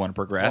way that you want to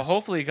progress. Well,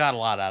 hopefully you got a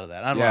lot out of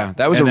that.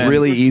 That was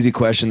really easy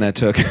question that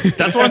took.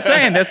 That's what I'm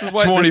saying. This is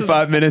what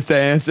 25 minutes to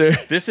answer.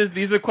 These are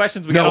the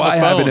questions we get on the phone. I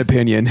have an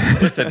opinion.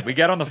 Listen, we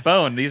get on the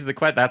phone. These are the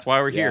questions. That's why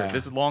we're here.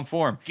 This is long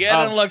form. Get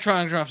an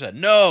electronic drum set.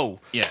 No.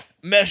 Yeah.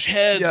 Mesh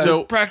heads. Yeah,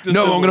 so practice.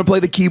 No, I'm going to play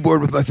the keyboard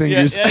with my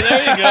fingers. Yeah,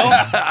 there you go.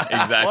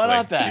 Exactly. Why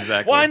not that?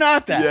 Exactly. Why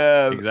not that?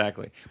 Yeah.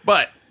 Exactly.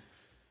 But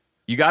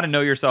you got to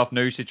know yourself,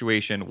 know your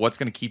situation, what's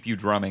going to keep you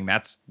drumming.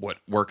 That's what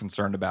we're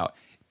concerned about.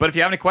 But if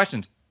you have any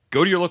questions,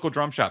 go to your local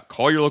drum shop.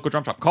 Call your local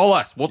drum shop. Call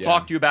us. We'll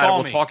talk to you about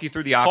it. We'll talk you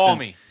through the options. Call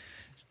me.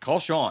 Call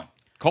Sean.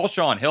 Call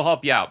Sean. He'll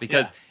help you out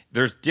because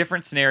there's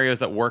different scenarios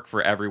that work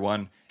for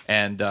everyone.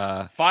 And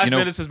 5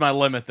 minutes is my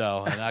limit,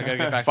 though. And I got to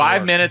get back to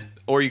 5 work. minutes,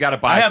 or you got to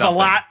buy something. I have a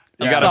lot.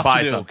 You got to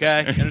buy something.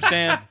 Okay, you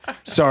understand?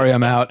 Sorry,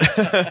 I'm out.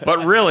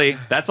 But really,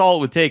 that's all it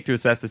would take to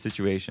assess the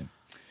situation.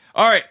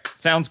 All right,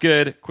 sounds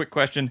good. Quick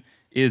question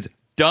is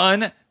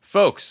done.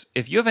 Folks,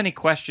 if you have any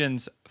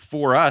questions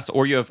for us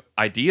or you have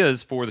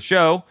ideas for the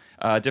show,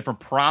 different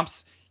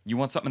prompts, you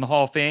want something in the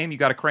Hall of Fame, you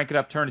got to crank it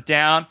up, turn it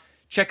down,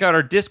 check out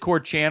our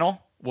Discord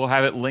channel. We'll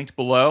have it linked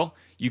below.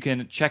 You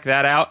can check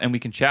that out, and we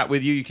can chat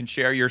with you. You can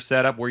share your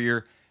setup where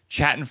you're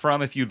chatting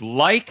from if you'd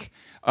like,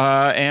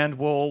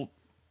 and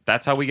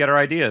that's how we get our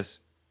ideas.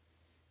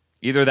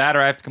 Either that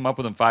or I have to come up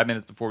with them 5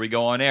 minutes before we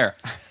go on air.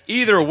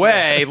 Either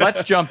way,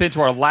 let's jump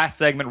into our last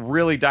segment,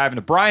 really dive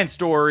into Brian's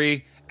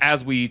story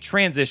as we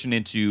transition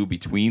into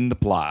Between the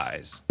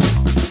Plies.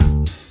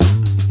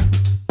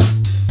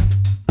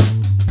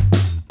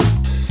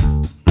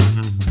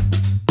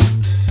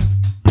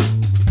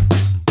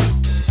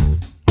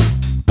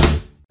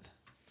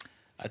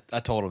 I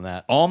told him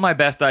that. All my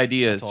best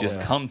ideas just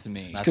come to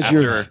me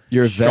after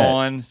you're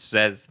Sean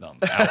says them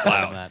out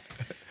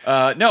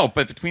loud. No,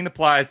 but Between the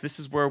Plies, this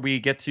is where we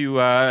get to,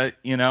 I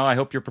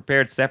hope you're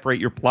prepared to separate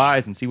your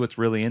plies and see what's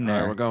really in there.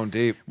 All right, we're going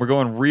deep. We're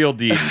going real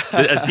deep.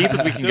 As deep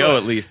as we can go,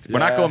 at least. We're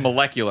not going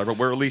molecular, but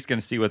we're at least going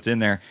to see what's in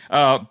there.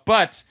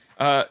 But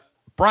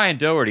Brian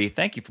Doherty,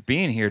 thank you for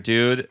being here,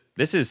 dude.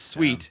 This is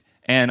sweet.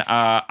 And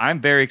I'm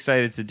very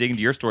excited to dig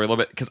into your story a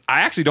little bit because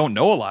I actually don't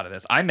know a lot of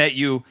this. I met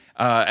you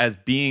as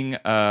being,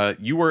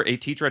 you were a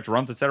teacher at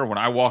Drums Etc. when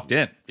I walked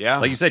in. Yeah.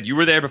 Like you said, you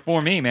were there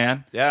before me,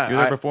 man. Yeah. You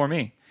were there before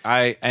me.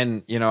 I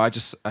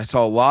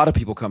saw a lot of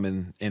people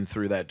come in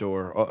through that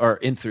door or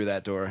in through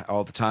that door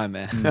all the time,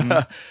 man.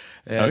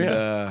 Mm-hmm.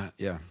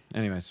 And,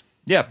 anyways.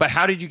 Yeah, but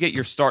how did you get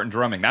your start in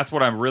drumming? That's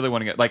what I really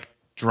want to get. Like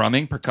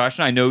drumming,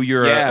 percussion. I know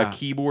you're a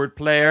keyboard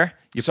player.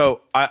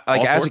 So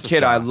like as a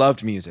kid, I stuff.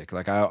 loved music.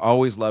 Like I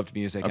always loved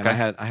music, Okay.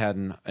 and I had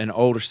an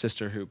older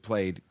sister who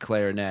played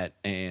clarinet,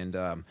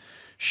 and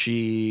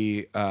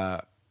she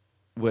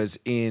was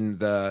in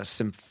the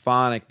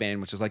symphonic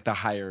band, which is like the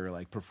higher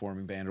like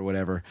performing band or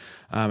whatever.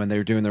 And they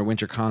were doing their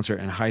winter concert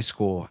in high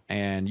school,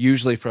 and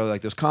usually for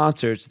like those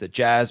concerts, the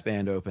jazz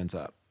band opens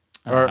up,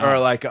 or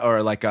opens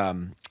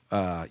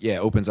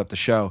up the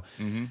show,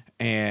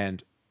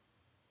 and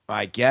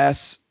I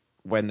guess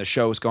when the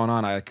show was going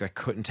on, I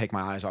couldn't take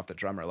my eyes off the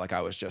drummer. Like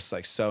I was just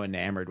like so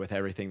enamored with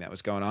everything that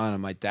was going on.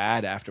 And my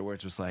dad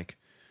afterwards was like,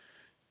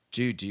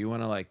 dude, do you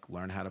want to like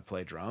learn how to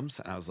play drums?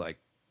 And I was like,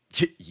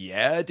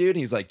 yeah, dude. And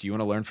he's like, do you want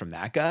to learn from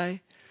that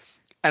guy?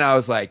 And I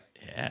was like,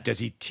 yeah. Does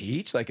he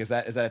teach? Like, is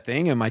that a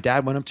thing? And my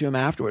dad went up to him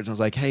afterwards and was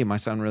like, hey, my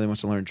son really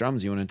wants to learn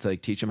drums. You want to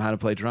like teach him how to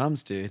play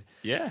drums, dude?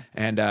 Yeah.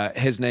 And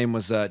his name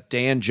was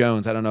Dan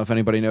Jones. I don't know if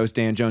anybody knows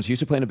Dan Jones. He used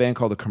to play in a band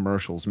called The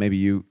Commercials. Maybe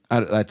you,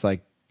 that's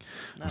like,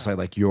 no. It's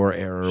like your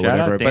era or Shout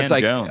whatever, out Dan but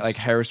it's Jones. like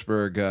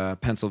Harrisburg,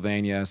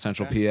 Pennsylvania,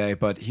 Central PA.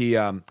 But he,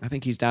 I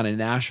think he's down in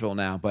Nashville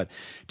now. But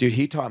dude,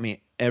 he taught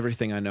me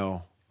everything I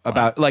know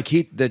about. Like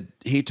he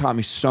taught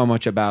me so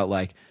much about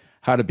like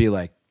how to be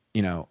like,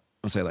 you know,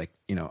 let's say like,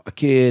 you know, a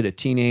kid, a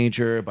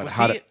teenager. But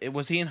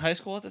was he in high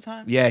school at the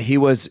time? Yeah, he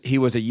was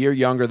a year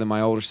younger than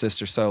my older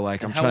sister. So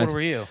like, and how old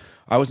were you?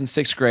 I was in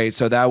 6th grade,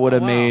 so that would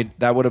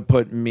have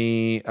put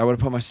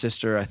my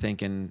sister, I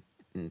think, in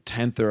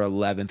 10th or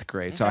 11th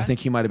grade. So I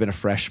think he might have been a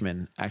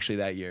freshman actually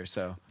that year.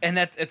 So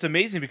it's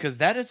amazing because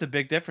that is a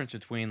big difference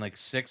between like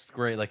 6th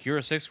grade, like you're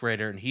a 6th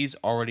grader and he's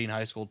already in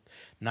high school,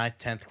 9th,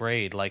 10th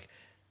grade. Like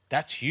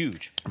that's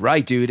huge.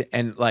 Right, dude.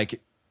 And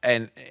like,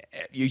 and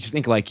you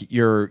think like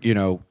you're, you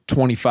know,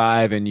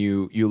 25 and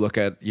you look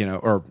at, you know,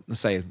 or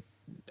let's say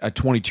a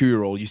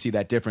 22-year-old, you see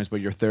that difference, but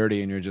you're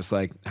 30 and you're just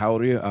like, how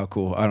old are you? Oh,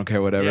 cool. I don't care,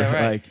 whatever. Yeah,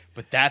 right. Like,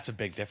 but that's a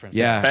big difference.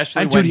 Yeah.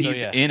 Especially when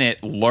he's in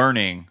it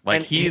learning.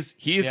 Like he's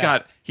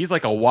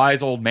like a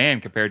wise old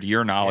man compared to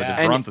your knowledge of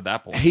drums at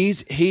that point.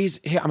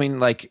 I mean,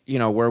 like, you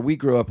know, where we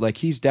grew up, like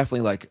he's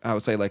definitely like, I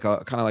would say like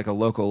a kind of like a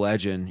local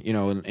legend, you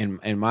know,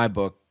 in my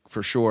book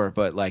for sure.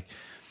 But like,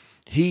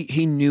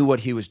 he knew what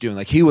he was doing.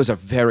 Like he was a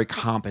very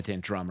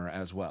competent drummer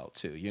as well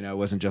too. You know, it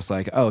wasn't just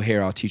like, oh,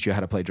 here, I'll teach you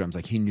how to play drums.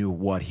 Like he knew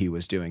what he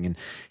was doing. And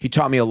he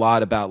taught me a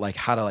lot about like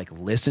how to like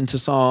listen to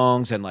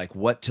songs and like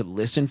what to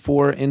listen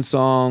for in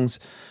songs.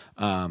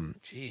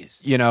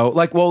 Jeez. You know,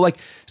 like, well, like,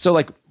 so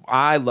like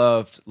I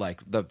loved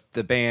like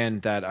the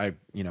band that I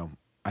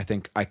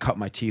think I cut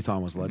my teeth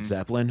on was Led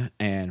Zeppelin.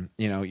 And,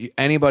 you know,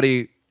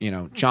 anybody, you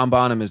know, John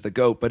Bonham is the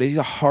GOAT, but he's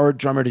a hard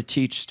drummer to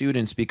teach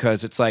students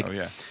because it's like,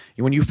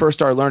 when you first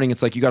start learning,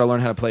 it's like you got to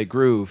learn how to play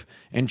groove.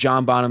 And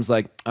John Bonham's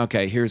like,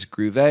 okay, here's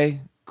groove A,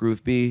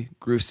 groove B,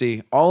 groove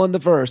C, all in the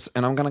verse,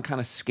 and I'm gonna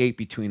kind of skate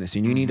between this.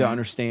 And you need to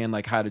understand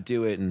like how to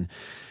do it.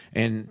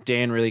 And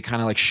Dan really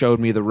kind of like showed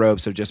me the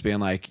ropes of just being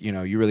like, you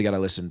know, you really got to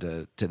listen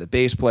to the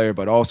bass player,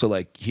 but also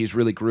like he's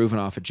really grooving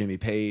off of Jimmy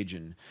Page.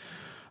 And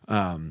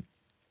I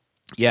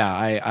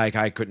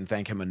couldn't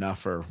thank him enough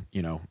for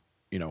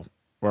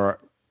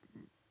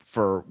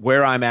for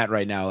where I'm at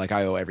right now. Like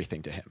I owe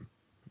everything to him.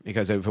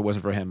 Because if it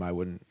wasn't for him, I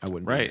wouldn't.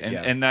 Right,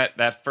 and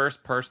that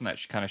first person that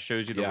kind of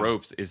shows you the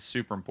ropes is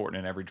super important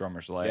in every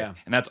drummer's life. Yeah.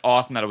 And that's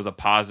awesome that it was a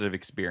positive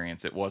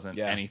experience. It wasn't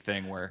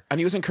anything where. And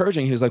he was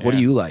encouraging. He was like, "What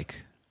do you like?"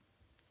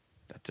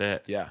 That's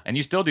it. Yeah. And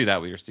you still do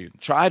that with your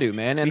students. Try to,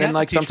 man. And then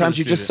like sometimes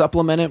you just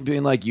supplement it,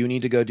 being like, "You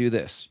need to go do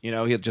this." You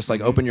know, he'll just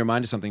like open your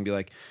mind to something. And be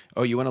like,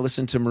 "Oh, you want to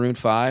listen to Maroon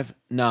 5?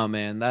 No,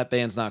 man, that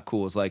band's not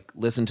cool. It's like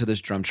listen to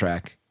this drum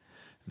track.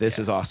 This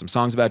is awesome.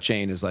 Songs About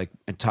Chain is like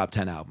a top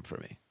 10 album for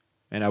me."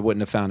 And I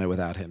wouldn't have found it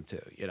without him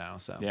too, you know.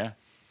 So yeah,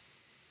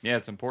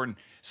 it's important.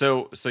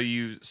 So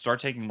you start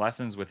taking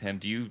lessons with him.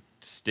 Do you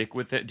stick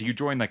with it? Do you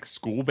join like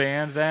school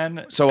band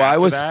then? So I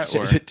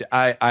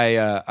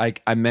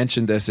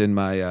mentioned this in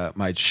my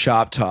my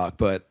shop talk,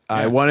 but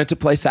I wanted to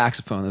play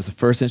saxophone. It was the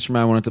first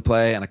instrument I wanted to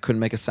play, and I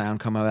couldn't make a sound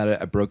come out of it.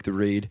 I broke the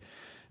reed,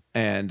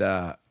 and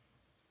they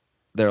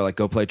were like,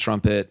 "Go play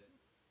trumpet."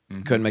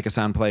 Couldn't make a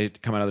sound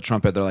come out of the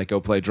trumpet. They're like, go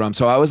play drum.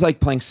 So I was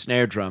like playing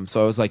snare drum.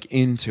 So I was like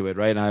into it,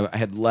 right? And I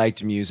had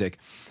liked music.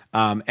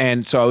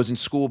 And so I was in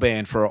school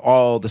band for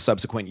all the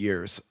subsequent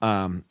years.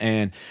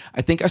 And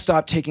I think I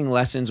stopped taking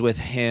lessons with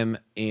him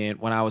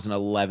when I was in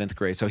 11th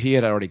grade. So he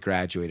had already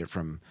graduated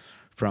from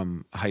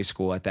high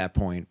school at that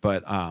point.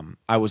 But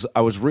I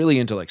was really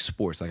into like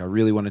sports. Like I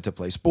really wanted to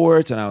play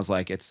sports. And I was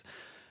like, it's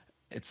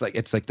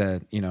like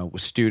the, you know,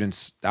 with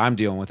students, I'm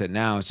dealing with it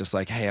now. It's just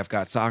like, hey, I've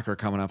got soccer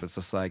coming up. It's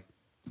just like,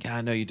 yeah,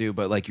 I know you do,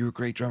 but like you're a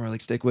great drummer, like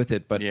stick with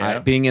it. But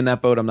being in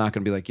that boat, I'm not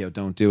going to be like, yo,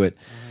 don't do it.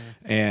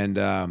 And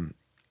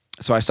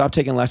so I stopped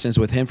taking lessons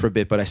with him for a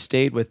bit, but I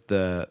stayed with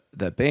the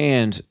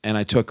band, and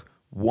I took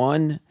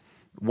one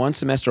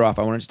semester off.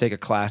 I wanted to take a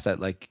class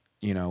that like,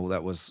 you know,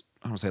 that was,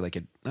 I don't say like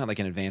not like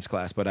an advanced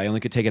class, but I only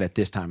could take it at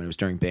this time, and it was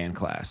during band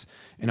class,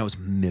 and I was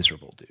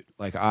miserable, dude.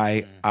 Like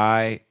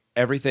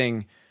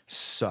everything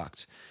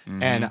sucked.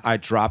 And I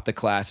dropped the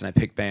class and I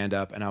picked band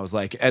up, and I was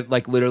like, at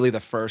like literally the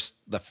first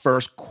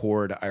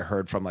chord I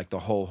heard from like the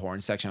whole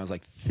horn section, I was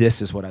like,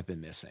 this is what I've been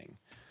missing.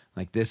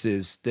 Like this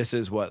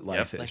is what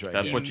life is, like, right?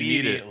 That's what you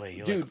needed,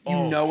 dude. Like,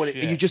 you know what it,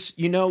 you just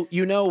you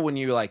know when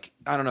you're like,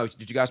 I don't know,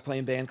 did you guys play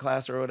in band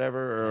class or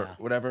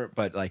whatever?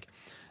 But like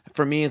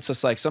for me, it's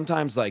just like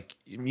sometimes like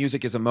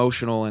music is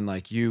emotional, and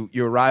like you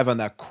arrive on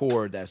that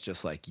chord that's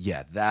just like,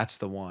 yeah, that's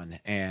the one,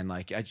 and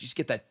like I just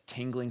get that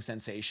tingling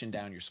sensation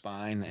down your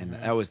spine, and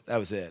that was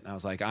it. And I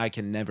was like, I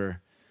can never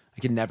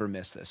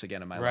miss this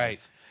again in my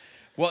life.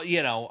 Well,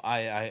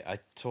 I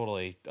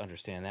totally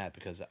understand that,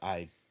 because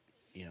I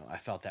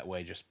felt that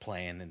way just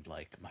playing in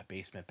like my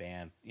basement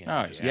band. You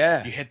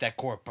hit that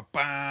chord,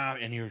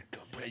 and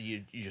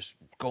you just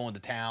go into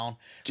town.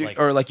 Dude,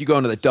 or like you go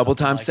into the double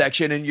time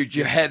section and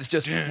your head's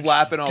just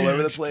flapping all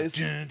over the place.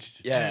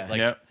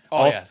 Yeah.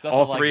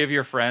 All three of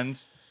your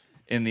friends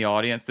in the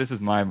audience. This is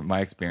my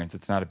experience.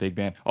 It's not a big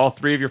band. All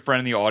three of your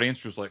friends in the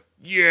audience just like,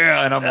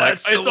 yeah, and I'm like,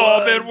 it's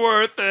all been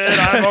worth it.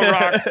 I'm a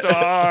rock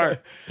star.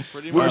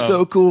 We're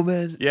so cool,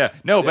 man. Yeah,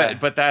 no,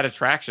 but that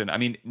attraction. I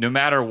mean, no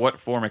matter what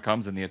form it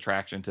comes in, the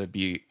attraction to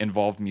be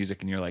involved in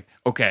music, and you're like,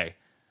 okay,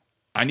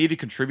 I need to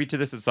contribute to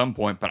this at some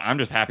point, but I'm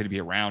just happy to be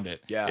around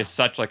it. Yeah, it's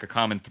such like a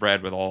common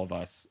thread with all of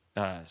us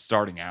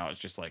starting out. It's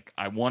just like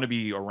I want to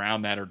be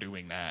around that or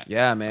doing that.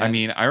 Yeah, man. I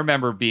mean, I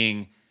remember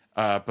being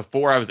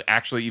before I was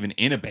actually even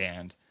in a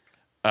band.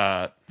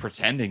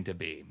 Pretending to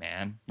be,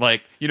 man.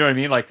 Like, you know what I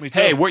mean? Like,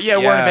 hey, we're in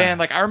a band.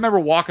 Like, I remember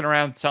walking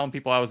around telling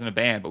people I was in a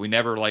band, but we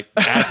never like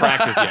had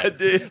practice yet.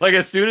 Dude. Like,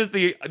 as soon as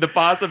the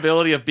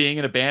possibility of being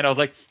in a band, I was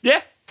like,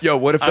 yeah. Yo,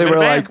 what if they were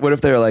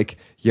like,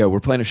 yo,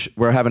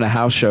 we're having a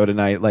house show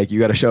tonight. Like, you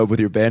got to show up with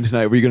your band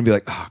tonight. Were you gonna be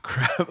like, oh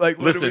crap? Like,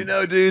 what do we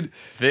know, dude?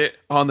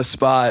 On the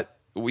spot,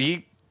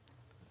 we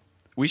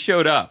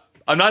showed up.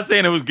 I'm not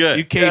saying it was good.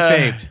 You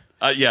kayfabed.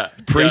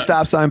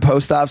 Pre-stop sign,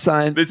 post-stop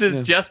sign. This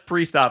is just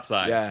pre-stop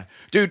sign. Yeah,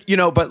 dude.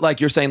 But like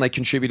you're saying, like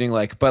contributing,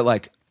 like, but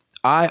like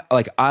I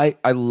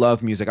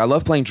love music. I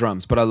love playing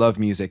drums, but I love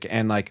music,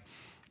 and like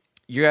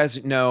you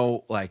guys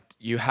know, like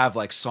you have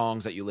like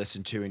songs that you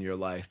listen to in your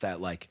life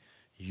that like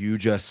you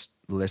just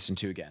listen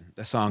to again.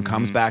 The song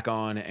comes back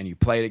on, and you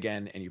play it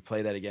again, and you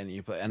play that again, and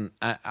you play. And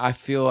I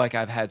feel like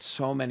I've had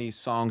so many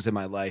songs in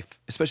my life,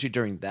 especially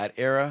during that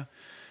era,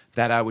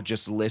 that I would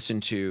just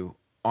listen to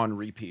on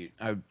repeat.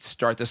 I would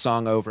start the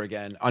song over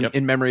again.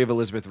 In Memory of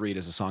Elizabeth Reed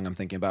is a song I'm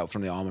thinking about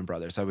from the Allman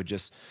Brothers. I would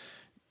just,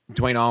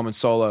 Dwayne Allman's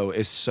solo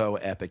is so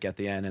epic at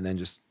the end, and then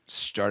just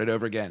start it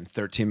over again.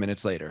 13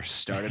 minutes later,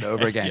 start it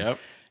over again.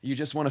 You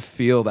just want to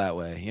feel that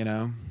way,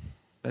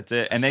 That's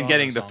it. And then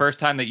getting the first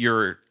time that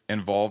you're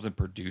involved in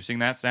producing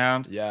that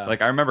sound. Yeah.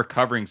 Like I remember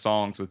covering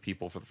songs with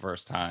people for the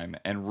first time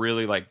and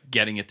really like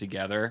getting it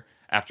together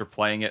after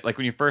playing it. Like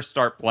when you first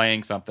start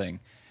playing something,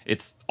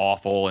 it's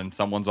awful and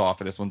someone's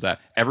off and this one's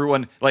that.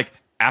 Everyone, like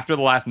after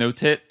the last notes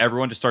hit,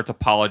 everyone just starts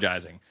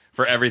apologizing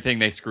for everything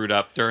they screwed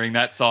up during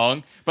that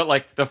song. But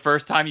like the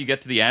first time you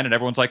get to the end and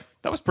everyone's like,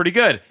 that was pretty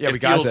good. Yeah, it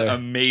feels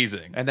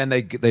amazing. And then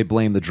they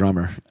blame the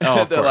drummer.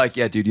 Oh, they're like,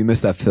 yeah, dude, you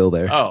missed that fill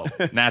there. Oh,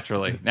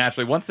 naturally.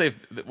 Once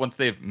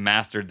they've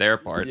mastered their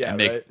part and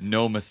make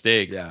no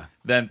mistakes,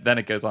 then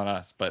it goes on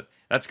us. But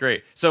that's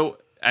great. So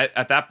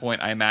at that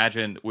point, I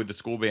imagine with the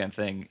school band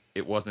thing,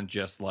 it wasn't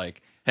just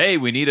like, hey,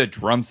 we need a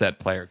drum set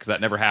player, because that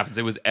never happens.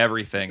 It was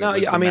everything. No,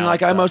 I mean,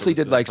 like I mostly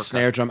did like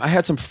snare drum. I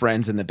had some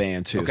friends in the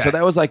band too, so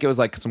that was like, it was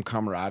like some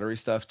camaraderie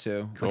stuff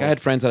too. Cool. Like I had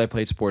friends that I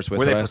played sports with.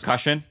 Were they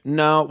percussion?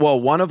 No, well,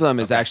 one of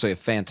them is actually a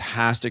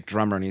fantastic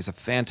drummer, and he's a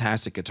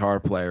fantastic guitar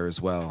player as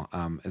well.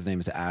 His name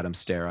is Adam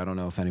Stair. I don't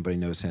know if anybody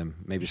knows him.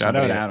 Maybe shout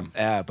out Adam.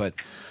 Yeah,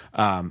 but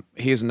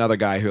he's another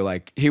guy who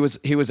like he was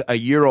a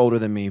year older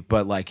than me,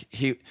 but like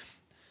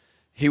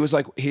he's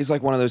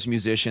like one of those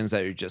musicians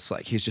that are just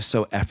like, he's just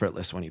so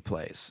effortless when he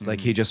plays. Mm-hmm.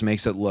 Like he just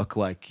makes it look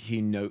like he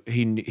knows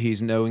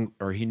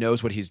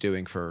what he's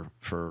doing for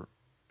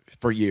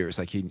years.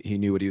 Like he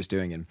knew what he was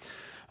doing, and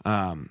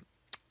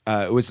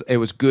it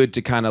was good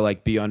to kind of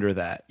like be under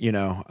that,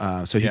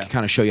 so he could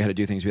kind of show you how to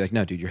do things. Be like,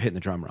 no, dude, you're hitting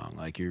the drum wrong.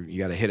 Like you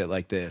got to hit it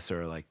like this,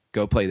 or like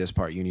go play this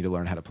part. You need to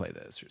learn how to play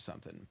this or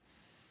something.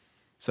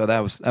 So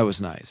that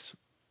was nice.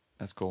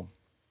 That's cool.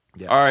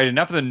 Yeah. All right,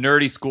 enough of the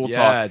nerdy school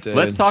talk. Dude.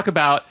 Let's talk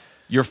about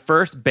your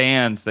first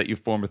bands that you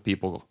formed with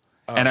people.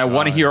 And I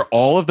want to hear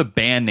all of the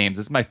band names.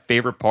 This is my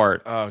favorite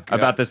part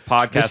about this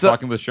podcast,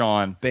 talking with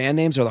Sean. Band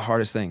names are the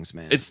hardest things,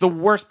 man. It's the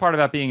worst part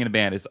about being in a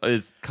band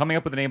is coming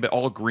up with a name, but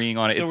all agreeing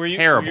on it. So it's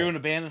terrible. Were you in a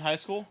band in high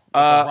school?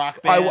 Like a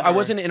rock band? I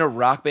wasn't in a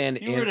rock band.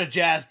 You were in a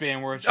jazz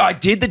band, weren't you? I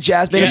did the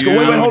jazz band in school.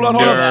 Wait, hold on.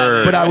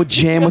 But I would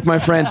jam with my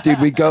friends, dude.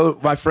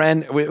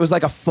 It was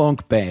like a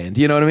funk band.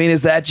 You know what I mean?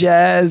 Is that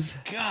jazz?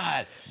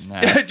 God.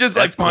 Just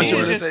like punching.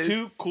 He's just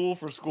too cool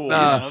for school.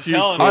 Too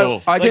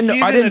cool. I didn't.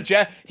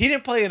 He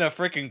didn't play in a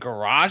freaking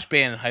garage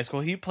band in high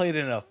school. He played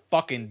in a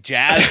fucking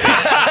jazz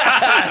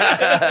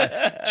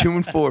band. 2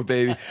 and 4,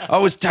 baby. I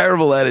was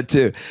terrible at it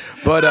too.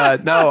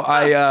 But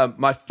no,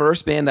 my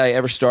first band that I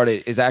ever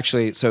started is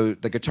actually, so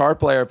the guitar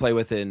player I play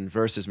with in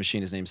Versus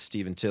Machine, his name's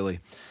Stephen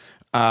Tilley.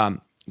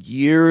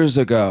 years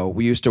ago,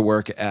 we used to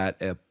work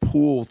at a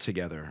pool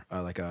together,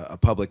 like a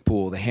public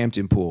pool, the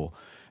Hampton Pool,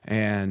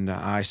 and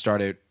I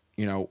started,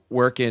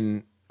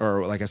 working,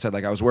 or like I said,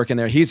 like I was working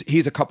there.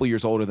 He's a couple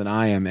years older than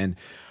I am, and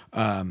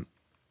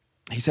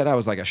he said I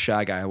was like a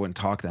shy guy. I wouldn't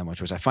talk that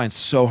much, which I find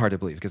so hard to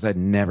believe because I'd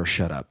never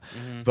shut up.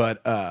 Mm-hmm.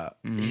 But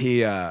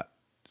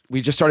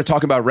we just started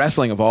talking about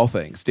wrestling of all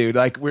things, dude.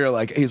 Like we were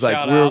like, he's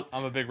Shout like, out.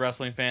 I'm a big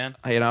wrestling fan.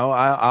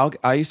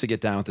 I used to get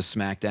down with the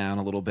SmackDown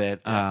a little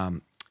bit,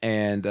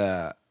 and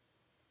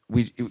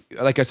we,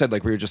 like I said,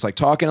 like we were just like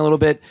talking a little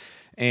bit,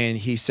 and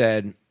he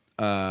said,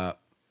 like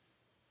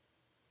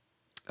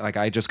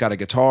I just got a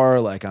guitar,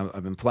 like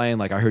I've been playing,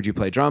 like I heard you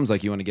play drums,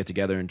 like you want to get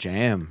together and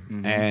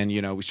jam, and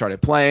we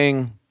started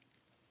playing.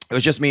 It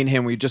was just me and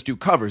him. We just do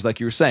covers, like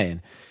you were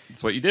saying.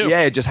 That's what you do.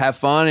 Yeah, just have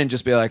fun and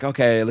just be like,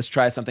 okay, let's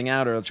try something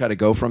out, or try to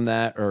go from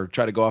that, or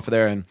try to go off of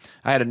there. And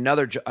I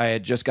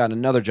had just gotten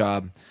another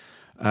job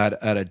at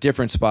a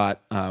different spot.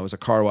 It was a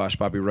car wash,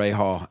 Bobby Ray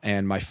Hall,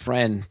 and my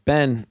friend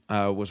Ben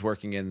was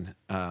working in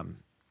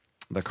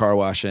the car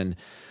wash, and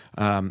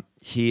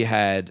he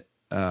had.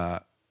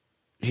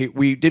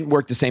 We didn't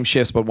work the same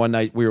shifts, but one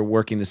night we were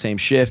working the same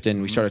shift,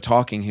 and we started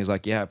talking. He was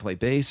like, "Yeah, I play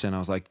bass," and I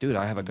was like, "Dude,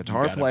 I have a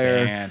guitar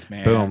player." Band,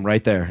 man. Boom,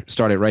 right there.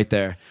 Started right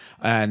there,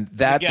 and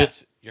that.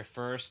 Yes, your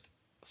first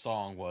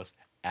song was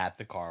 "At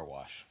the Car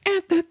Wash."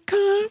 At the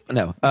car.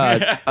 No,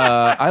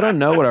 I don't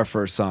know what our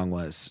first song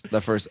was.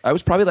 I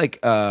was probably like,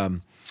 I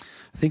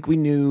think we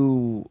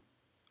knew.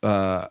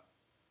 Oh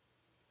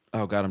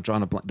God, I'm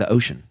drawing a blank. The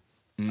Ocean.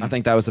 I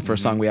think that was the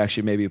first song we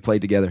actually maybe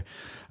played together.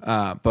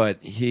 But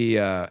he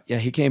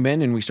came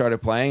in and we started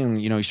playing. And,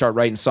 you start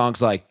writing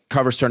songs, like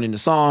covers turn into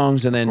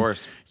songs, and then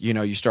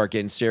you start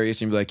getting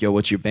serious and you be like, "Yo,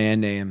 what's your band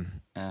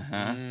name?"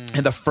 And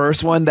the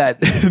first one that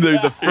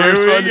the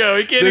first Here one, we go.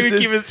 We can't even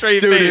keep a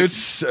straight dude,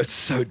 face. it's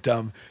so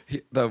dumb.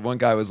 The one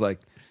guy was like,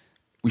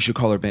 "We should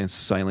call our band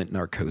Silent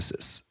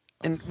Narcosis,"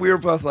 and we were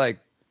both like,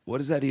 "What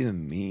does that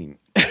even mean?"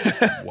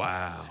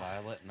 Wow.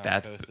 Silent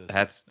Narcosis.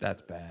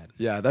 That's bad.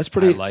 Yeah, that's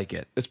pretty. I like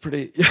it. It's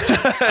pretty.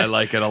 I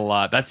like it a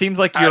lot. That seems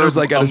like you're Adam's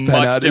like got a his pen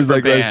much out. He's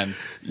different like, band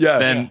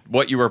than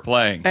what you were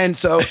playing. And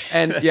so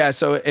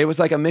it was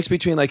like a mix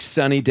between like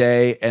Sunny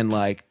Day and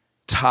like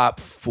top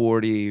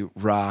 40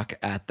 rock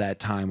at that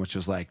time, which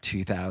was like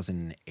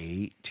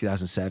 2008,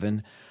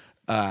 2007.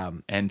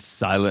 And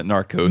Silent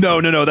Narcosis.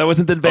 No, that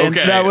wasn't the band.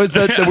 Okay. That was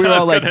we were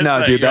all like,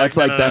 no, dude, that's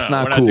like, like, that's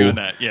no, not we're cool. not doing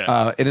that.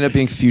 Yeah. It ended up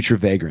being Future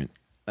Vagrant.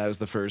 That was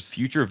the first.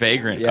 Future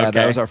Vagrant. Yeah, okay.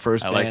 that was our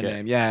first I band like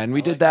name. Yeah, and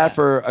we did that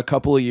for a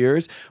couple of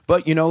years.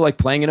 But like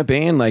playing in a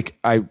band, like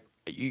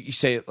you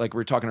say, like we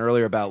were talking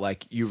earlier about,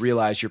 like you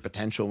realize your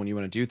potential when you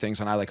want to do things,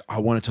 and I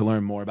wanted to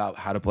learn more about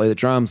how to play the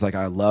drums. Like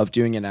I love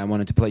doing it, and I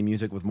wanted to play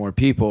music with more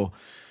people.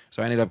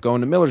 So I ended up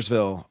going to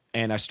Millersville,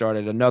 and I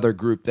started another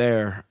group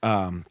there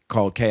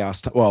called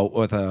Chaos. Well,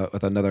 with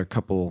another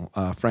couple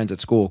friends at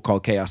school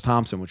called Chaos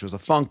Thompson, which was a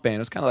funk band. It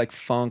was kind of like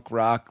funk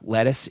rock,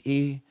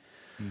 lettuce-y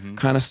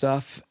kind of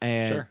stuff.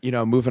 And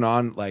moving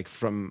on, like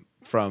from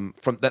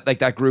that, like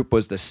that group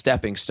was the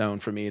stepping stone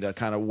for me to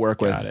kind of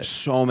work with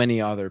so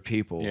many other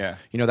people. Yeah,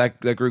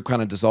 that group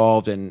kind of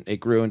dissolved and it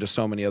grew into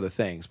so many other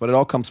things. But it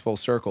all comes full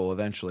circle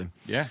eventually.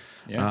 Yeah.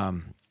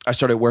 I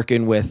started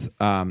working with,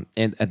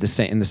 in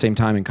the same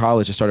time in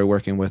college, I started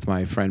working with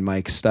my friend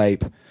Mike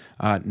Stipe,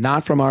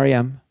 not from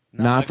REM.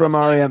 Not from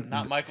REM.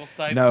 Not Michael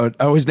Stipe. No.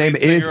 Oh, his name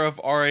is singer of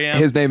REM.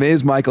 His name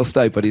is Michael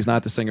Stipe, but he's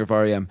not the singer of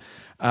REM.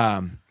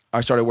 I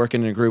started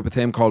working in a group with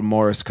him called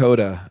Morris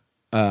Coda,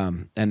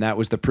 and that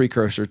was the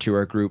precursor to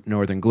our group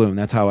Northern Gloom.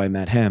 That's how I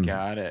met him.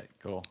 Got it.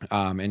 Cool.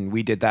 And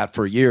we did that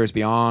for years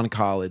beyond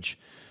college.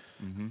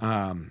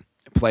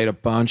 Played a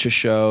bunch of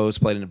shows.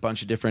 Played in a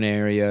bunch of different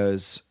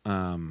areas.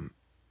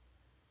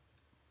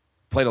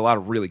 Played a lot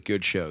of really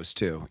good shows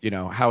too.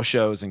 House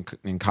shows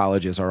in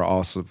colleges are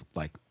also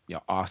like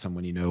awesome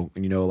when you know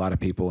a lot of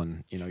people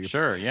and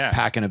you're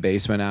packing a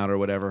basement out or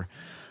whatever.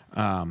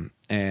 But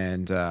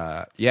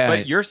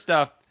your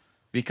stuff,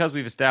 because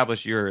we've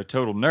established you're a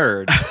total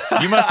nerd,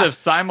 you must have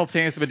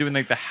simultaneously been doing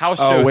like the house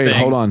show. Oh wait, thing.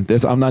 hold on.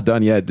 I'm not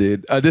done yet,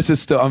 dude. I'm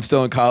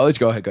still in college.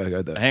 Go ahead.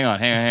 Hang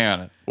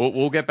on.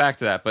 We'll get back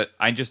to that, but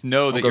I just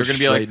know that you're going to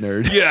be like,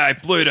 nerd. Yeah, I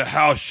played a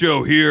house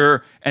show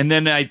here, and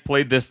then I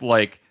played this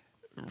like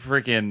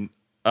freaking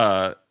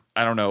I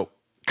don't know,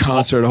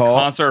 concert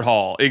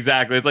hall.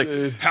 Exactly. It's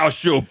like house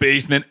show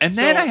basement, and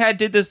then I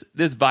did this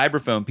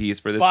vibraphone piece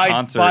for this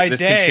concert, this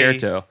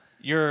concerto.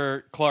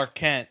 You're Clark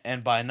Kent,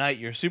 and by night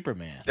you're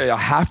Superman. I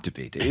have to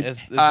be, dude.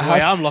 This is the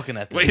way I'm looking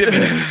at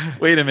this.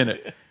 Wait a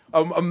minute.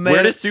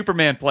 Where does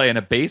Superman play? In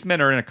a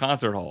basement or in a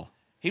concert hall?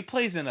 He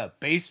plays in a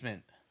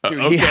basement.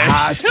 Dude, he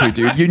has to,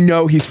 dude.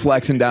 He's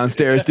flexing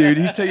downstairs, dude.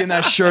 He's taking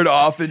that shirt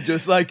off and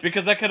just like...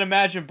 Because I can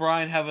imagine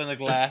Brian having the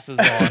glasses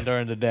on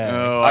during the day.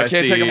 Oh, I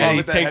can't take them off.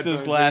 He takes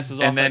his glasses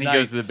off and then at he night.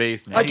 goes to the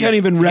basement. I can't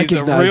even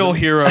recognize He's a real him.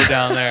 hero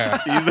down there.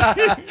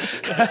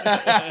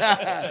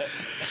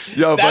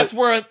 That's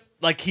where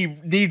like he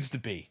needs to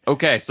be.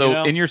 Okay,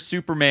 so in your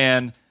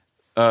Superman,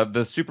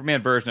 the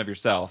Superman version of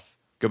yourself,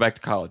 Go back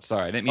to college.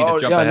 Sorry, I didn't mean to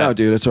jump ahead. No,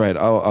 dude, it's all right.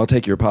 I'll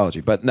take your apology,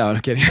 but no, I'm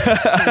kidding.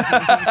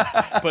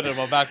 Put it in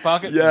my back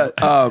pocket. Yeah.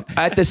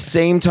 At the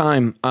same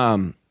time,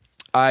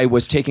 I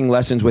was taking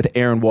lessons with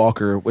Aaron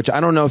Walker, which I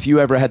don't know if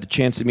you ever had the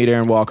chance to meet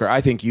Aaron Walker. I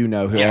think you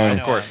know who. Yeah,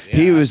 of course.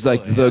 He was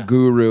like the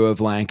guru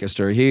of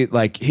Lancaster. He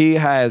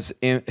has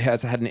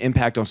had an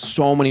impact on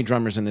so many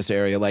drummers in this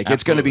area. Like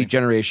it's going to be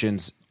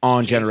generations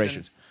on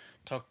generations.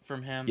 Took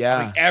from him. Yeah.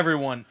 I mean,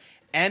 everyone.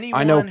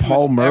 Anyone I know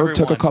Paul Murr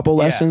took a couple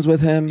lessons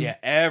with him. Yeah,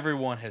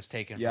 everyone has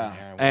taken from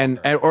Aaron Walker. And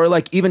or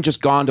like even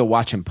just gone to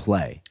watch him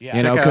play. Yeah.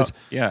 You know, because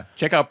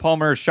check out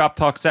Palmer's Shop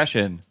Talk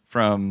session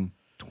from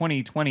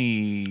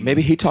 2020.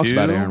 Maybe he talks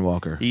about Aaron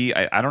Walker.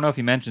 I don't know if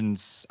he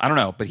mentions. I don't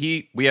know, but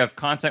we have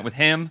content with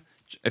him.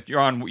 If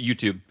you're on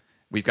YouTube,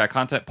 we've got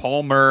content.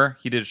 Paul Murr,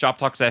 he did a Shop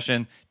Talk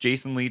session.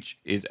 Jason Leach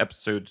is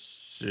episode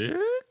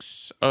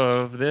 6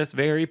 of this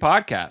very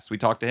podcast. We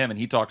talked to him, and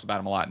he talks about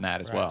him a lot in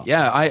that as well.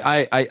 Yeah,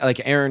 I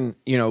like Aaron.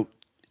 You know,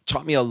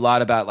 taught me a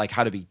lot about like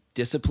how to be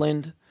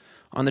disciplined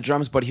on the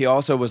drums, but he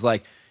also was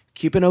like,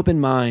 keep an open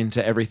mind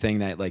to everything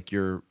that like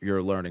you're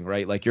learning,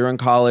 right? Like you're in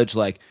college,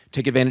 like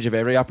take advantage of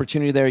every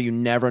opportunity there. You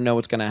never know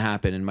what's going to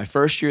happen. In my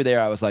first year there,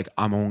 I was like,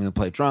 I'm only going to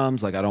play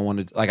drums. Like I don't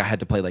want to, like I had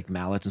to play like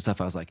mallets and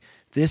stuff. I was like,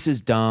 this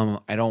is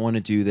dumb. I don't want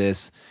to do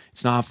this.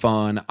 It's not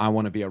fun. I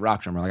want to be a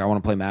rock drummer. Like I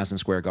want to play Madison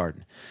Square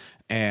Garden.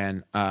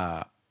 And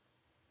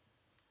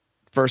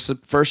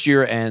first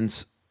year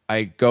ends,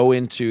 I go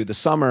into the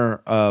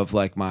summer of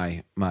like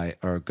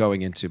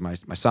going into my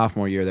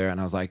sophomore year there, and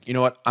I was like, you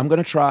know what, I'm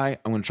gonna try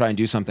and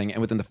do something.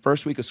 And within the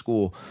first week of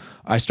school,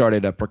 I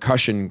started a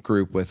percussion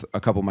group with a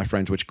couple of my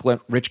friends, Rich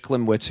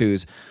Klimwitz,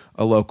 who's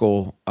a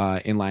local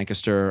in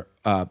Lancaster.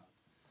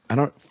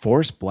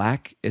 Forrest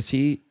Black, is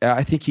he?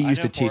 I think he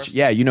used to teach. Forrest.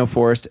 Yeah, you know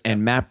Forrest,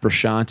 and Matt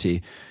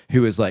Brashanti,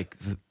 who is like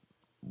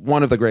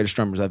one of the greatest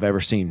drummers I've ever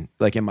seen,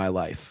 like in my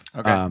life.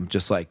 Okay.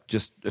 Just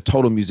a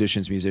total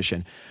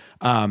musician.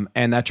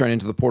 And that turned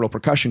into the Portal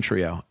Percussion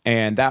Trio.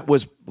 And that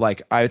was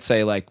like, I would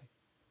say like,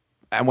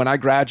 and when I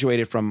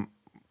graduated from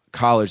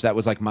college, that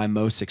was like my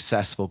most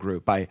successful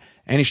group by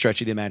any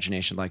stretch of the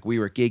imagination. Like we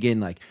were gigging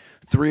like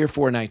 3 or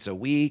 4 nights a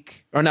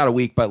week, or not a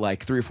week, but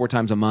like 3 or 4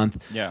 times a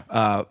month.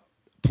 Yeah.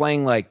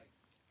 Playing like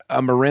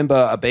a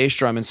marimba, a bass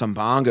drum, and some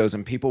bongos,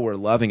 and people were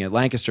loving it.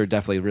 Lancaster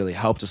definitely really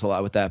helped us a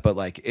lot with that, but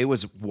like it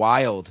was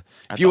wild.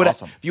 That's if you would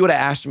awesome. If you would have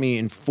asked me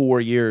in 4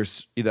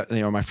 years,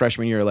 my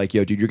freshman year, like,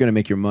 yo, dude, you're gonna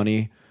make your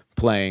money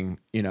playing,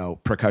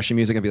 percussion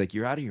music, I'd be like,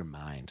 you're out of your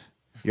mind.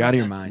 You're out of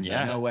your mind.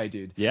 Yeah. Like, no way,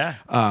 dude. Yeah.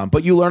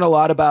 But you learn a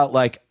lot about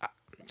like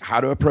how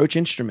to approach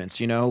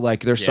instruments,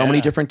 like there's so many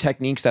different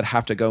techniques that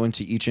have to go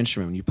into each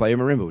instrument. When you play a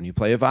marimba, when you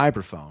play a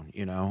vibraphone,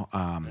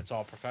 It's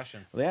all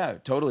percussion. yeah,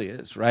 it totally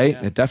is, right?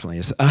 Yeah. It definitely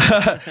is.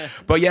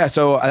 But yeah,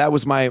 so that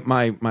was my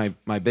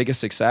biggest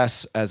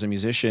success as a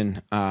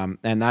musician,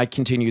 and I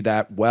continued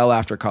that well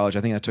after college.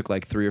 I think that took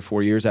like 3 or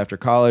 4 years after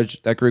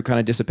college. That group kind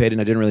of dissipated,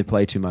 and I didn't really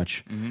play too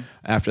much.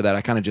 After that,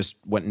 I kind of just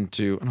went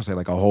into, I don't say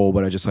like a hole,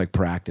 but I just like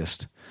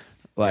practiced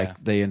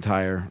the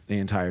entire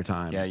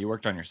time. Yeah, you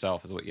worked on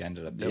yourself is what you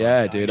ended up doing.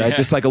 Yeah, dude. I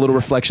just like a little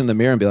reflection in the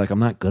mirror and be like, I'm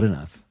not good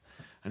enough.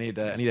 I need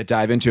to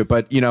dive into it.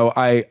 But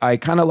I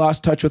kind of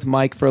lost touch with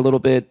Mike for a little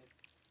bit,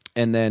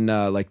 and then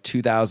like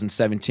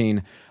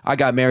 2017, I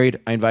got married.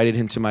 I invited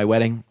him to my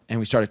wedding, and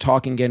we started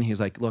talking again. He's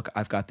like, look,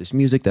 I've got this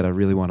music that I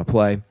really want to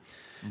play,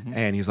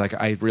 and he's like,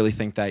 I really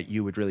think that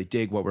you would really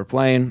dig what we're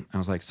playing. I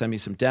was like, send me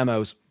some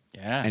demos.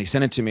 Yeah. And he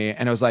sent it to me,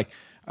 and I was like,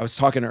 I was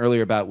talking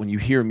earlier about when you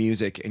hear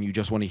music and you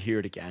just want to hear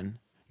it again.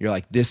 You're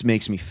like, this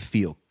makes me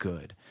feel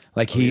good.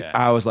 Like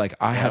I was like,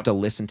 I have to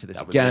listen to this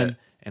again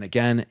and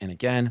again and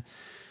again.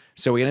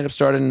 So we ended up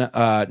starting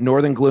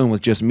Northern Gloom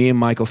with just me and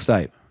Michael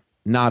Stipe,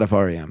 not of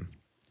REM.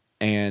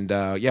 And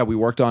we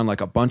worked on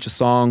like a bunch of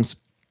songs.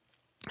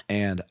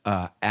 And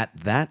at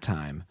that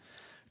time,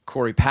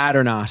 Corey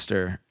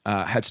Paternoster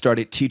had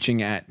started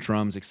teaching at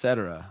Drums,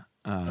 Etc.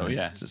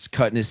 Just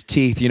cutting his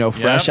teeth,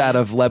 fresh out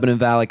of Lebanon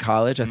Valley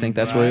College. I think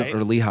that's where,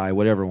 or Lehigh,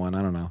 whatever one.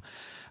 I don't know.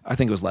 I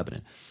think it was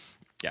Lebanon.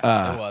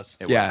 Yeah, it was.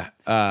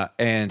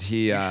 And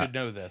he. You should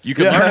know this. You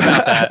can learn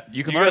about that.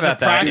 You can learn guys are about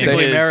that.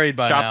 practically in married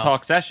by Shop now.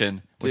 Talk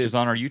session, which is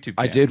on our YouTube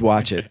channel. I did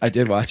watch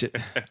it.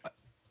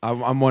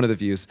 I'm one of the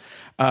views.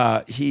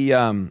 I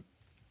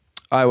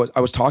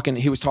was talking.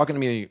 He was talking to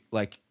me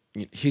like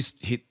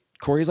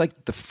Corey's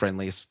like the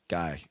friendliest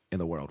guy in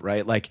the world,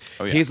 right? Like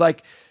he's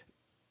like.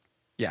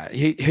 Yeah,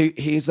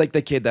 he's like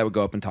the kid that would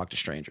go up and talk to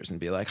strangers and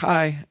be like,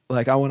 "Hi,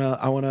 like I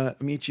wanna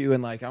meet you,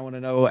 and like I wanna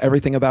know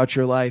everything about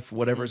your life,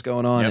 whatever's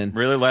going on." Yep, and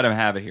really let him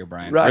have it here,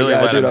 Brian. Right,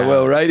 really dude, I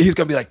will. Right, he's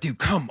gonna be like, "Dude,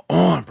 come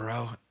on,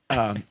 bro."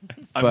 I'm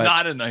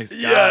not a nice guy.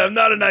 Yeah, I'm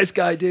not a nice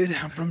guy, dude.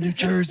 I'm from New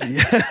Jersey,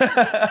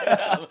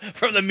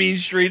 from the mean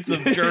streets of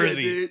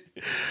Jersey.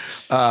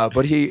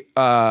 But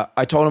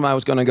I told him I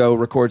was gonna go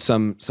record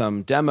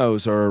some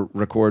demos or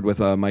record with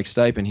Mike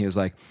Stipe, and he was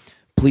like,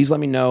 please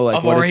let me know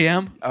like of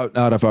REM?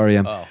 Not of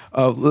REM.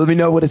 Let me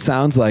know what it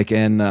sounds like.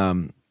 And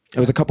it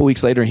was a couple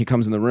weeks later, and he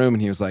comes in the room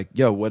and he was like,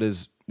 "Yo, what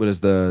is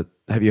the?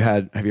 Have you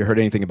heard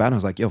anything about it?" I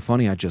was like, "Yo,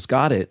 funny, I just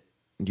got it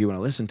do you want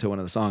to listen to one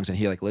of the songs? And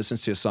he like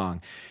listens to a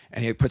song,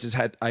 and he puts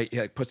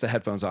puts the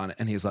headphones on,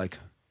 and he's like,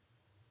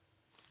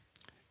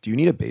 do you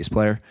need a bass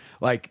player?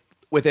 Like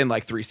within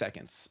like 3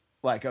 seconds,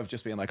 like of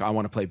just being like, I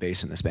want to play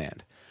bass in this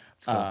band.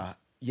 Cool.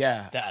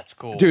 Yeah, that's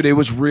cool, dude. It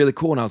was really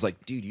cool, and I was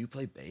like, dude, you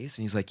play bass?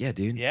 And he's like, yeah,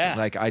 dude. Yeah.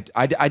 Like I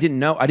didn't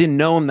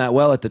know him that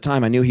well at the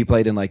time. I knew he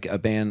played in like a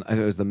band. It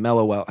was the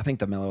Mellowwell. I think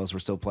the Mellowwells were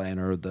still playing,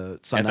 or the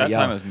Sun At Not that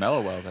Yellow. time it was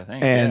Mellowwells, I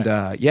think.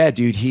 And yeah,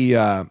 dude, he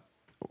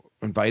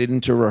invited him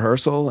to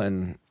rehearsal,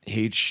 and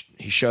he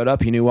showed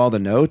up. He knew all the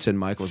notes, and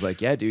Mike was like,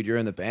 yeah, dude, you're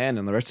in the band,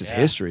 and the rest is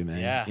history, man.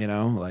 Yeah. You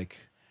know, like.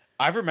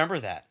 I remember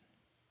that.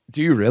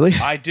 Do you really?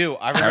 I do.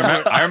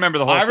 I remember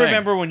the whole thing. I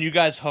remember when you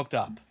guys hooked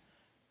up.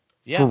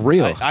 Yeah, for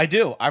real. I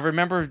do. I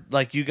remember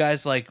like you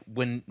guys like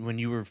when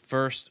you were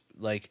first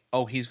like,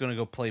 oh, he's gonna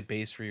go play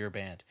bass for your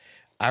band.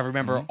 I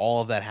remember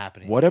all of that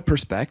happening. What a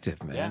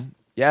perspective, man.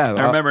 Yeah.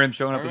 I remember him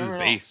showing up with his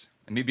bass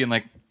and me being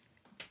like,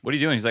 what are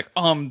you doing? He's like,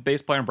 oh, I'm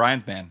bass player in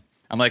Brian's band.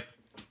 I'm like,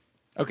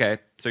 okay,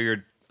 so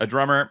you're a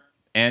drummer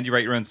and you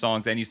write your own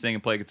songs and you sing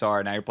and play guitar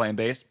and now you're playing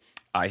bass.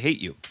 I hate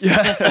you.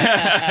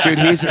 Yeah. Dude,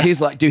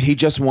 he's like, dude, he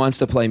just wants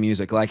to play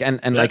music. Like,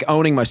 and like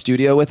owning my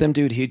studio with him,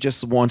 dude, he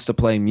just wants to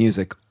play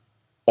music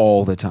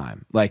all the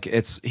time. Like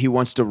he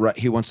wants to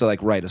like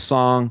write a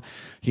song.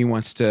 He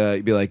wants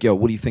to be like, yo,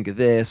 what do you think of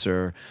this?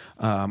 Or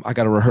I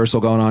got a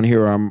rehearsal going on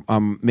here. Or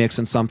I'm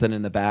mixing something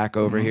in the back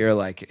over here.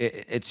 Like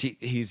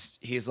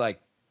he's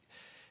like,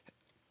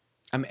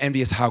 I'm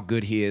envious how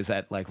good he is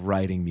at like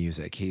writing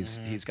music. He's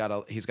got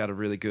a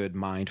really good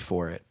mind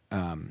for it.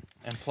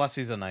 And plus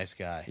he's a nice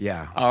guy.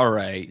 Yeah. All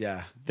right.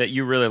 Yeah. That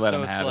you really let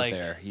him it's have like- it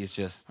there.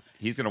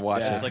 He's gonna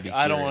watch this. It's and like be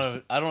I don't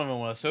furious. even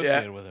want to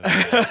associate with him.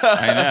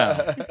 I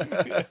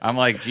know. I'm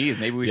like, geez,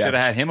 maybe we should have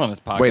had him on this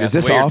podcast. Wait, is The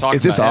this way you're off? talking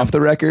Is this about off him.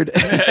 the record?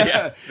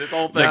 Yeah, this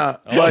whole thing. No.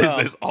 Why no.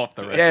 is this off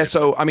the record? Yeah.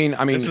 So I mean,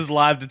 This is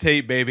live to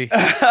tape, baby.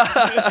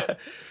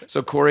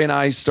 So Corey and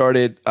I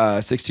started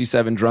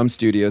 627 Drum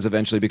Studios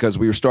eventually because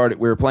we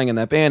were playing in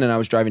that band, and I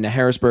was driving to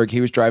Harrisburg. He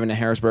was driving to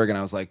Harrisburg, and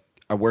I was like,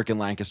 I work in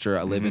Lancaster.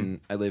 I live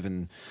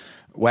in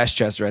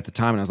Westchester at the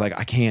time, and I was like,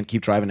 I can't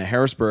keep driving to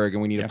Harrisburg,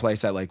 and we need a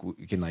place that like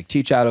we can like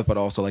teach out of, but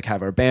also like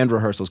have our band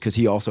rehearsals because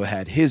he also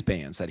had his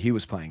bands that he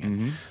was playing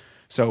in.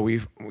 So we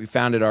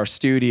founded our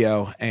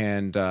studio,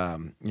 and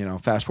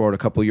fast forward a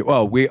couple of years.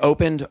 Well, we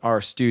opened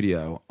our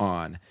studio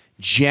on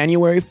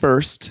January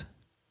 1st,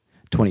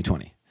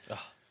 2020.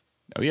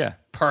 Oh yeah,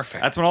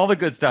 Perfect. that's when all the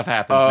good stuff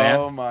happens, man.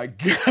 Oh my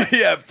god,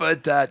 yeah.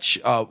 But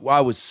I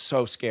was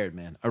so scared,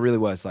 man. I really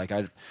was. Like,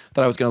 I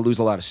thought I was going to lose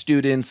a lot of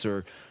students,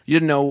 or you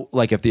didn't know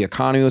like if the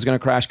economy was going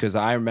to crash. Because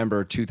I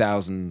remember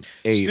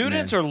 2008.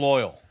 Students are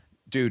loyal.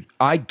 dude.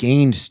 I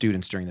gained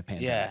students during the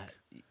pandemic.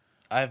 Yeah,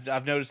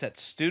 I've noticed that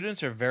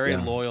students are very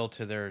Yeah. loyal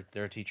to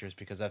their teachers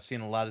because I've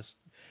seen a lot of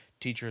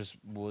teachers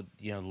would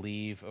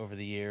leave over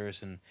the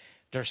years and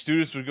their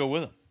students would go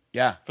with them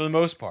Yeah. for the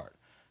most part.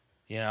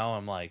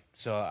 I'm like,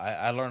 so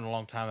I learned a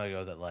long time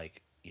ago that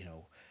like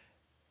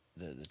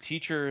the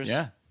teachers'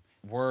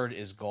 word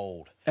is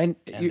gold, And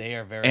they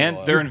are very And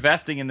loyal. they're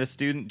investing in the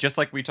student, just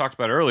like we talked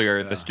about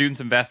earlier. The students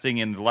investing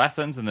in the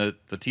lessons, and the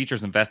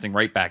teachers investing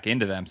right back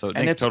into them. So it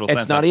makes total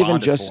sense. It's not that even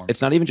bond is just formed.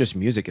 it's not even just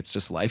music. It's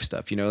just life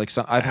stuff. Like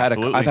I've had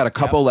Absolutely. a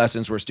couple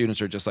lessons where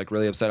students are just like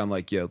really upset. I'm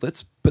like, yo,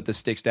 let's put the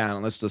sticks down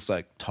and let's just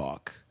like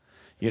talk.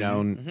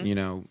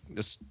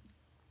 Just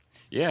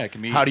Yeah, it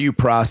can be. how do you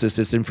process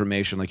this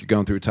information? Like you're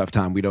going through a tough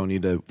time. We don't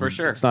need to. For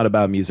sure. It's not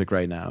about music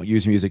right now.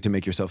 Use music to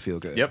make yourself feel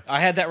good. Yep. I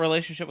had that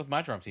relationship with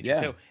my drum teacher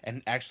Yeah. too,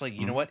 and actually,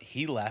 you know what?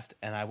 He left,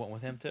 and I went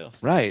with him too.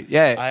 So Right.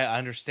 Yeah. I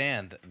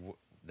understand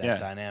that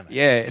dynamic.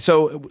 Yeah.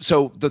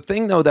 So the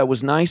thing though that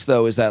was nice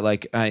though is that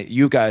like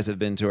you guys have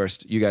been to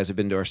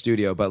our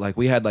studio, but like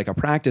we had like a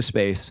practice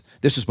space.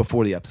 This was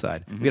before the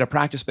Upside. We had a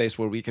practice space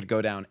where we could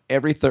go down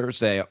every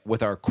Thursday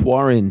with our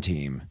quarantine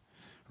team.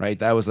 Right.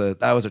 That was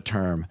a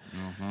term.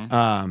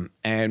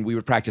 And we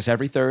would practice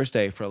every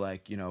Thursday for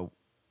like I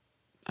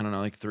don't know,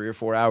 like 3 or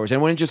 4 hours. And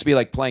it wouldn't just be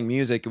like playing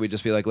music. It would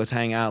just be like, let's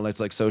hang out, let's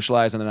like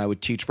socialize. And then I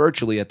would teach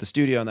virtually at the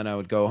studio, and then I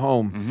would go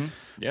home.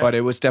 Yeah. But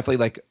it was definitely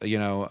like,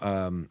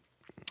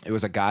 it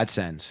was a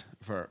godsend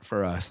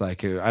for us.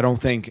 Like, I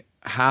don't think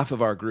half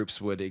of our groups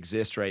would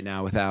exist right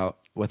now without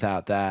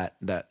that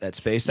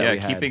space that we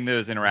had. keeping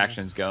those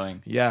interactions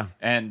going. Yeah.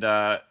 And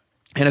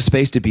And a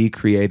space to be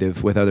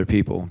creative with other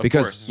people.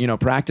 Because, course.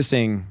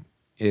 Practicing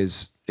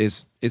is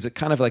a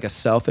kind of like a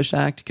selfish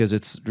act because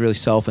it's really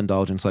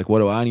self-indulgence. Like, what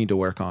do I need to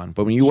work on?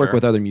 But when you work Sure.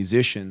 with other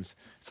musicians,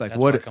 it's like, That's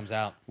where it comes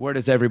out. What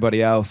does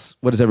everybody else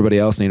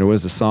need, or what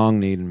does the song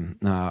need? And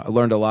I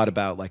learned a lot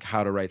about like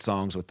how to write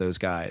songs with those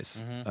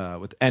guys.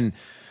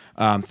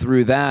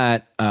 Through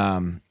that,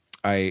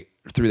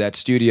 through that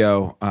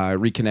studio, I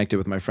reconnected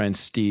with my friend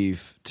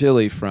Steve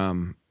Tilley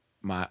from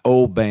my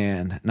old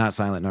band, not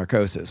Silent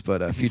Narcosis, but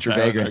Future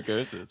Silent Vagrant.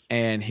 Narcosis.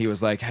 And he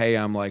was like, hey,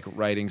 I'm like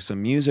writing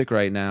some music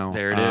right now.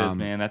 there it is,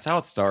 man. That's how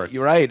it starts.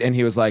 You're right. And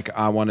he was like,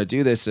 I want to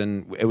do this.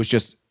 And it was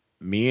just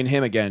me and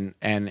him again.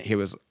 And I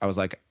was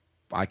like,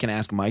 I can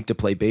ask Mike to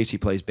play bass. He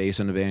plays bass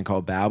in a band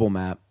called Babble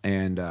Map.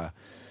 And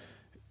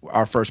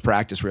our first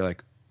practice, we were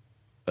like,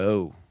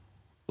 oh,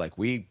 like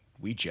we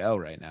gel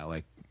right now.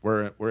 Like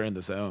we're in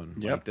the zone.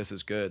 Yep. Like this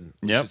is good.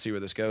 We should see where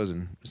this goes.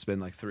 And it's been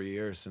like 3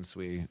 years since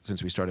we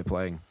started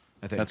playing.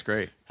 I think that's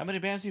great. How many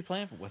bands are you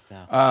playing with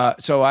now?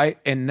 So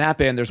in that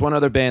band, there's one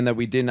other band that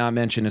we did not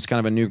mention. It's kind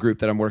of a new group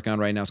that I'm working on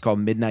right now. It's called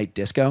Midnight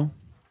Disco.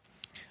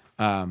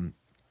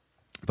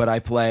 But I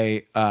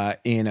play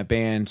in a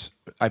band.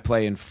 I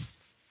play in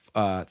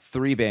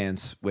 3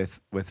 bands with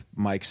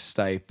Mike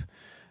Stipe,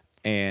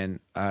 and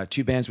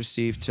 2 bands with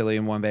Steve Tilley,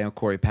 and 1 band with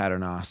Corey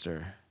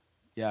Paternoster.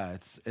 Yeah,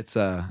 it's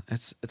a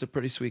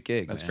pretty sweet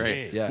gig. That's man.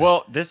 great. Yeah.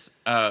 Well, this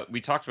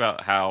we talked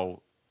about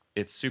how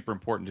it's super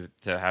important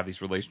to have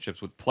these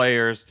relationships with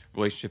players,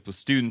 relationships with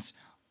students.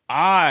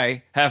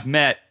 I have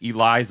met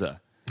Eliza.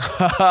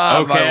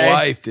 My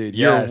wife, dude.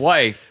 Your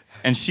wife.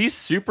 And she's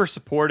super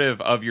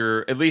supportive of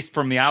your, at least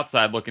from the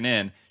outside looking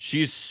in,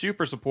 she's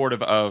super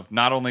supportive of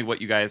not only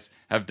what you guys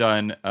have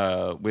done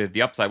with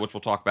the Upside, which we'll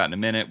talk about in a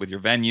minute, with your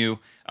venue,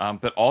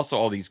 but also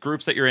all these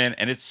groups that you're in.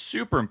 And it's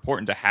super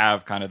important to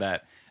have kind of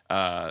that,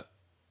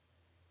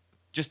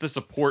 just the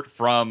support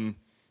from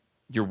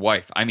your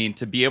wife. I mean,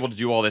 to be able to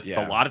do all this, it's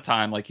a lot of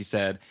time, like you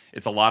said.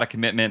 It's a lot of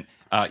commitment.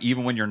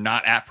 Even when you're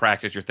not at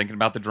practice, you're thinking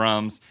about the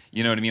drums.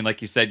 You know what I mean?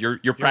 Like you said, you're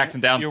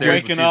practicing downstairs. You're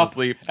waking up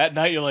asleep. at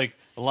night. You're like,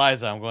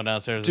 Eliza, I'm going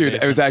downstairs. Dude,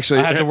 it was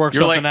actually... I have to work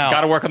you're something like, out.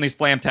 Got to work on these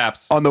flam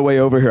taps. On the way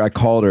over here, I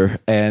called her,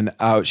 and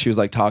she was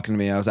like talking to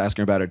me. I was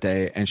asking her about her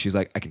day, and she's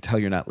like, I can tell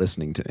you're not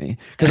listening to me.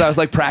 Because I was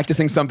like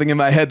practicing something in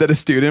my head that a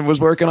student was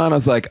working on. I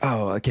was like,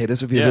 oh, okay,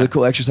 this would be a really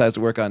cool exercise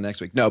to work on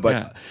next week. No,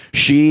 but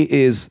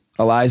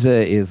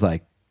Eliza is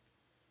like,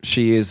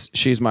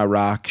 she's my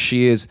rock.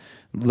 She is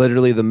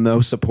literally the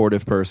most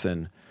supportive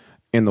person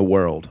in the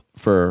world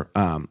for,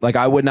 like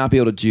I would not be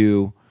able to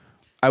do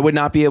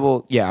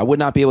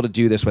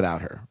this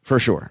without her, for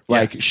sure.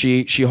 Like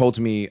she holds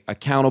me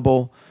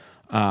accountable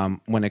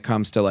when it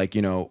comes to like,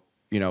 you know,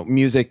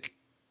 music.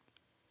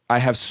 I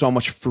have so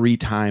much free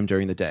time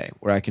during the day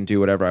where I can do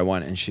whatever I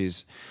want. And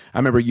I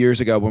remember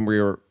years ago when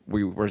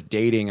we were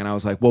dating, and I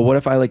was like, well, what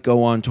if I like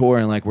go on tour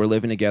and like we're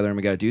living together and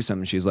we got to do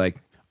something? She's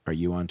like, are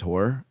you on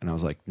tour? And I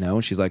was like, no.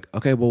 And she's like,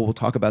 okay, well, we'll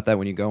talk about that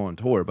when you go on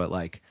tour, but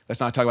like,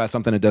 let's not talk about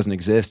something that doesn't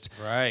exist.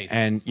 Right.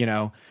 And,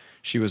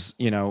 she was,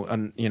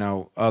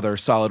 other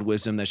solid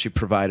wisdom that she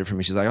provided for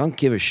me. She's like, I don't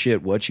give a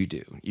shit what you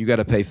do. You got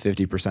to pay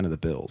 50% of the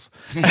bills.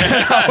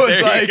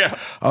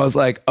 I was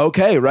like,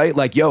 okay, right?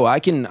 Like, yo, I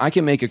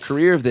can make a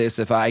career of this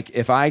if I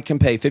can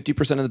pay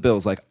 50% of the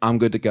bills. Like, I'm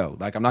good to go.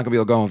 Like, I'm not gonna be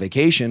able to go on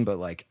vacation, but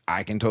like,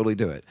 I can totally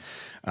do it.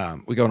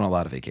 We go on a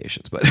lot of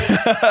vacations, but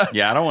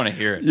yeah, I don't want to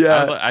hear it.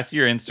 Yeah, I see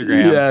your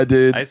Instagram. Yeah,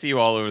 dude. I see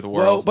you all over the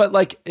world. Well,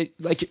 but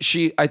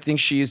I think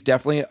she is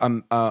definitely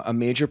a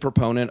major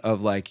proponent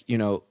of like,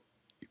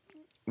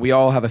 we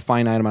all have a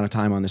finite amount of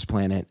time on this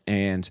planet,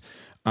 and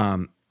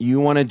you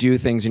want to do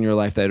things in your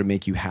life that will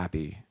make you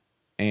happy.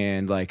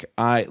 And like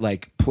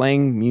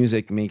playing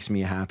music makes me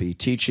happy.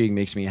 Teaching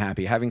makes me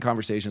happy. Having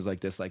conversations like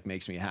this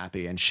makes me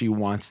happy. And she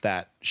wants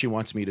that. She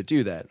wants me to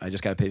do that. I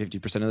just got to pay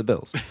 50% of the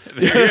bills.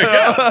 There you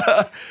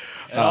go.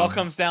 It all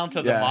comes down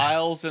to the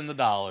miles and the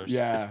dollars.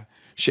 Yeah.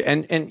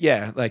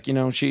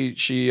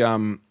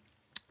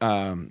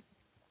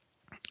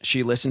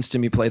 She listens to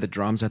me play the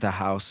drums at the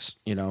house.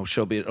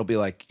 It'll be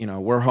like,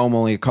 we're home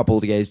only a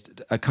couple days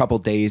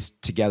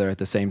together at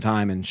the same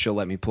time, and she'll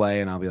let me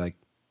play, and I'll be like,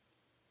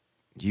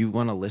 you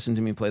want to listen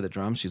to me play the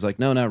drums? She's like,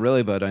 no, not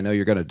really, but I know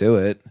you're going to do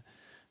it.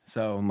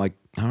 So I'm like,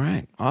 all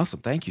right,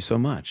 awesome. Thank you so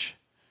much.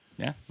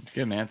 Yeah, it's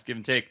good, man. It's give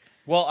and take.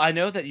 Well, I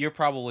know that you're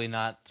probably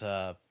not,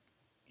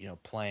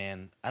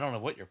 playing, I don't know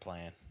what you're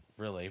playing,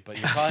 really, but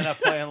you're probably not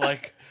playing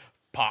like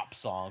pop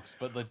songs,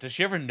 but like, does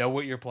she ever know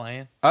what you're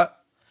playing?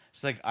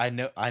 It's like, I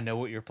know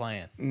what you're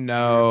playing.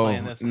 No,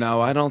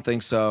 I don't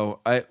think so.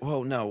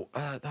 No,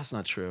 that's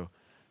not true.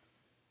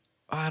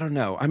 I don't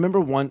know.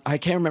 I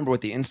can't remember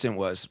what the instant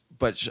was,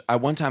 but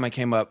one time I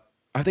came up,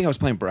 I think I was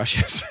playing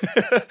Brushes,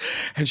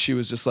 and she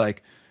was just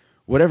like,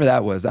 whatever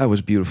that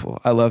was beautiful.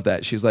 I love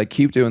that. She's like,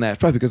 keep doing that. It's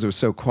probably because it was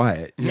so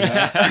quiet.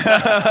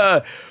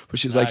 But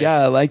she's like,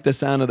 yeah, I like the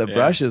sound of the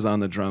brushes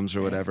on the drums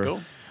or whatever. That's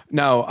cool.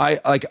 No,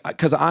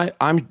 because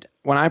I'm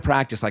when I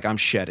practice, like I'm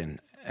shedding.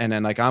 And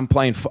then like I'm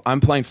playing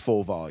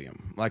full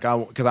volume, like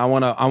because I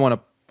want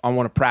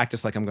to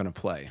practice like I'm gonna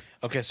play.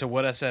 Okay, so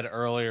what I said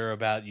earlier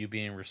about you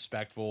being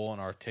respectful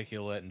and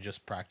articulate and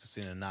just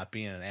practicing and not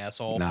being an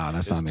asshole,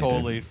 that's not me,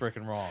 totally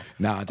freaking wrong.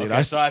 Nah, dude.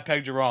 Okay, so I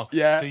pegged you wrong.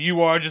 Yeah. So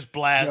you are just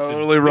blasted.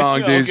 Totally wrong,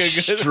 dude. Okay,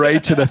 good.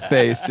 Straight to the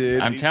face,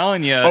 dude. I'm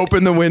telling you.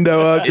 Open the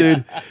window up,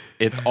 dude.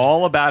 It's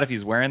all about if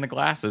he's wearing the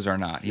glasses or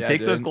not. He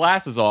takes those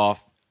glasses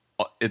off.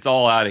 It's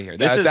all out of here.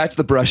 That's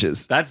the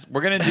Brushes.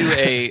 We're gonna do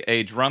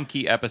a drum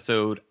key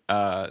episode,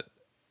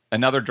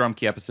 another drum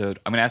key episode.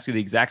 I'm gonna ask you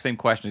the exact same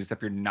questions,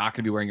 except you're not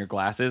gonna be wearing your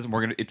glasses,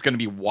 and it's gonna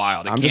be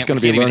wild. I'm just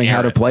gonna be learning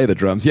how to play the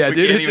drums. Yeah,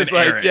 dude. It's just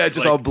like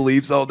all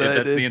bleeps all day.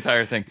 That's the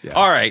entire thing. Yeah.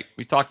 All right,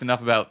 we've talked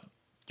enough about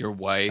your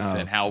wife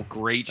and how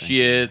great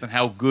she is, and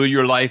how good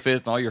your life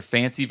is, and all your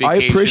fancy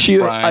vacations.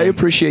 I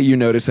appreciate you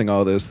noticing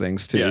all those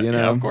things too.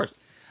 Yeah, of course.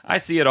 I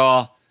see it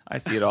all.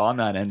 I'm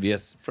not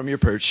envious from your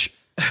perch.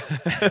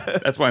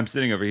 That's why I'm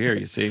sitting over here.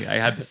 You see, I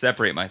had to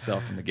separate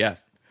myself from the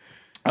guest.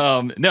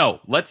 No,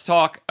 let's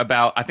talk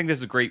about. I think this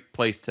is a great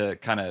place to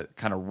kind of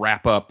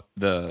wrap up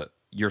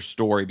your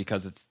story,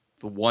 because it's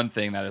the one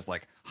thing that is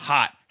like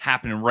hot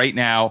happening right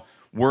now.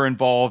 We're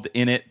involved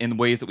in it in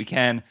ways that we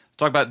can. Let's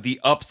talk about the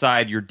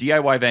upside. Your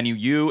DIY venue,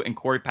 you and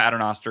Corey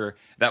Paternoster,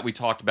 that we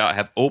talked about,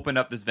 have opened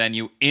up this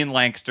venue in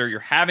Lancaster. You're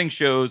having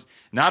shows.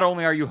 Not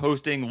only are you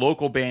hosting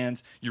local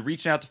bands, you're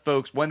reaching out to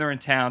folks when they're in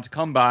town to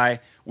come by.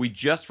 We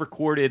just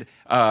recorded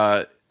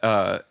a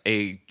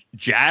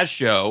jazz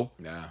show,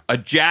 a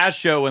jazz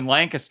show in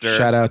Lancaster.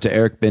 Shout out to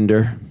Eric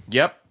Binder.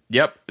 Yep.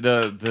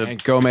 The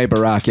and Gome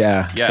Barak,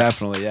 yes,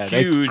 definitely,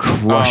 huge. They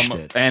crushed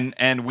it. And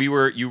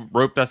you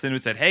roped us in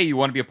and said, hey, you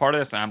want to be a part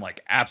of this? And I'm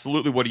like,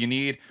 absolutely. What do you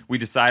need? We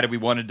decided we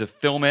wanted to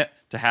film it,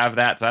 to have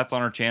that. So that's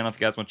on our channel if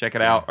you guys want to check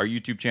it out. Our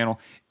YouTube channel.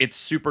 It's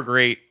super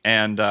great,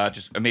 and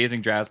just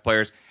amazing jazz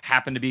players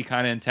happen to be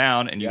kind of in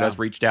town, and you guys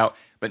reached out.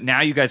 But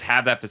now you guys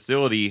have that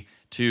facility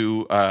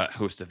to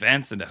host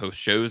events and to host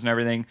shows and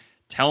everything.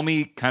 Tell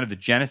me kind of the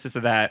genesis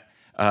of that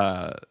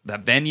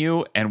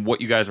venue and what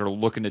you guys are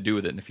looking to do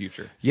with it in the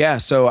future. Yeah,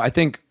 so I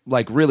think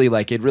it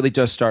really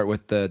does start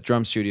with the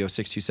drum studio,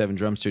 627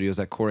 drum studios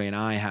that Corey and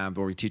I have,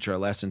 where we teach our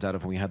lessons out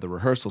of when we had the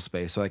rehearsal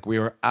space. So we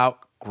were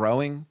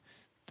outgrowing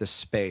the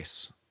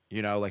space.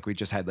 We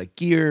just had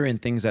gear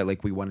and things that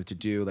we wanted to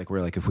do.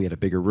 We're if we had a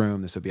bigger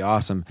room, this would be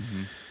awesome.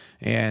 Mm-hmm.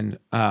 And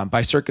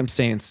by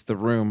circumstance, the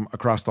room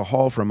across the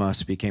hall from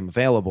us became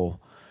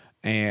available,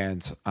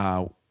 and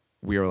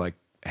we were like,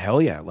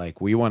 hell yeah,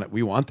 we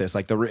want this.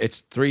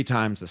 It's 3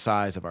 times the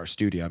size of our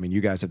studio. I mean,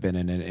 you guys have been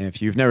in it, and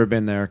if you've never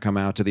been there, come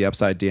out to the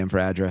Upside, DM for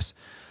address.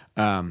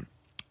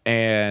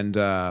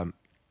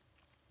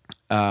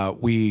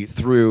 We,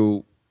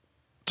 through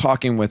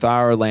talking with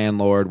our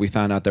landlord, we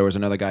found out there was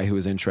another guy who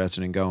was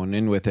interested in going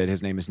in with it.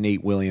 His name is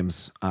Nate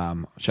Williams.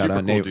 Shout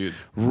out Nate. Dude.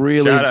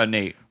 Shout out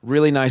Nate.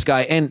 Really nice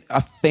guy, and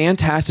a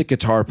fantastic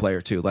guitar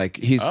player too. I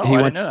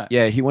didn't know that.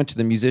 Yeah, he went to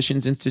the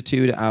Musicians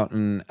Institute out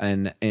in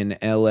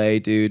LA,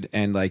 dude.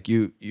 And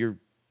you're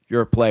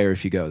a player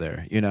if you go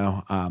there.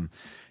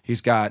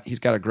 He's got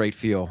a great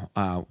feel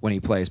when he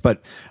plays.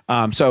 But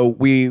so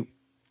we,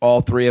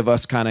 all 3 of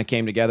us, kind of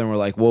came together and we're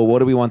like, well, what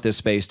do we want this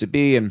space to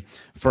be? And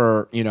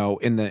for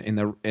in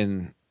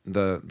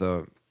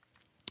the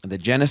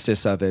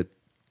genesis of it,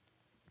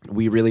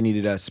 we really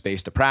needed a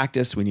space to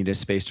practice. We needed a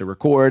space to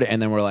record.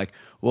 And then we're like,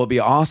 well, it'd be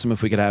awesome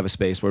if we could have a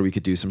space where we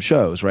could do some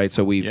shows, right?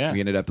 So we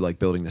ended up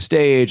building the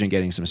stage and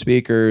getting some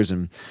speakers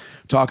and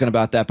talking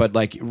about that. But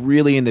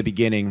really in the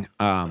beginning,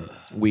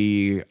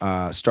 we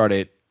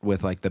started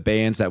with the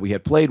bands that we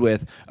had played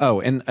with.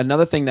 Oh, and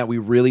another thing that we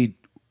really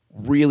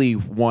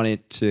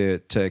wanted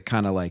to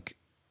kind of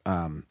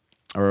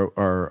or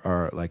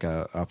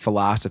a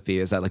philosophy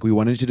is that we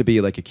wanted it to be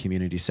a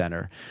community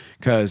center,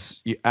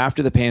 because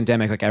after the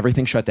pandemic,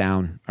 everything shut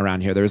down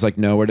around here. There was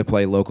nowhere to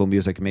play local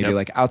music, maybe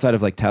outside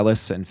of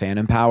Tellus and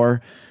Phantom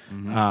Power.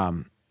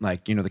 Mm-hmm.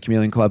 The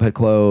Chameleon Club had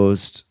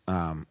closed.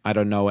 I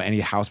don't know any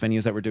house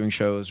venues that were doing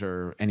shows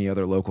or any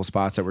other local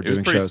spots that were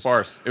doing shows. It was pretty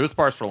sparse. It was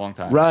sparse for a long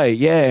time. Right.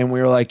 Yeah. And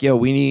we were like, yo,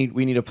 we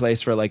need a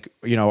place for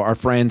our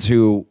friends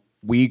who,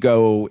 we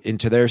go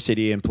into their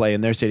city and play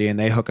in their city, and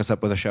they hook us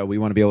up with a show. We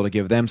want to be able to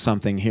give them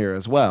something here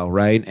as well,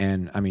 right?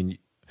 And I mean,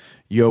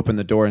 you open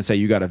the door and say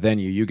you got a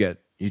venue,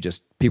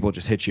 people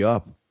just hit you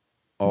up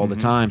all the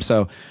time.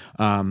 So,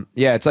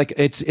 it's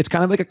it's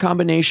kind of like a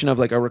combination of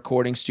a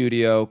recording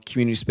studio,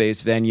 community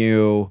space,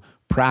 venue,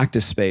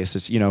 practice space.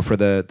 It's, for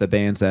the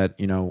bands that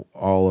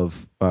all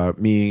of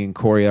me and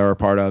Corey are a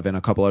part of, and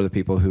a couple other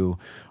people who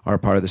are a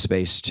part of the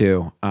space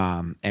too.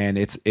 And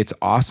it's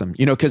awesome,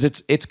 because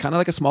it's kind of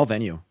like a small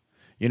venue.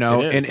 In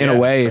a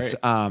way, it's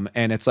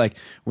and it's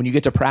when you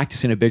get to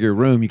practice in a bigger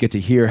room, you get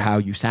to hear how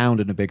you sound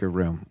in a bigger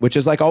room, which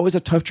is always a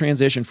tough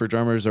transition for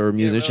drummers or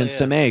musicians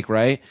to make,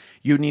 right?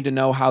 You need to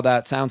know how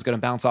that sound's going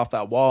to bounce off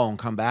that wall and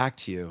come back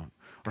to you,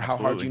 or how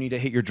hard you need to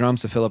hit your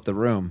drums to fill up the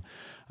room.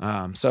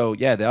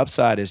 The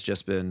upside has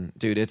just been,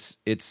 dude, it's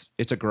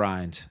a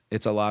grind.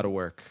 It's a lot of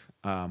work,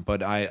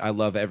 but I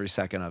love every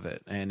second of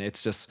it, and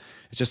it's just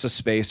a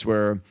space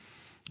where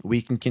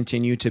we can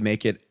continue to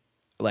make it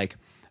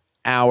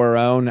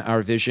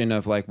our vision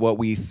of what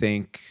we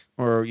think,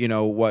 or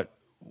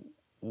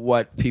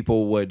what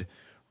people would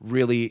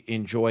really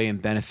enjoy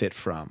and benefit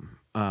from.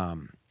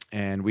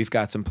 And we've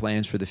got some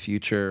plans for the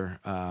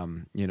future,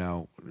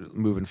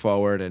 moving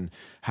forward, and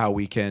how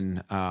we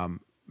can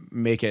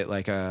make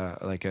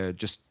it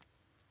just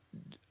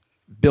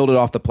build it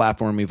off the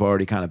platform we've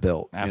already kind of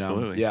built.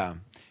 Absolutely. Yeah,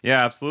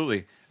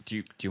 absolutely.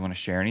 Do you want to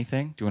share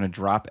anything? Do you want to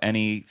drop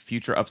any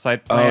future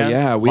upside plans? Oh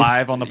yeah,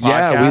 live on the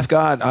podcast. Yeah, we've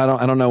got. I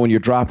don't know when you're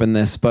dropping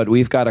this, but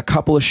we've got a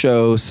couple of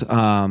shows.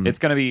 It's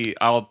gonna be.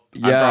 I'm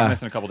dropping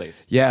this in a couple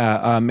days.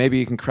 Yeah, maybe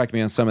you can correct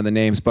me on some of the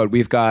names, but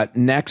we've got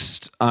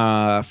next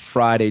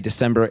Friday,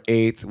 December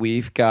 8th.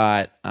 We've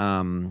got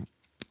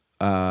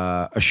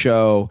a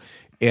show,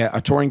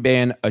 a touring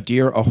band, A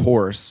Deer, a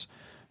Horse,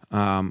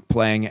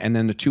 playing, and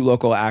then the 2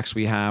 local acts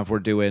we have. We're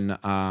doing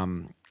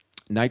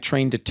Night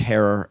Train to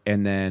Terror,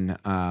 and then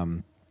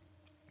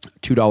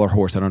 $2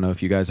 Horse. I don't know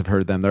if you guys have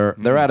heard of them.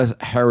 They're out of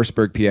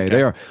Harrisburg, PA. Okay.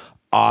 They are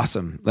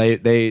awesome.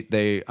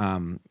 They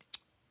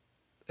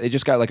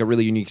just got like a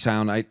really unique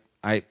sound.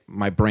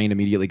 My brain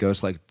immediately goes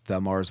to like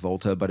the Mars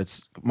Volta, but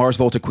it's Mars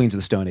Volta, Queens of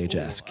the Stone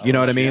Age-esque. You know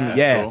what I mean?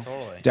 Yeah, cool.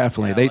 Totally.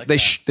 Definitely. Yeah,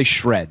 they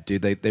shred,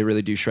 dude. They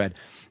really do shred.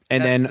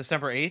 And that's then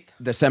December 8th?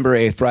 December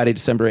 8th, Friday,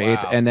 December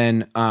 8th. And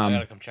then I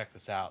gotta come check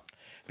this out.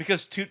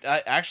 Because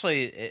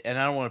actually, and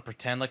I don't want to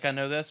pretend like I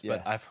know this,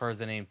 but I've heard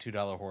the name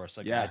 $2 Horse.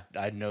 Like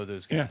I know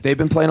those guys. Yeah. They've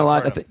been playing a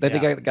lot. I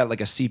think I got like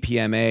a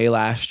CPMA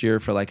last year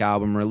for like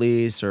album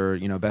release or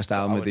best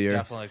album of the year.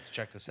 Definitely like to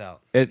check this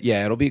out.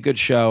 It'll be a good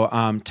show.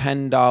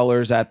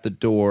 $10 at the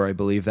door, I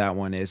believe that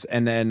one is.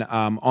 And then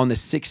on the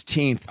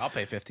 16th, I'll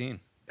pay $15.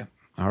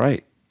 All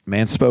right.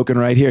 Man spoken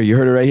right here. You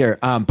heard it right here.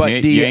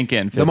 But you ain't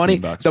getting the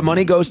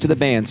money goes to the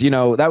bands.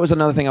 That was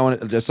another thing I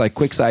wanted, just like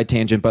quick side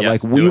tangent, but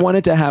like we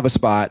wanted to have a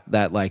spot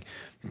that like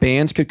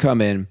bands could come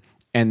in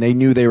and they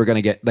knew they were going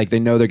to get, like they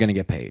know they're going to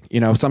get paid.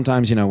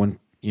 Sometimes, when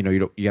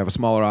you have a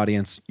smaller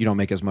audience, you don't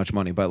make as much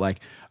money, but like,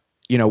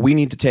 we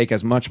need to take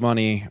as much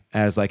money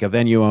as like a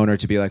venue owner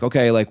to be like,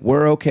 okay, like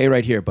we're okay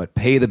right here, but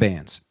pay the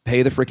bands,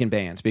 pay the freaking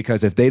bands,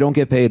 because if they don't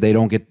get paid, they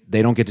don't get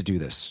to do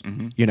this,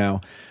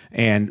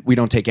 and we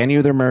don't take any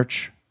of their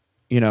merch.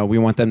 We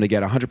want them to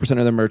get 100%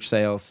 of their merch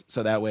sales,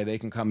 so that way they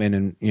can come in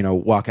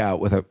and walk out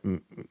with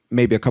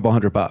maybe a couple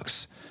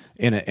 $100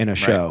 in a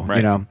show.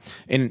 Right.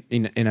 In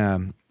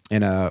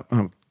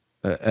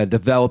a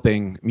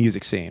developing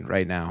music scene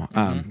right now.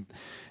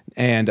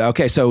 And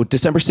okay, so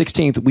December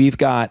 16th we've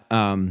got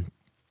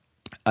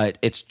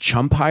it's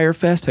Chumpire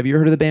Fest. Have you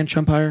heard of the band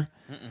Chumpire?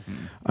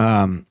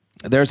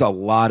 There's a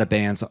lot of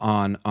bands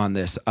on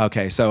this.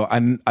 Okay, so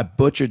I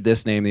butchered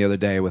this name the other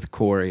day with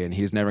Corey, and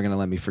he's never going to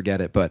let me forget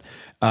it. But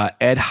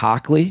Ed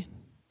Hockley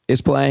is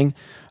playing.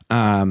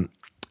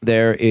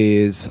 There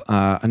is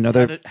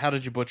another. How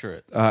did you butcher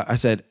it? I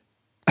said,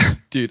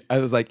 dude, I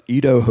was like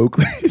Edo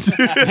Hoakley. Dude,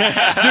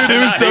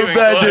 it was so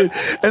bad, dude.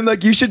 And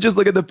like, you should just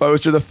look at the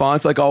poster. The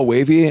font's like all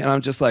wavy, and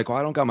I'm just like, well,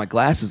 I don't got my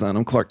glasses on.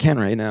 I'm Clark Kent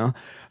right now.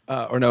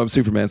 Or no, I'm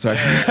Superman, sorry.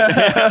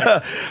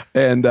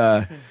 And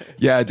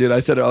yeah, dude, I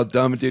said it all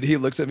dumb. Dude, he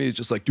looks at me, he's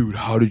just like, dude,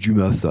 how did you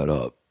mess that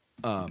up?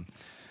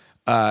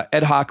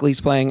 Ed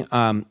Hockley's playing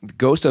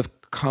Ghost of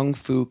Kung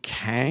Fu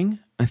Kang.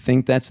 I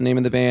think that's the name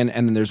of the band.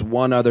 And then there's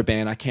one other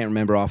band, I can't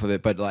remember off of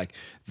it, but like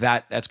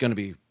that's going to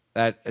be,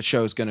 that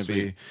show's going to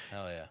be.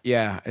 Hell yeah.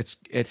 Yeah,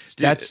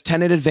 that's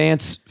 10 in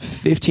advance,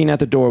 15 at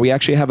the door. We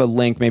actually have a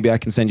link. Maybe I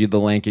can send you the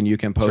link and you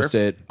can post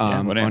it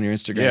on your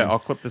Instagram. Yeah, I'll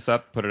clip this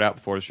up, put it out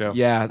before the show.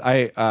 Yeah,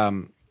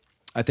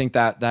 I think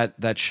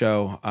that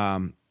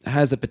show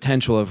has the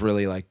potential of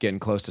really like getting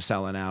close to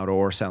selling out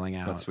or selling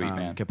out. That's sweet,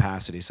 man.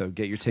 Capacity. So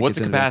get your tickets. What's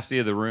the capacity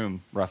of the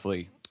room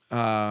roughly?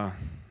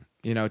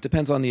 It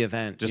depends on the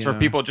event. Just for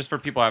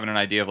people having an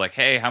idea of like,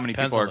 hey, how many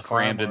people are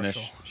crammed in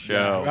this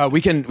show? Yeah. We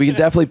can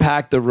definitely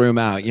pack the room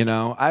out.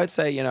 I would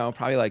say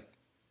probably like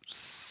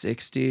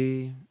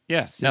 60.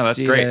 Yeah, no,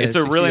 that's great. It's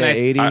a really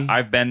nice.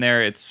 I've been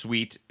there. It's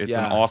sweet. It's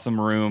an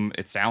awesome room.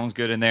 It sounds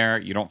good in there.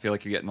 You don't feel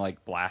like you're getting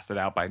like blasted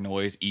out by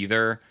noise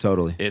either.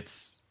 Totally.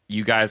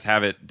 You guys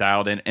have it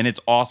dialed in, and it's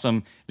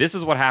awesome. This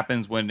is what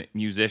happens when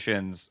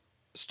musicians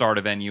start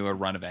a venue or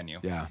run a venue.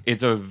 Yeah,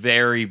 it's a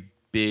very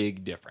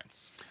big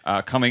difference.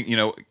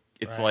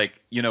 It's like,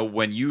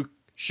 when you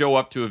show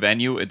up to a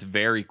venue, it's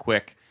very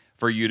quick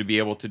for you to be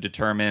able to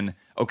determine,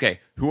 okay,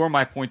 who are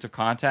my points of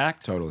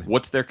contact? Totally.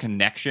 What's their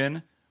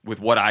connection with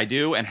what I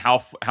do, and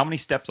how many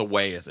steps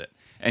away is it?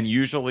 And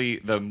usually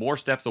the more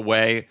steps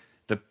away,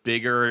 the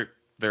bigger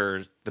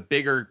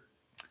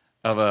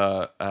of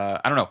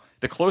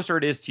the closer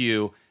it is to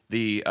you,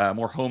 the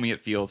more homey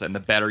it feels and the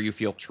better you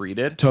feel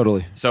treated.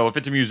 Totally. So if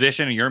it's a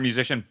musician and you're a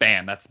musician,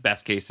 bam, that's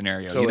best case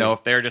scenario. Totally.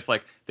 If they're just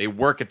like, they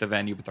work at the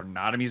venue, but they're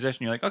not a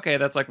musician, you're like, okay,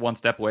 that's like one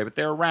step away, but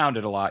they're around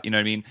it a lot. You know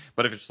what I mean?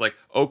 But if it's just like,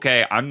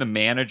 okay, I'm the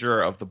manager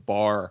of the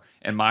bar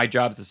and my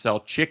job is to sell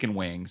chicken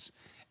wings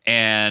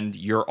and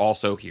you're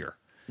also here.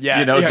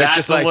 Yeah. That's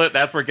just like,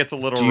 that's where it gets a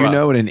little rough. Do you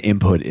know what an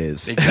input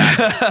is?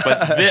 Exactly.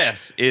 But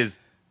this is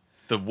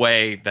the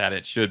way that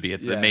it should be.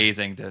 It's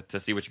amazing to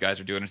see what you guys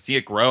are doing and see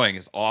it growing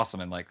is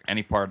awesome. And like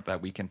any part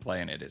that we can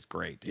play in it is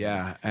great.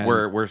 Yeah,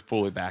 we're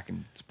fully back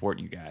and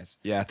supporting you guys.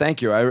 Yeah,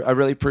 thank you. I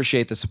really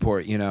appreciate the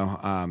support. You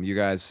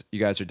guys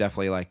are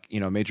definitely like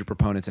major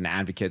proponents and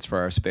advocates for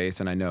our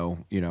space, and I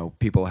know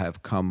people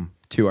have come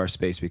to our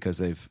space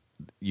because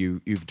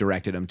you've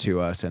directed them to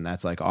us, and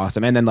that's like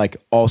awesome. And then like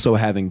also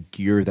having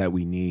gear that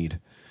we need,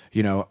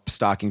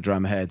 stocking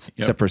drum heads,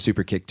 except for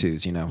super kick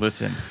twos.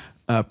 Listen,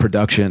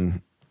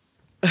 production.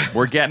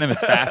 We're getting them as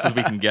fast as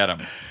we can get them.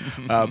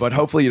 But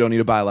hopefully you don't need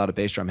to buy a lot of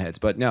bass drum heads.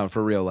 But no,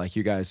 for real, like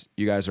you guys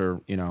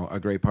are a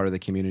great part of the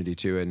community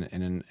too,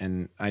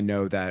 and I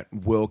know that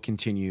will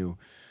continue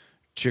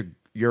to.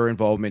 Your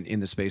involvement in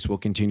the space will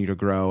continue to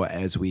grow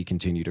as we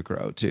continue to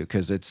grow too,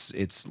 because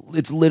it's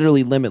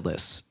literally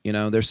limitless.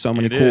 There's so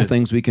many cool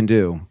things we can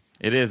do.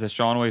 It is, as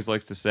Sean always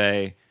likes to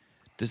say.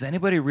 Does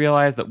anybody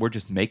realize that we're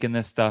just making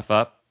this stuff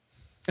up?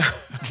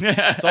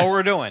 That's all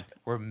we're doing.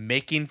 We're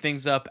making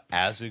things up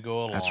as we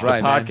go along. That's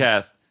right, the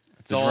podcast.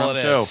 That's all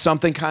it is.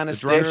 Something kind of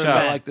sticks.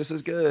 Like, this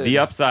is good. The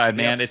Upside,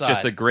 man. It's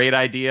just a great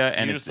idea,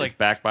 and it's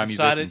backed by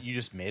musicians. You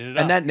just made it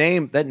up.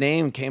 And that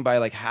name came by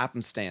like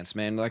happenstance,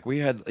 man. Like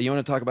you want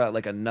to talk about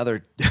like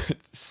another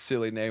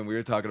silly name we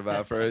were talking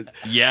about for it.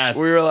 Yes.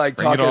 We were like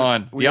Bring talking. it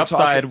on. The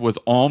Upside was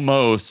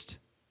almost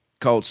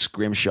called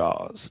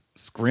Scrimshaws.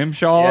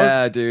 Scrimshaws?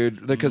 Yeah,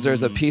 dude. Because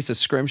there's a piece of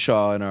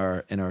Scrimshaw in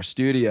our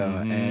studio,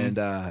 and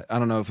I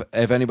don't know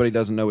if anybody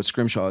doesn't know what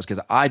Scrimshaw is,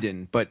 because I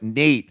didn't. But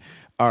Nate,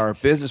 our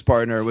business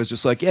partner, was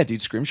just like, yeah,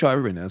 dude, Scrimshaw.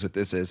 Everybody knows what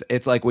this is.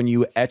 It's like when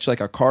you etch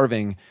like a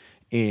carving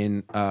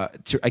in, I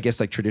guess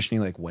like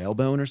traditionally like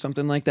whalebone or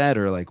something like that,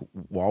 or like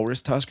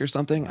walrus tusk or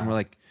something. And we're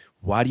like,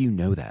 why do you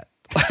know that?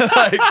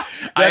 Like,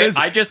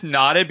 I just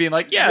nodded, being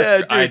like,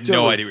 yes, dude, I had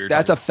no idea we were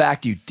That's a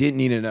fact you didn't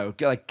need to know.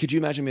 Like, could you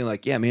imagine being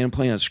like, yeah, man, I'm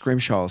playing on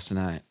Scrimshaws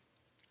tonight.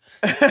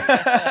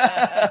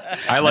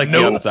 I like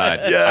the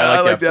Upside. Yeah,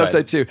 I like the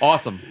Upside too.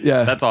 Awesome.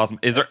 Yeah. That's awesome.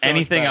 Is there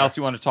anything else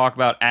you want to talk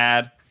about,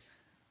 Add?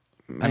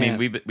 Man, I mean,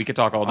 we could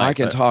talk all night. I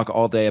can talk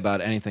all day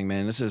about anything,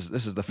 man. This is the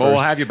first. Well, we'll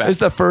have you back. This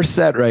is the first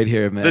set right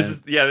here, man.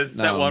 This is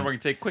set one. We're gonna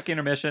take a quick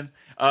intermission.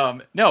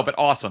 No, but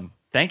awesome.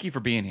 Thank you for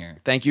being here.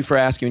 Thank you for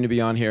asking me to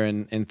be on here,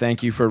 and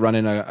thank you for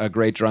running a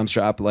great drum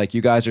shop. Like,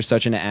 you guys are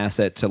such an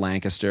asset to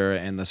Lancaster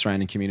and the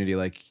surrounding community.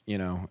 Like, you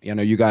know,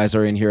 you guys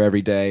are in here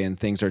every day, and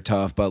things are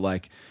tough, but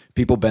like,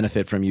 people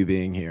benefit from you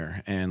being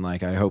here, and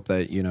like, I hope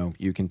that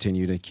you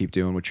continue to keep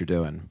doing what you're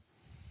doing.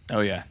 Oh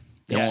yeah.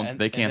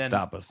 They can't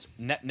stop us.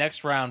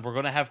 Next round, we're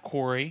going to have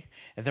Corey,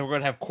 and then we're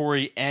going to have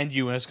Corey and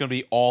you, and it's going to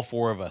be all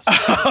four of us.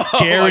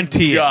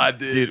 Guarantee God,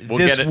 dude.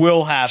 This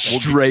will happen.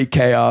 Straight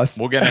chaos.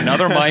 We'll get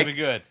another mic. It'll be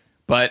good.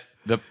 But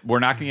we're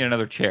not going to get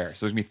another chair.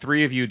 So there's going to be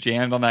three of you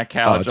jammed on that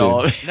couch.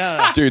 Oh, dude.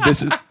 No. Dude,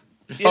 this is...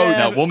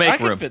 no, we'll make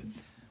room.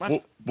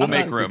 We'll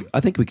make room. I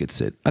think we could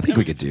sit. I think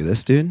we could do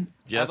this, dude.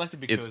 I'd like to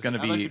be cozy. It's going to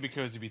be... I'd like to be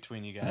cozy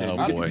between you guys. Oh,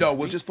 boy. No,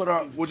 we'll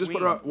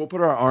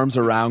put our arms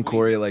around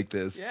Corey like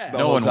this. Yeah. The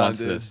No whole one time, wants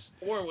dude. this.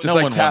 Just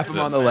like tap him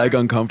on the leg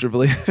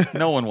uncomfortably.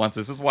 No one wants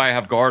this. This is why I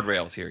have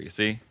guardrails here, you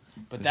see?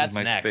 But This that's is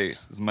my next.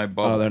 space. This is my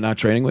bubble. Oh, they're not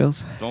training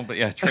wheels?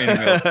 Training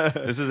wheels.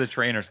 This is a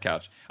trainer's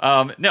couch.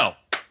 No,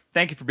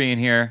 thank you for being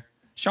here.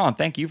 Sean,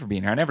 thank you for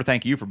being here. I never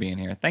thank you for being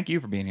here. Thank you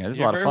for being here. This is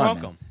a lot of fun.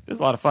 welcome. Man. This is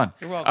a lot of fun.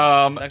 You're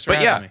welcome. Thanks for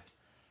having me.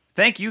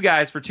 Thank you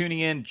guys for tuning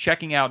in,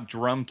 checking out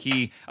Drum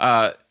Key.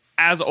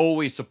 As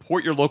always,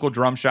 support your local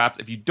drum shops.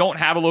 If you don't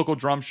have a local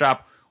drum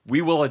shop,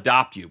 we will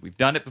adopt you. We've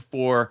done it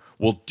before.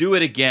 We'll do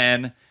it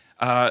again.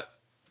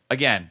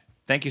 Again,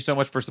 thank you so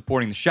much for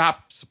supporting the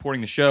shop,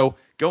 supporting the show.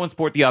 Go and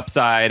support the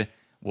Upside.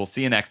 We'll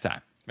see you next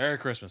time. Merry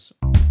Christmas.